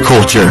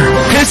 agriculture,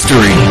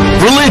 history,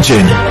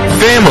 religion,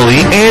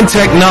 family, and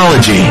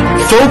technology.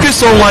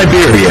 Focus on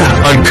Liberia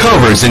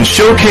uncovers and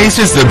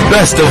showcases the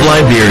best of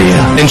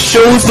Liberia and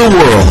shows the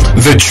world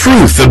the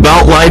truth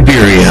about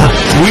Liberia.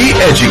 We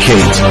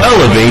educate,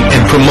 elevate,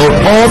 and promote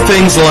all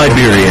things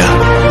Liberia.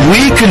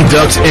 We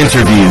conduct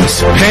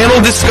interviews,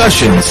 panel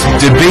discussions,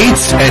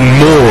 debates, and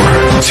more.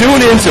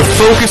 Tune in to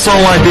Focus on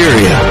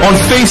Liberia on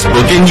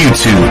Facebook and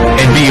YouTube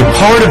and be a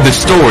part of the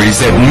stories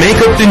that make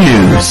up the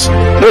news.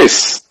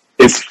 This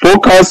is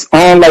Focus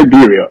on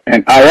Liberia,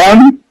 and I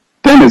am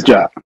Dennis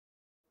Jack.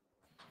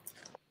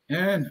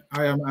 And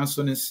I am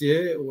Anthony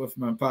C. with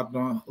my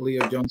partner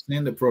Leo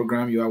Johnson. The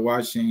program you are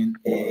watching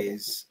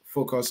is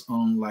Focus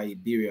on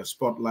Liberia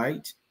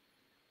Spotlight,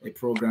 a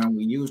program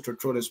we use to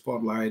throw the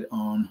spotlight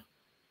on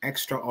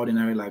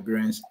extraordinary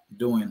Liberians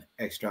doing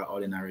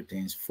extraordinary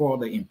things for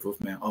the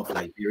improvement of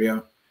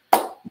Liberia.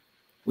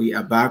 We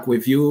are back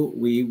with you.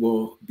 We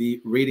will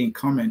be reading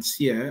comments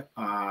here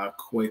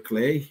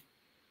quickly,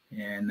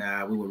 and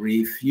we will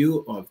read a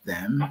few of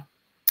them.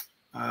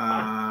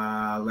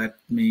 Let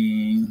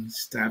me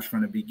start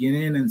from the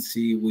beginning and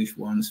see which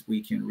ones we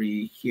can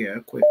read here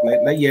quickly.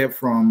 Let's hear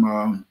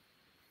from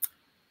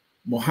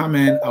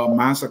Mohammed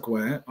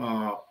Masakwe.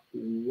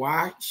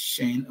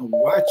 Watching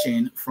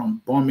from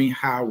Bombing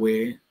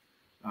Highway,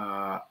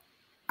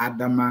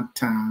 Amadou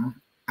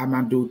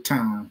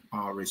Town,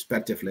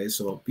 respectively.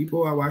 So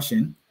people are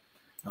watching.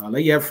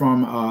 Let's hear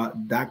from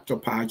Dr.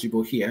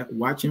 Pajibo here,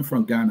 watching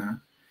from Ghana.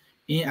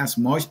 In as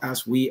much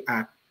as we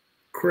are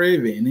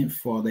craving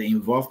for the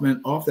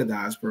involvement of the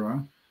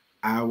diaspora,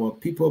 our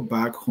people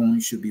back home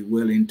should be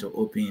willing to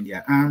open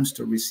their arms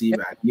to receive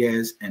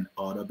ideas and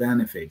other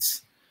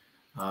benefits.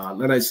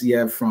 Let us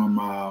hear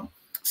from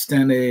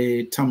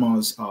Stanley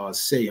Thomas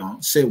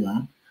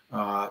Sewon.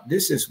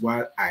 This is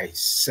what I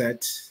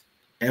set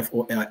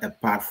FOL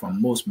apart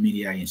from most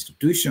media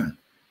institutions.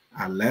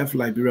 I left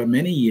Liberia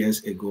many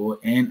years ago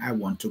and I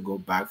want to go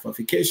back for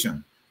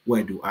vacation.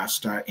 Where do I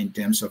start in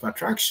terms of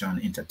attraction,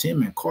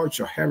 entertainment,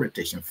 culture,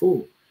 heritage, and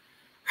food?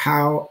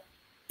 How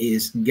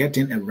is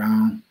getting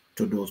around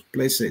to those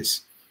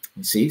places?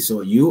 You see, so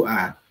you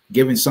are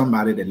giving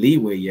somebody the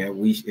leeway here,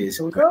 which is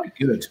very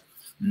good.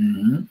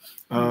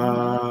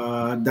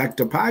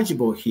 Dr.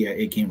 Pajibo here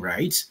again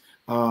writes,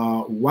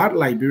 what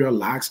Liberia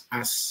lacks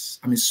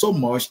so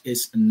much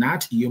is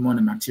not human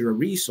and material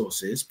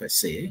resources per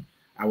se.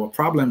 Our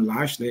problem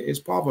largely is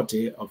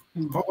poverty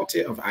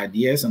of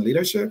ideas and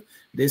leadership.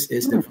 This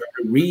is the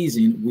very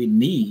reason we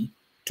need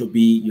to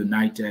be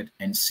united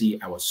and see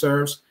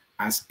ourselves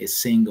as a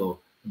single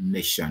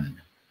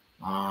nation.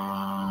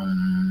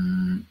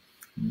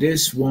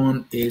 This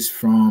one is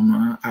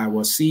from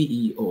our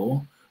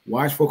CEO.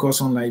 Watch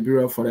Focus on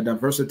Liberia for the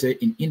diversity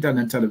in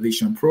internet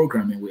television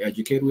programming. We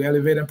educate, we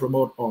elevate, and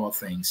promote all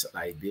things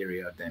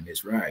Liberia. Then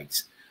is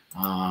right.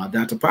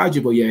 Dr.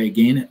 Pajibo here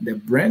again. The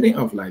branding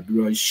of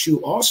Liberia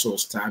should also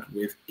start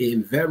with a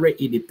very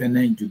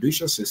independent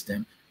judicial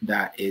system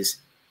that is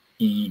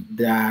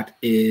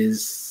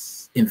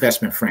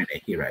investment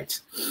friendly. He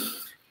writes.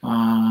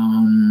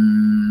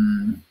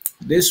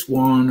 This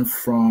one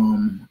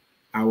from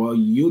our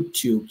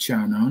YouTube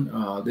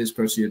channel. This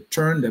person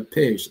turned the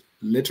page.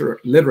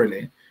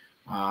 Literally,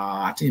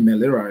 I think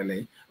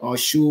literally, or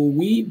should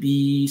we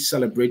be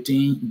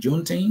celebrating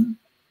Juneteenth?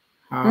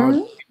 How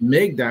do we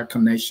make that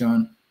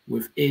connection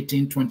with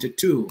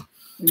 1822?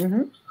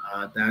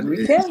 That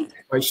is the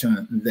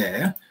question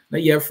there.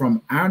 Let's hear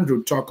from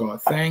Andrew Tucker.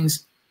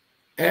 Thanks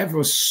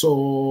ever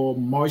so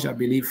much, I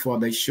believe, for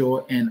the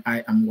show, and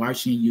I am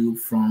watching you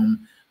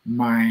from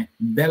my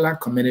Bella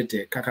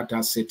community,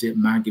 Kakata City,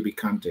 Magibi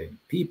County.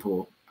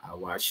 People are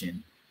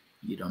watching.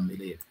 You don't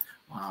believe.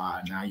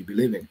 Now you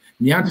believe it.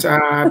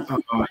 Nyata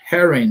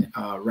Herring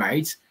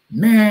writes,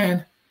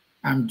 man,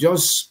 I'm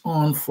just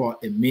on for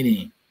a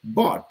minute,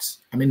 but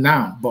I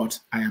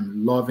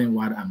am loving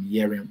what I'm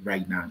hearing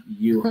right now.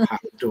 You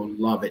have to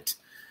love it.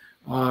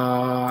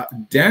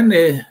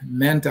 Danny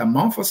Menta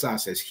Monfasa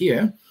says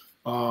here,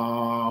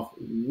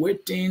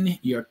 waiting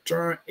your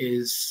turn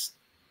is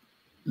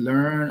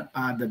learn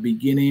at the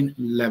beginning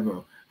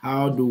level.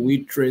 How do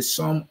we trace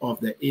some of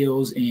the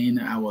ills in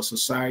our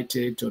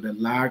society to the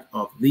lack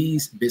of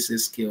these basic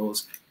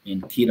skills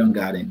in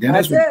kindergarten? Then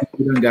that's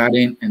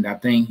kindergarten, and I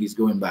think he's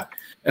going back.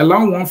 A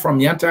long one from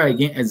Yanta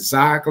again,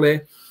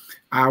 exactly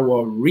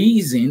our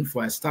reason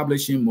for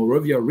establishing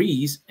Morovia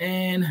Rees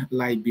and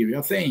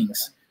Liberia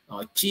things.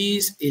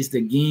 Cheese is the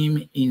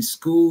game in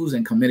schools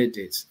and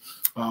communities.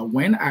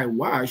 When I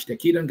watched the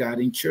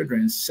kindergarten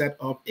children set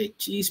up a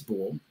cheese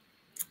bowl,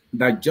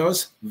 that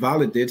just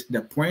validates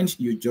the point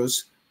you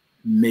just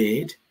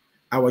made.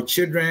 Our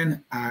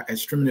children are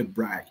extremely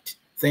bright.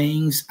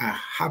 Things are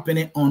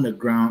happening on the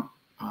ground.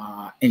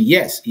 And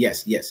yes,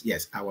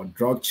 our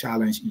drug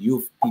challenge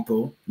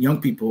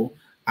young people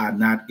are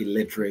not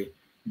illiterate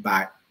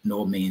by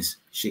no means.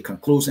 She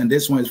concludes, and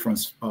this one is from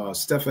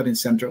Stephanie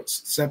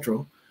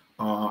Central.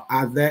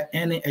 Are there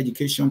any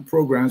education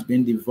programs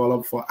being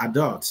developed for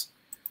adults?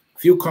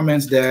 Few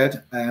comments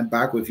there, and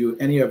back with you.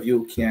 Any of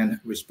you can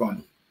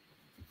respond.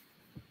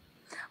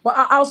 Well,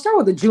 I'll start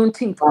with the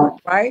Juneteenth one,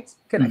 right?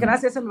 Can I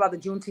say something about the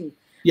Juneteenth?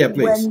 Yeah,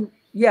 please.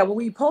 When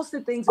we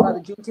posted things about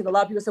the Juneteenth, a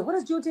lot of people said, what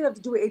does Juneteenth have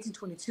to do with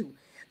 1822?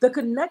 The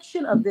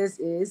connection of this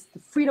is the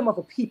freedom of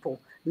a people,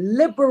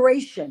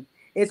 liberation.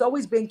 It's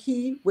always been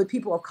key with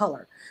people of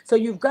color. So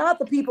you've got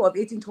the people of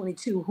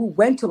 1822 who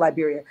went to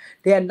Liberia.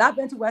 They had not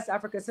been to West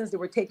Africa since they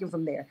were taken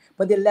from there,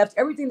 but they left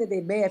everything that they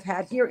may have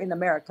had here in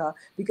America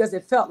because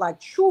it felt like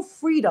true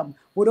freedom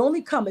would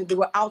only come if they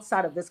were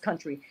outside of this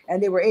country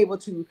and they were able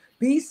to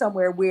be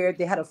somewhere where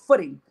they had a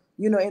footing,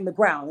 in the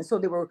ground. And so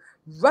they were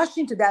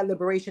rushing to that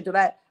liberation, to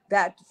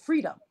that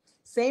freedom.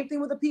 Same thing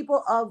with the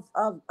people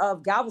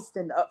of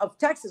Galveston, of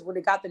Texas, when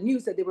they got the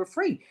news that they were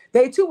free.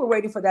 They too were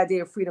waiting for that day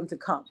of freedom to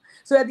come.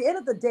 So at the end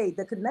of the day,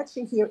 the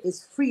connection here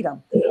is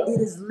freedom.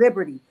 It is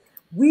liberty.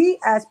 We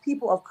as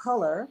people of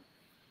color,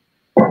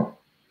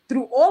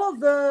 through all of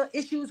the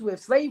issues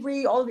with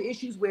slavery, all of the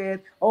issues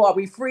with, are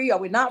we free? Are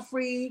we not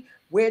free?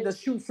 Where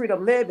does true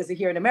freedom live? Is it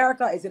here in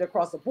America? Is it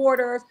across the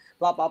borders?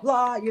 Blah, blah,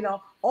 blah.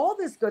 All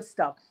this good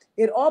stuff.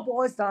 It all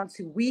boils down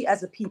to we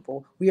as a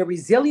people, we are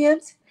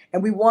resilient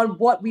and we want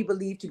what we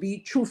believe to be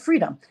true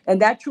freedom.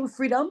 And that true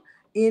freedom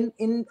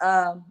in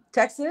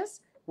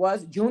Texas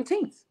was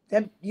Juneteenth.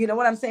 You know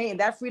what I'm saying? And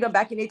that freedom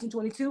back in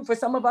 1822 for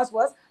some of us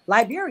was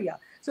Liberia.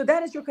 So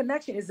that is your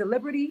connection, is the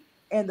liberty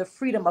and the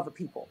freedom of a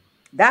people.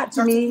 That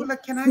to me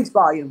speaks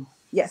volume.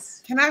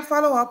 Yes. Can I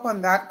follow up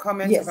on that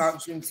comment about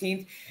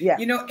Juneteenth? Yeah.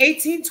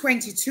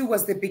 1822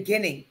 was the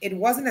beginning. It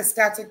wasn't a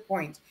static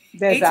point.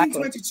 Exactly.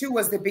 1822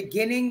 was the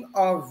beginning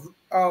of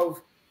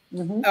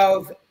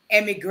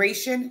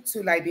emigration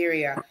to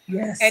Liberia.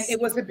 Yes. And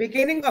it was the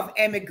beginning of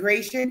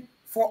emigration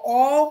for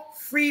all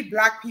free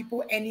Black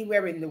people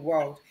anywhere in the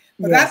world.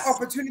 But that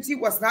opportunity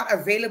was not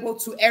available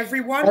to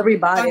everyone.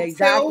 Everybody, until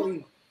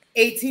exactly.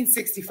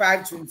 1865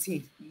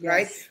 Juneteenth,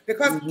 right?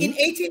 Because in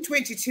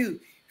 1822,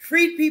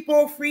 freed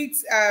people, freed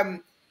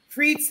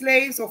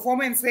slaves or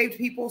former enslaved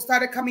people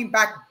started coming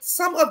back.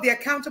 Some of their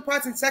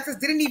counterparts in Texas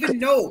didn't even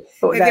know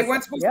that they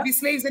weren't supposed to be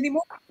slaves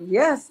anymore.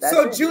 Yes.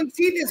 So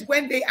Juneteenth is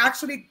when they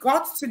actually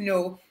got to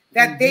know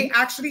that they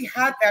actually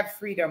had that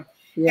freedom.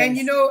 Yes. And,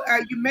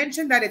 you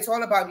mentioned that it's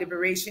all about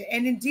liberation.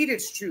 And indeed,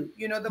 it's true.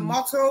 The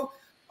motto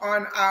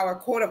on our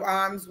coat of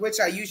arms, which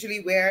I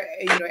usually wear,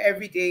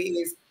 every day,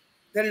 is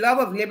the love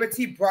of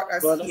liberty brought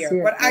us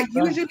here. But I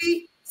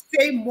usually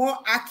say more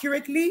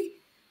accurately,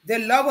 the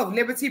love of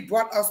liberty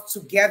brought us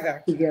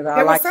together. There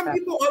were some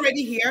people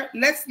already here.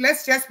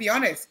 Let's just be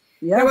honest.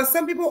 Yeah. There were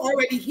some people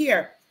already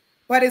here,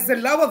 but it's the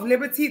love of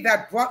liberty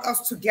that brought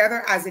us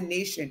together as a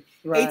nation.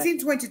 Right.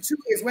 1822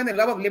 is when the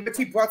love of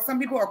liberty brought some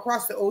people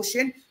across the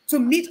ocean to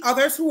meet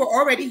others who were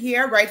already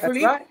here,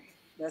 rightfully.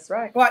 That's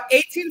right. But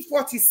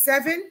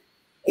 1847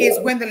 is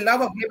when the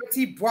love of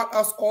liberty brought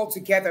us all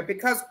together,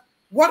 because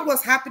what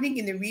was happening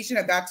in the region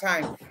at that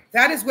time?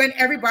 That is when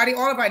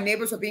all of our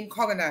neighbors were being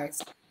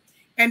colonized.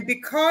 And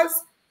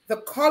because the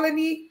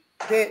colony,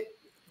 the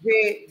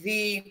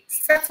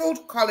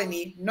settled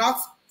colony, not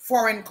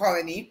foreign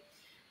colony,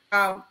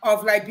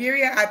 of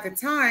Liberia at the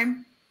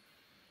time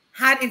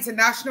had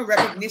international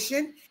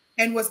recognition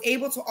and was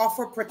able to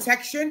offer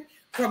protection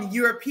from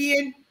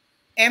European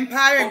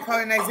empire and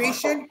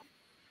colonization,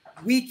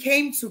 we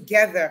came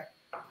together.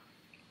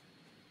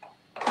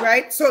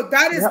 Right? So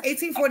that is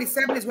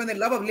 1847 is when the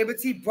love of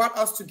liberty brought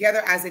us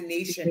together as a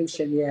nation.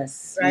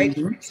 Yes. Right?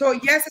 So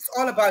yes, it's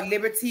all about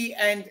liberty,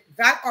 and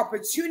that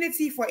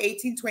opportunity for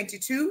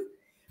 1822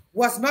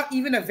 was not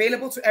even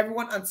available to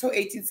everyone until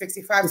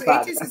 1865. So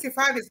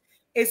 1865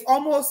 is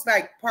almost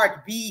like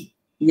part B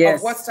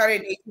of what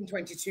started in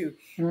 1822.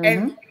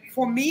 And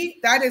for me,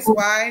 that is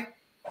why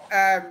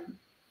I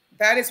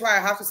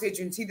have to say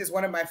Juneteenth is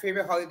one of my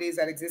favorite holidays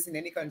that exists in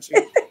any country.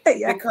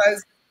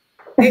 Because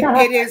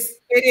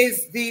it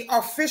is the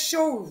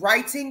official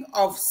writing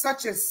of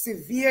such a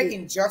severe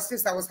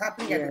injustice that was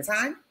happening at the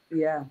time.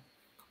 Yeah.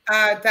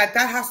 That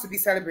has to be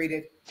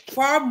celebrated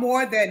far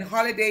more than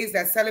holidays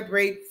that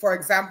celebrate, for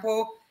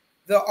example,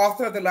 the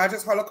author of the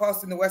largest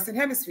Holocaust in the Western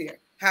Hemisphere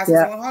has his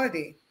own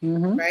holiday,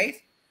 right?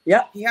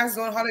 Yeah. He has his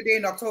own holiday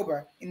in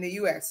October in the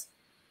US.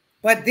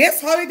 But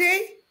this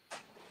holiday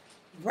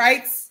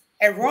rights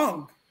a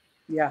wrong.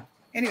 Yeah.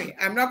 Anyway,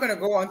 I'm not going to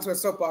go on to a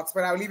soapbox,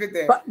 but I'll leave it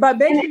there. But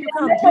make sure you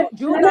come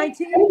June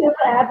 19th.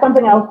 Add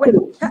something else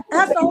too.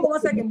 Hold on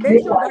 1 second.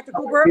 Make sure, Dr.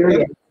 Cooper,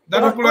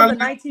 on the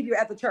 19th, you're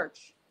at the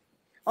church.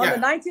 On the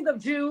 19th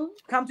of June,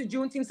 come to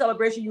Juneteenth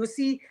celebration. You'll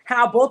see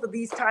how both of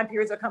these time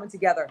periods are coming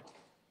together.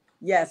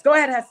 Yes. Go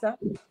ahead, Hesta.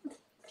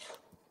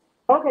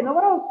 Okay. Now,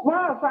 what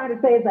I was trying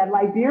to say is that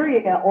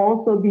Liberia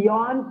also,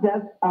 beyond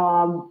just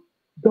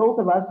those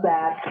of us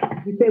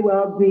that you say,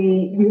 well,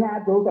 you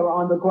had those that were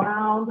on the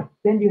ground,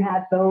 then you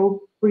had those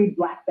free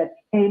Blacks that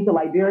came to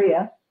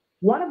Liberia.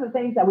 One of the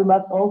things that we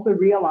must also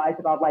realize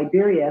about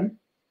Liberia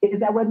is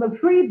that when the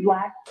free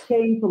Blacks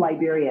came to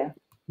Liberia,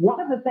 one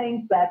of the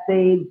things that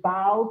they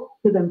vowed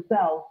to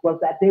themselves was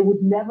that they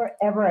would never,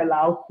 ever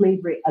allow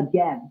slavery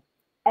again.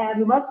 And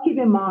we must keep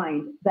in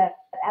mind that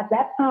at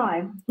that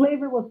time,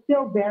 slavery was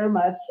still very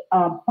much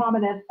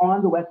prominent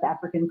on the West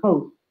African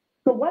coast.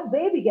 So what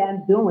they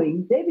began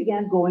doing, they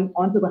began going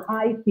onto the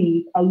high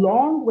seas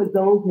along with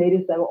those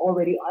natives that were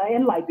already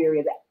in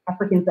Liberia, the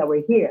Africans that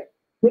were here.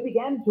 They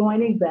began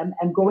joining them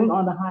and going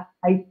on the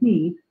high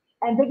seas,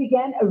 and they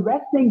began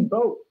arresting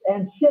boats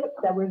and ships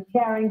that were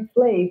carrying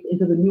slaves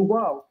into the New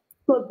World.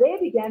 So they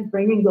began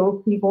bringing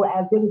those people,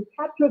 as they would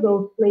capture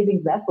those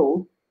slaving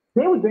vessels,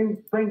 they would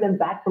bring them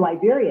back to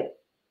Liberia.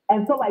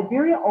 And so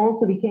Liberia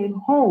also became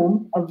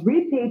home of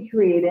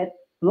repatriated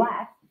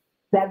Blacks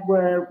that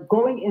were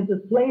going into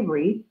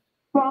slavery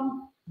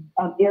from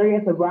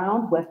areas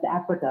around West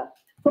Africa.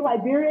 So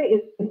Liberia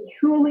is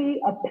truly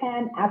a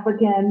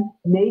Pan-African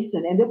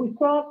nation. And then we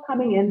saw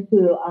coming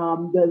into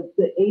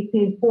the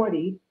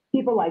 1840s,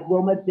 people like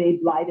Wilma J.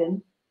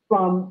 Blyden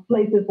from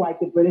places like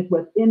the British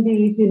West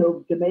Indies, you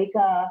know,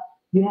 Jamaica.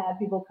 You had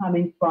people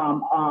coming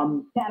from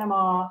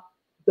Panama,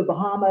 the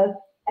Bahamas.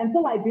 And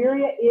so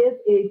Liberia is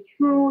a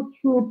true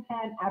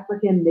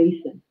Pan-African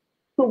nation.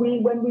 So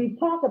when we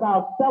talk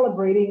about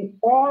celebrating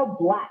all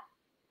Blacks,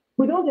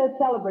 we don't just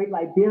celebrate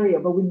Liberia,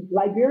 but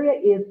Liberia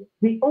is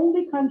the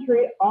only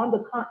country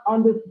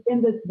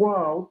in this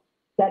world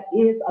that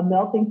is a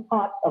melting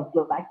pot of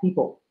Black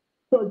people.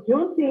 So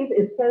Juneteenth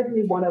is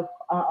certainly one of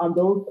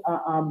those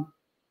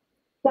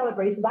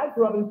celebrations. I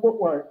grew up in Fort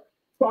Worth,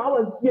 so I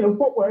was,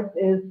 Fort Worth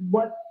is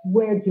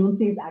where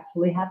Juneteenth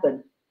actually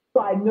happened.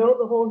 So I know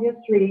the whole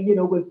history,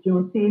 with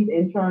Juneteenth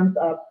in terms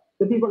of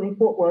the people in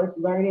Fort Worth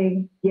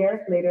learning years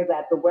later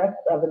that the West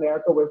of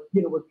America was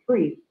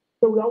free.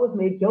 So we always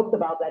made jokes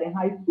about that in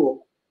high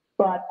school.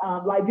 But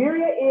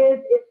Liberia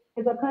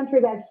is a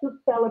country that should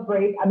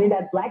celebrate,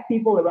 that Black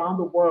people around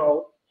the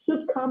world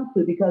should come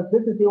to, because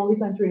this is the only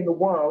country in the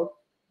world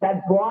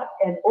that brought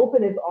and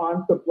opened its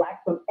arms to Blacks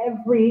from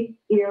every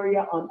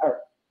area on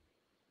earth.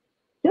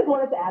 Just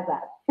wanted to add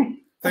that.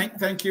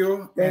 Thank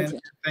you.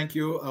 Thank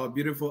you.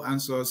 Beautiful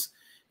answers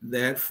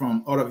there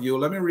from all of you.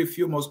 Let me read a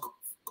few most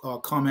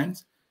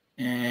comments.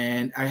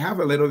 And I have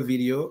a little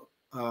video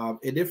of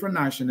a different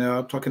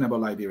national talking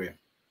about Liberia.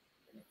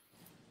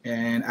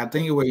 And I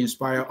think it will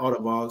inspire all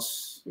of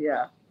us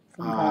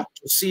to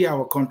see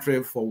our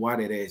country for what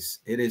it is.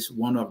 It is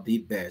one of the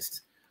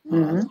best. So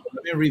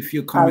let me read a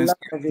few comments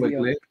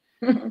quickly.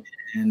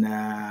 And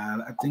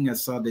I think I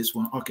saw this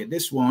one. Okay,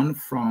 this one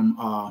from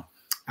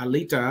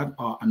Alita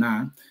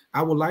Anand.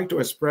 I would like to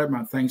express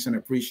my thanks and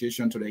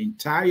appreciation to the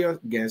entire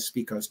guest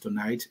speakers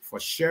tonight for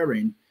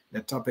sharing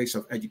the topics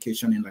of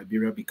education in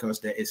Liberia, because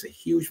there is a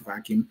huge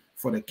vacuum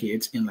for the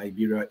kids in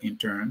Liberia in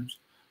terms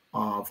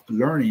of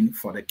learning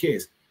for the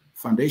kids.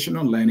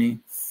 Foundational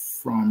learning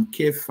from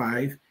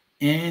K5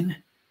 and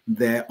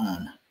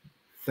thereon.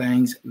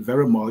 Thanks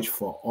very much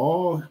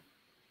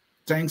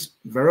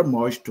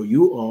to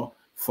you all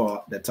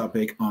for the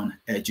topic on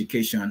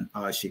education,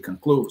 she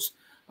concludes.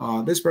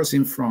 This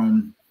person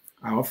from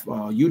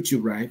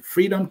YouTube, right?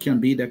 Freedom can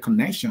be the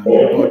connection,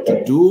 but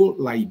do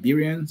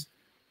Liberians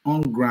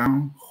on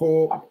ground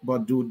hold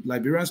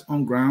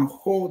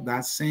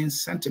that same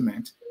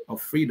sentiment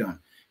of freedom?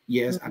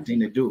 Yes, I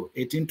think they do.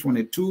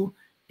 1822,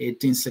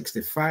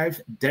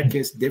 1865,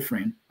 decades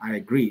different. I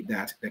agree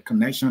that the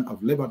connection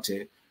of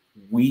liberty,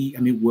 we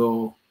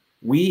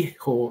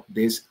hold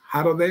this.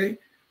 How do they?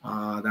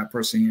 That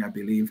person, I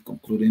believe,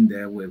 concluding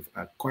there with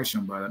a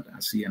question, but I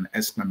see an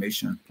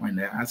exclamation point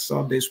there. I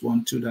saw this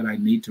one too that I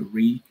need to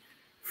read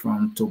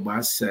from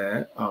Tobias.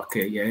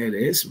 Okay, yeah, it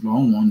is.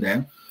 Long one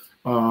there.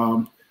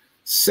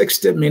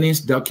 60 Minutes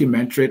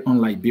documentary on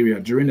Liberia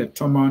during the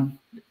Tomon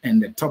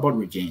and the Tobot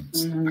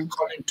regimes.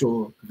 According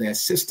to the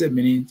 60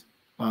 Minutes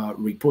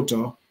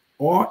reporter,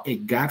 all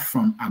it got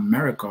from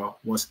America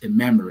was a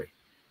memory,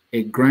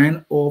 a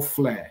grand old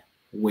flag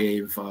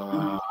with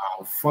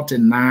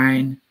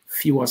 49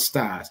 fewer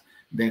stars.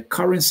 The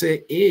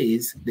currency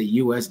is the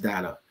US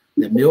dollar.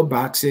 The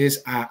mailboxes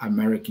are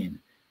American.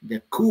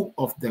 The coup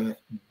of the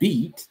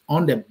beat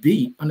on the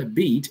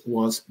beat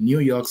was New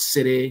York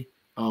City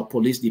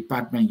Police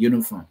Department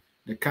uniform.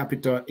 The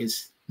capital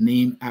is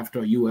named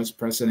after US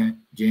President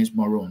James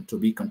Monroe. To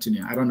be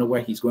continued. I don't know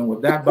where he's going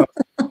with that, but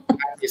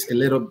it's a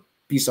little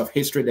piece of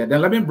history there.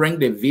 Then let me bring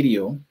the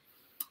video,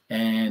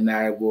 and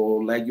I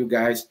will let you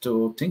guys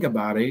to think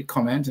about it,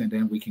 comment, and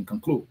then we can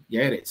conclude.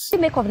 Yeah, it is. What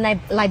do you make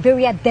of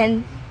Liberia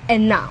then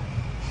and now,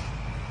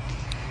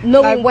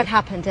 knowing what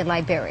happened in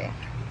Liberia?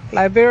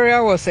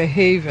 Liberia was a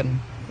haven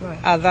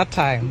at that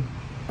time.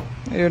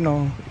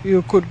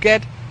 You could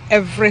get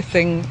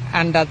everything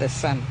under the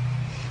sun.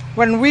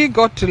 When we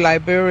got to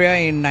Liberia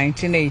in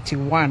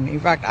 1981, in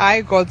fact,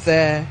 I got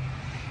there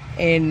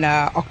in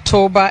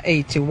October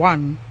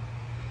 81,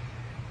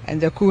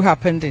 and the coup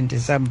happened in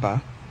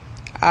December.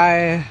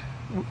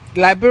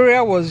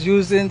 Liberia was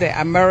using the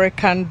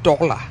American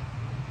dollar.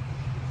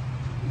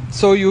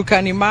 So you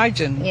can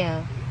imagine.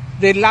 Yeah.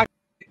 They lacked.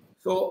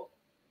 So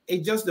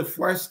it's just the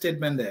first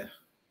statement there.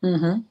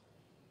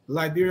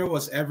 Liberia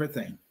was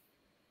everything.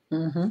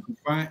 You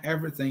find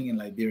everything in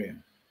Liberia.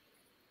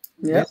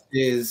 Yeah. This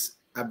is,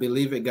 I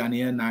believe, a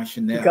Ghanaian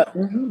national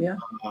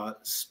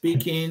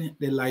speaking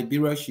the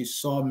Liberia she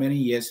saw many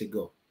years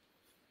ago,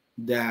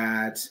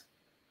 that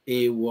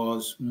it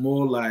was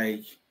more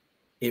like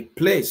a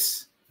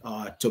place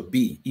to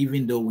be,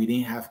 even though we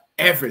didn't have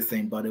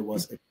everything, but it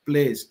was a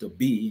place to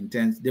be.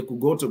 Intense. They could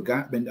go to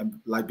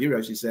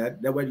Liberia, she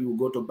said, that way you would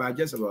go to buy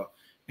just about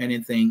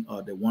anything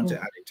they wanted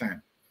at the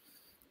time.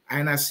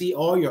 And I see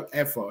all your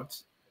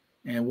efforts,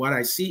 and what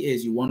I see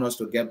is you want us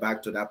to get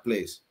back to that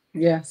place.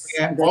 Yes.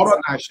 Yeah, other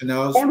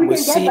nationals will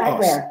see us.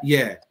 There.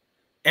 Yeah.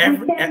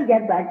 We can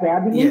get back there. I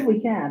believe we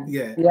can.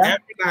 Yeah.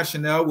 Every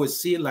national will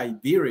see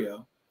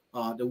Liberia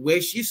the way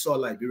she saw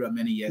Liberia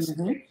many years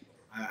ago.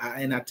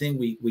 And I think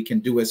we can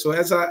do it. So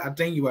as I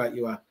think you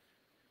are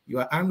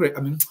angry,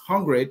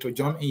 hungry to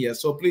jump in here.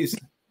 So please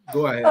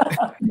go ahead.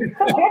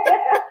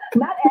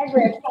 Not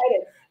angry,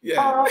 excited.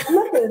 Yeah.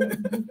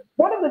 Listen,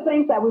 one of the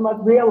things that we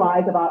must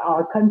realize about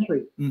our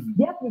country,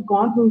 yes, we've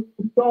gone through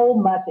so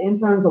much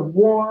in terms of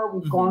war,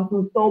 we've gone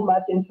through so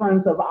much in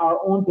terms of our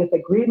own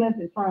disagreements,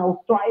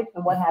 internal strife,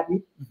 and what have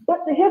you, but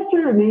the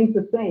history remains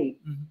the same.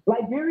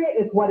 Liberia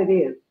is what it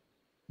is.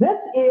 This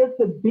is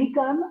the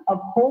beacon of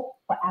hope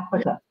for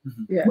Africa.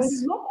 Yes. When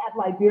you look at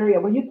Liberia,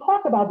 when you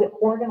talk about the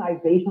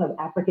Organization of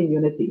African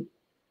Unity,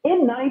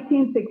 in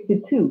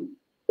 1962,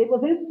 it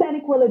was in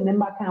Senequil in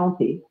Nimba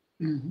County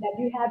that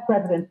you had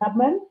President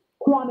Tubman,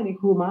 Kwame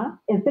Nkrumah,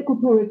 and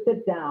Sekou Touré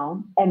sit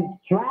down and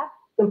draft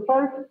the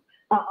first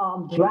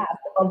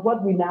draft of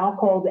what we now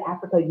call the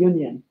Africa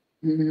Union.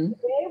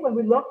 Today, when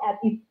we look at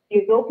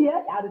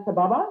Ethiopia, Addis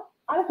Ababa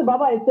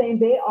is saying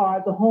they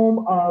are the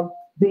home of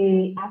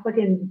the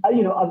African,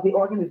 of the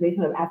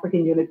Organization of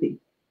African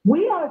Unity.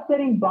 We are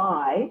sitting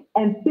by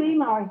and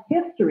seeing our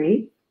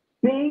history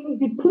being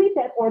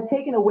depleted or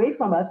taken away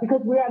from us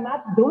because we are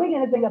not doing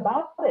anything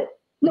about it.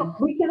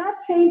 Look, we cannot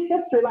change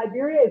history.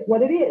 Liberia is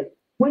what it is.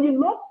 When you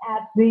look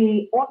at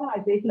the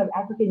Organization of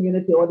African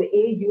Unity, or the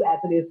AU as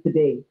it is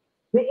today,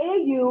 the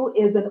AU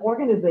is an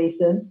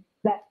organization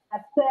that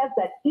says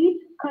that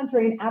each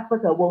country in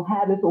Africa will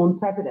have its own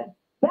president.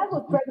 That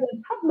was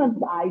President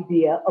Tubman's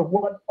idea of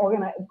what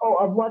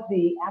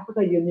the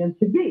Africa Union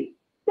should be.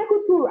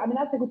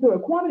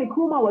 Kwame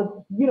Nkrumah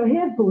was,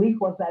 his belief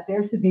was that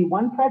there should be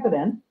one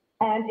president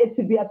and it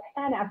should be a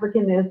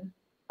Pan-Africanist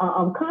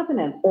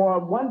continent or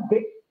one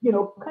big,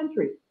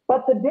 country.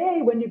 But today,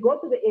 when you go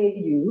to the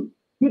AU,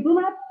 you do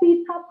not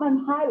see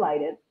Tubman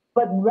highlighted,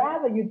 but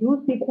rather you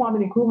do see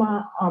Kwame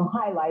Nkrumah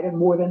highlighted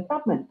more than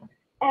Tubman.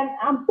 And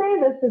I'm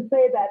saying this to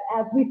say that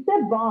as we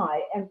sit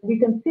by and we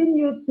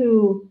continue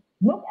to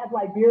look at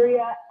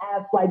Liberia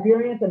as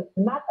Liberians and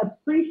not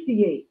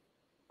appreciate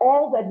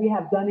all that we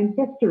have done in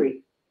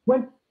history.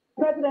 When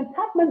President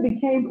Tubman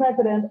became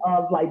president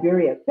of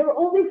Liberia, there were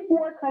only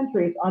 4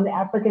 countries on the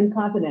African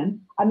continent,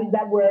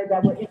 that were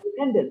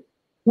independent.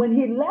 When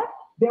he left,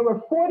 there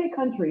were 40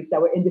 countries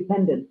that were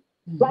independent.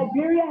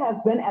 Liberia has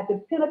been at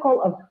the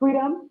pinnacle of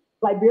freedom.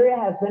 Liberia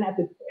has been at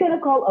the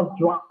pinnacle of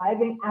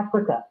driving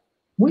Africa.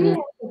 We had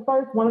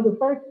one of the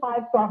first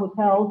 5-star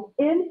hotels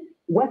in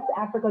West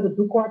Africa, the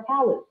Ducor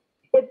Palace.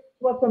 It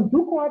was from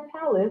Ducor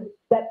Palace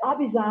that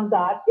Abidjan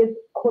got its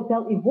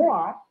Hotel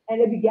Ivoire,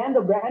 and it began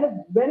the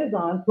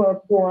renaissance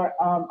for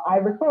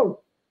Ivory Coast.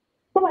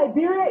 So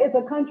Liberia is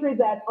a country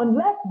that,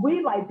 unless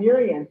we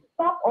Liberians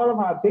stop all of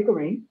our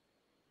bickering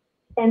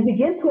and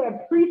begin to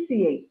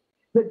appreciate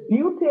the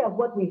beauty of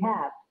what we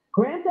have,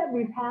 granted,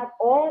 we've had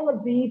all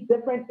of these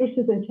different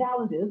issues and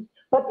challenges,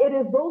 but it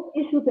is those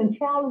issues and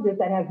challenges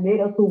that have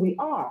made us who we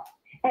are.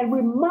 And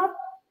we must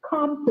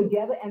come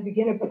together and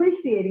begin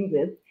appreciating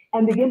this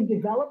and begin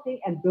developing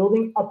and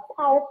building a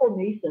powerful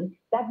nation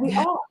that we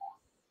are.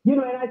 And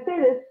I say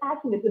this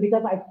passionately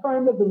because I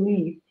firmly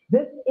believe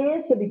this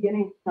is the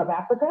beginning of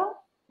Africa.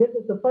 This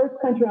is the first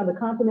country on the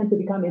continent to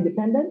become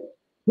independent.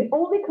 The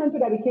only country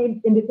that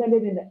became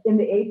independent in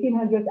the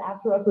 1800s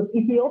after us was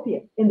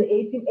Ethiopia in the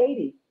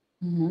 1880s.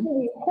 So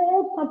we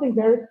hold something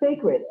very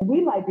sacred.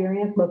 We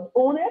Liberians must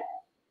own it,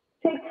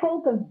 take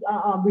full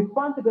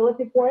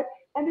responsibility for it,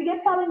 and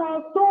begin telling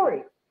our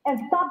story and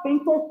stop being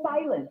so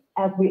silent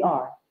as we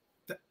are.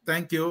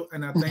 Thank you,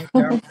 and I think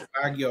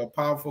that your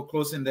powerful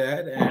closing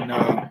there.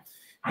 And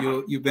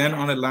you've been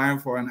on the line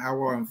for 1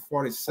 hour and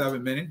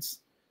 47 minutes.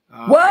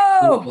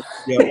 Whoa!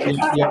 Your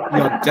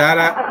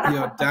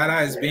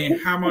data is being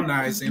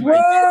harmonized.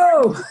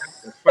 Whoa!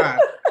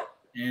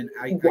 And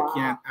I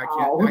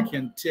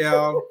can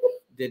tell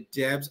the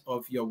depth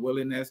of your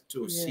willingness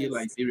to see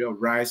Liberia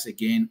rise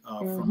again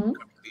from the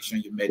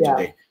contribution you made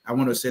today. I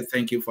want to say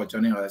thank you for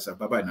joining us.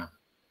 Bye bye now.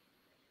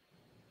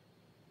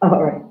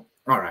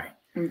 All right.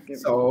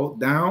 So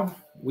now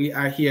we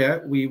are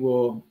here. We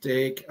will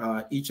take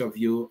each of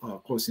you a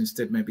closing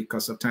statement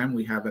because of time.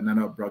 We have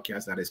another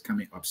broadcast that is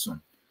coming up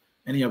soon.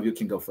 Any of you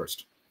can go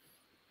first.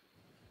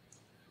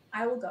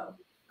 I will go.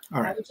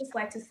 All right. I would just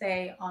like to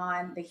say,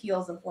 on the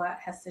heels of what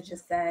Hesta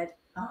just said,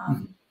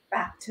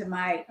 back to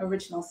my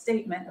original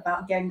statement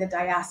about getting the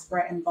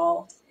diaspora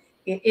involved.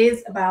 It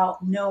is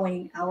about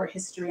knowing our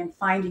history and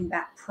finding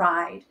that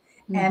pride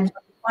And when you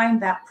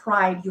find that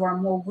pride, you are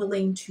more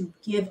willing to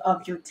give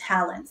of your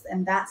talents.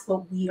 And that's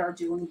what we are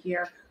doing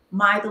here.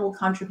 My little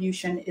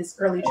contribution is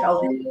early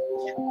childhood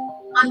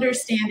education,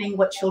 understanding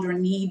what children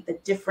need, the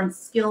different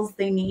skills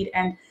they need,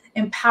 and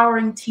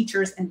empowering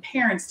teachers and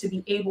parents to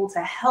be able to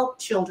help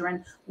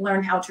children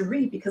learn how to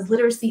read, because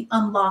literacy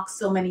unlocks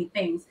so many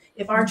things.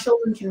 If our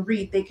children can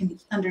read, they can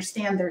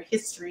understand their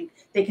history,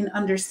 they can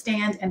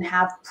understand and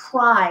have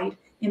pride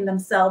in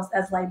themselves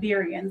as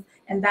Liberians.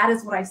 And that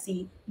is what I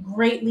see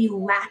greatly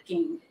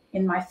lacking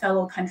in my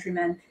fellow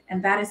countrymen.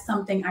 And that is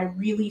something I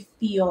really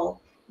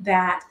feel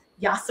that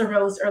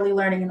Yasaro's Early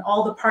Learning and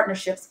all the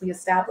partnerships we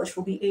establish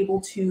will be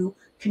able to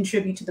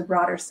contribute to the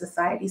broader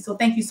society. So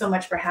thank you so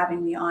much for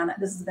having me on.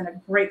 This has been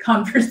a great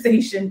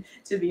conversation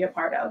to be a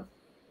part of.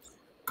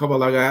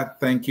 Korbalagae,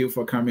 thank you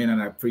for coming, and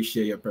I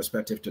appreciate your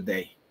perspective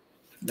today.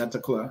 Dr.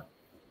 Kulah.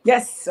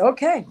 Yes,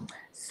 okay.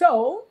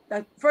 So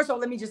first of all,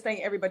 let me just thank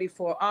everybody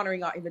for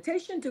honoring our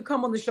invitation to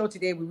come on the show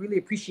today. We really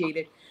appreciate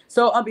it.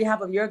 So on behalf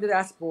of Year of the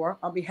Diaspora,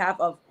 on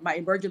behalf of my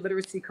emerging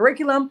literacy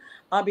curriculum,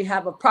 on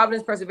behalf of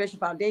Providence Preservation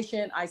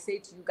Foundation, I say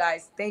to you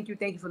guys, thank you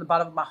from the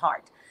bottom of my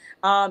heart.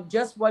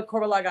 Just what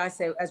Korbalagae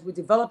said, as we're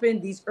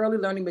developing these early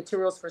learning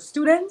materials for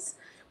students,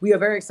 we are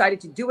very excited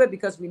to do it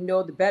because we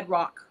know the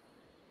bedrock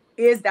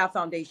is that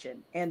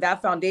foundation, and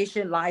that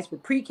foundation lies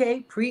with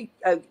pre-K,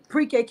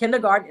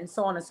 kindergarten, and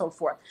so on and so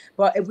forth.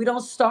 But if we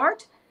don't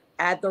start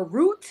at the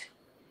root,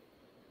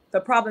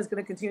 the problem is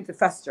going to continue to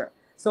fester.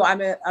 So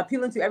I'm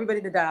appealing to everybody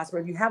in the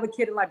diaspora. If you have a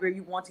kid in Liberia,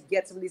 you want to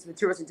get some of these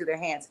materials into their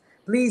hands,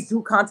 please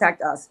do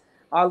contact us.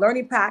 Our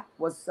learning pack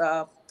was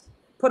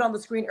put on the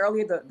screen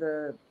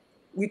earlier.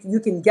 You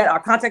can get our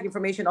contact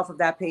information off of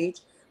that page,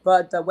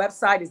 but the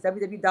website is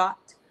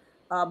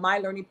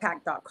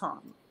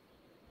www.mylearningpack.com.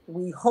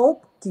 We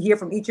hope to hear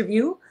from each of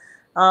you.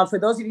 For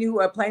those of you who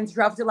are planning to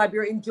travel to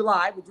Liberia in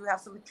July, we do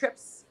have some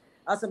trips,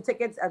 some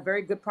tickets at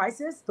very good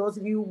prices. Those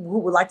of you who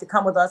would like to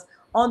come with us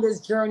on this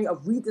journey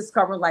of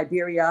rediscovering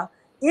Liberia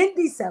in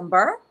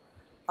December,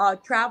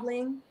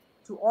 traveling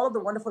to all of the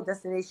wonderful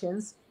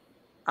destinations,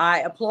 I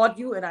applaud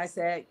you and I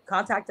say,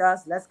 contact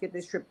us. Let's get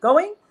this trip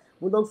going.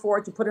 We look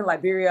forward to putting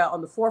Liberia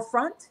on the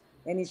forefront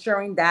and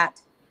ensuring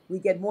that we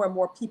get more and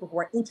more people who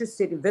are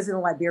interested in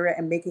visiting Liberia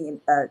and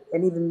making an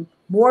even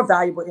more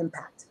valuable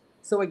impact.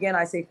 So again,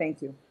 I say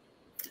thank you.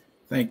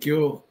 Thank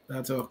you,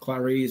 Dr.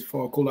 Clarice,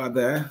 for Kulah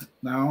there.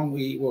 Now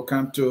we will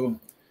come to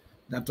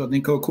Dr.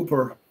 Nicole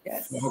Cooper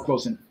for her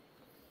closing.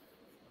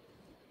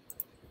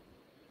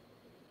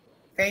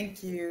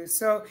 Thank you.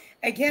 So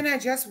again, I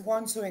just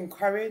want to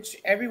encourage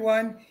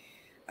everyone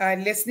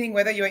listening,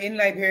 whether you're in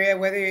Liberia,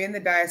 whether you're in the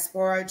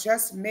diaspora,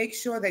 just make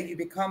sure that you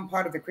become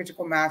part of the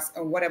critical mass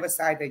on whatever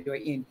side that you're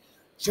in.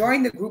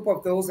 Join the group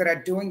of those that are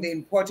doing the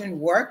important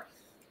work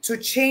to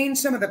change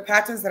some of the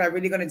patterns that are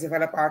really going to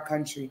develop our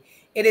country.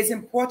 It is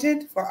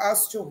important for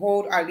us to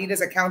hold our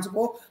leaders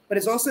accountable, but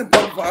it's also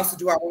important for us to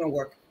do our own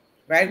work,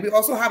 right? We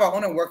also have our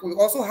own work. We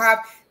also have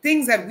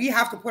things that we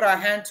have to put our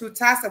hand to,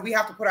 tasks that we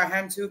have to put our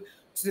hand to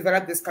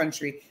develop this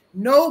country.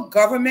 No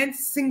government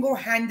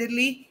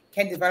single-handedly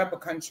can develop a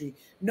country.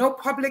 No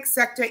public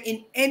sector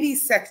in any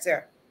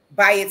sector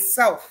by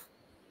itself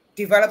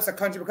develops a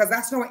country, because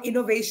that's not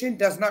innovation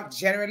does not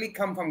generally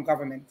come from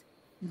government.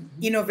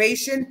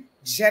 Innovation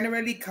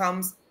generally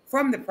comes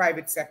from the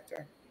private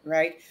sector,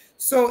 right?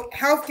 So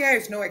healthcare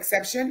is no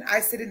exception.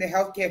 I sit in the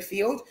healthcare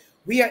field.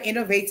 We are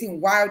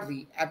innovating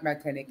wildly at my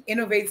clinic,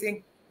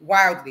 innovating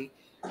wildly.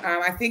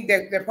 I think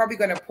that they're probably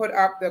going to put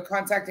up the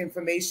contact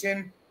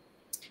information,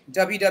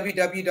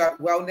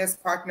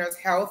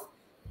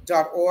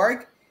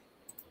 www.wellnesspartnershealth.org.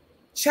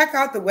 Check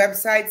out the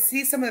website,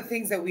 see some of the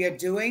things that we are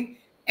doing,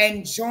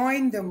 and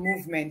join the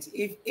movement.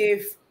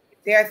 If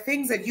there are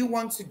things that you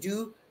want to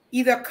do,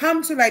 either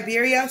come to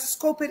Liberia,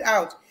 scope it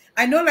out.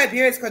 I know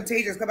Liberia is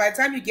contagious, because by the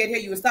time you get here,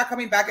 you will start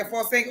coming back and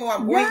forth saying, oh,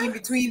 I'm going in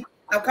between,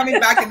 I'm coming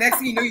back, the next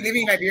thing you know, you're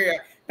living in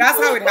Liberia. That's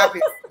how it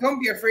happens. Don't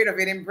be afraid of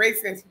it.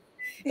 Embrace it.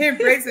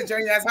 Embrace the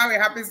journey. That's how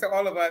it happens to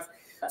all of us.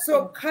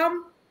 So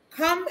come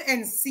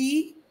and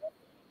see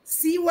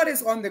what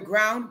is on the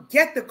ground,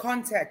 get the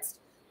context.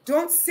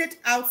 Don't sit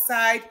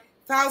outside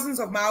thousands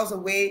of miles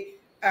away,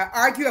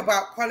 argue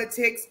about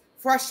politics,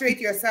 frustrate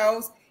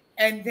yourselves,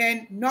 and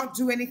then not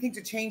do anything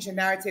to change the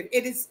narrative.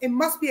 It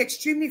must be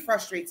extremely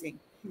frustrating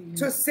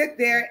to sit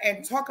there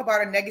and talk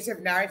about a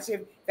negative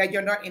narrative that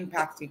you're not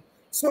impacting.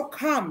 So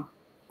come,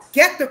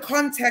 get the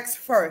context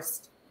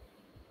first,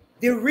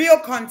 the real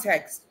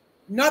context,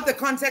 not the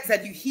context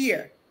that you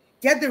hear.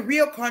 Get the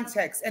real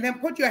context and then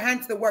put your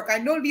hand to the work. I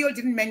know Leo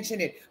didn't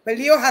mention it, but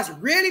Leo has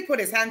really put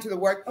his hand to the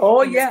work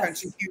in this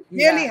country.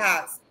 He really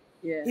has.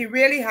 Yeah. He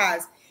really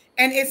has.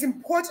 And it's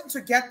important to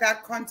get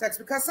that context,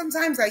 because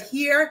sometimes I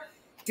hear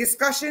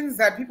discussions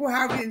that people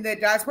have in the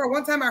diaspora.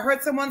 One time I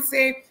heard someone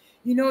say,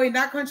 you know, in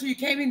that country, you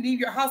can't even leave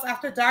your house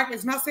after dark.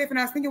 It's not safe. And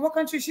I was thinking, what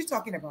country is she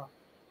talking about?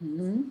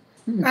 And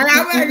I'm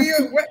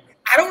like,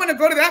 I don't want to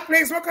go to that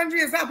place. What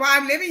country is that? But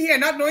I'm living here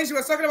not knowing she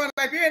was talking about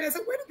Liberia. And I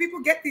said, where do people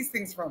get these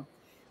things from?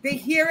 They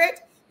hear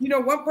it, you know,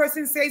 one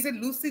person says it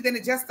loosely, then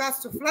it just starts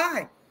to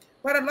fly.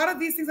 but a lot of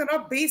these things are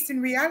not based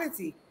in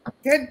reality.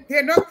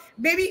 They're not.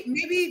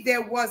 Maybe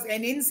there was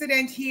an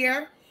incident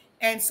here,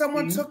 and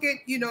someone took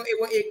it. You know,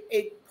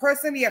 it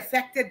personally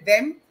affected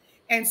them,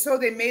 and so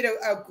they made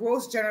a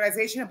gross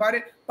generalization about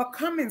it. But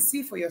come and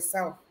see for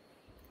yourself.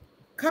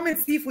 Come and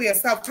see for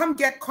yourself. Come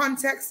get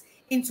context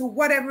into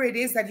whatever it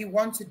is that you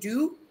want to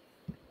do.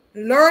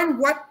 Learn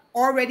what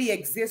already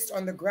exists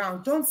on the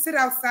ground. Don't sit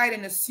outside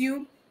and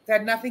assume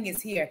that nothing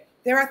is here.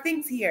 There are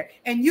things here,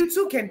 and you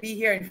too can be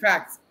here. In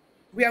fact,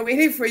 we are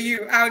waiting for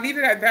you. I'll leave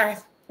it at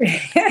that.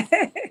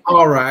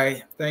 All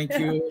right. Thank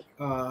you,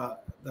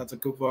 Dr.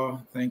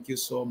 Cooper. Thank you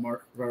so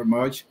very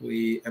much.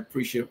 We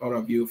appreciate all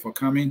of you for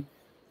coming.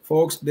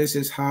 Folks, this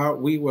is how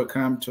we will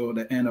come to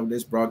the end of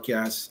this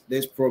broadcast,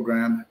 this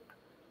program,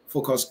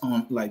 Focus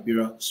on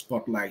Liberia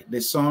Spotlight. The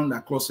song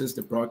that closes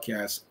the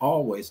broadcast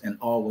always and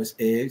always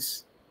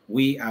is,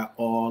 "We are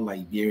all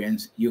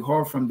Liberians." You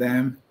heard from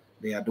them.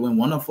 They are doing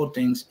wonderful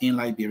things in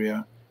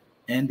Liberia,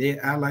 and they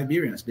are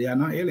Liberians. They are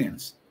not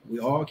aliens. We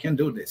all can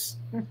do this.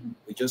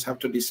 We just have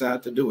to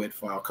decide to do it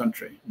for our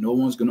country. No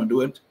one's going to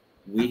do it.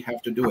 We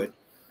have to do it.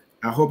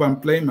 I hope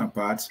I'm playing my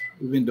part,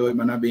 even though it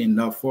might not be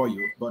enough for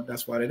you, but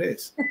that's what it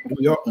is. Do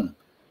your own.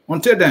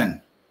 Until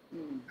then,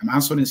 I'm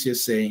answering here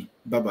saying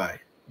bye-bye.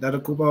 Dr.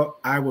 Cooper,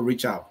 I will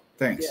reach out.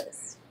 Thanks.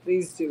 Yes,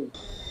 please do.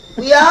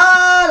 We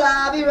are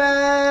Liberians.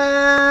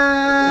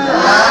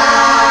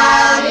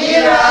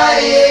 Liberia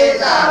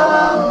is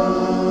our home.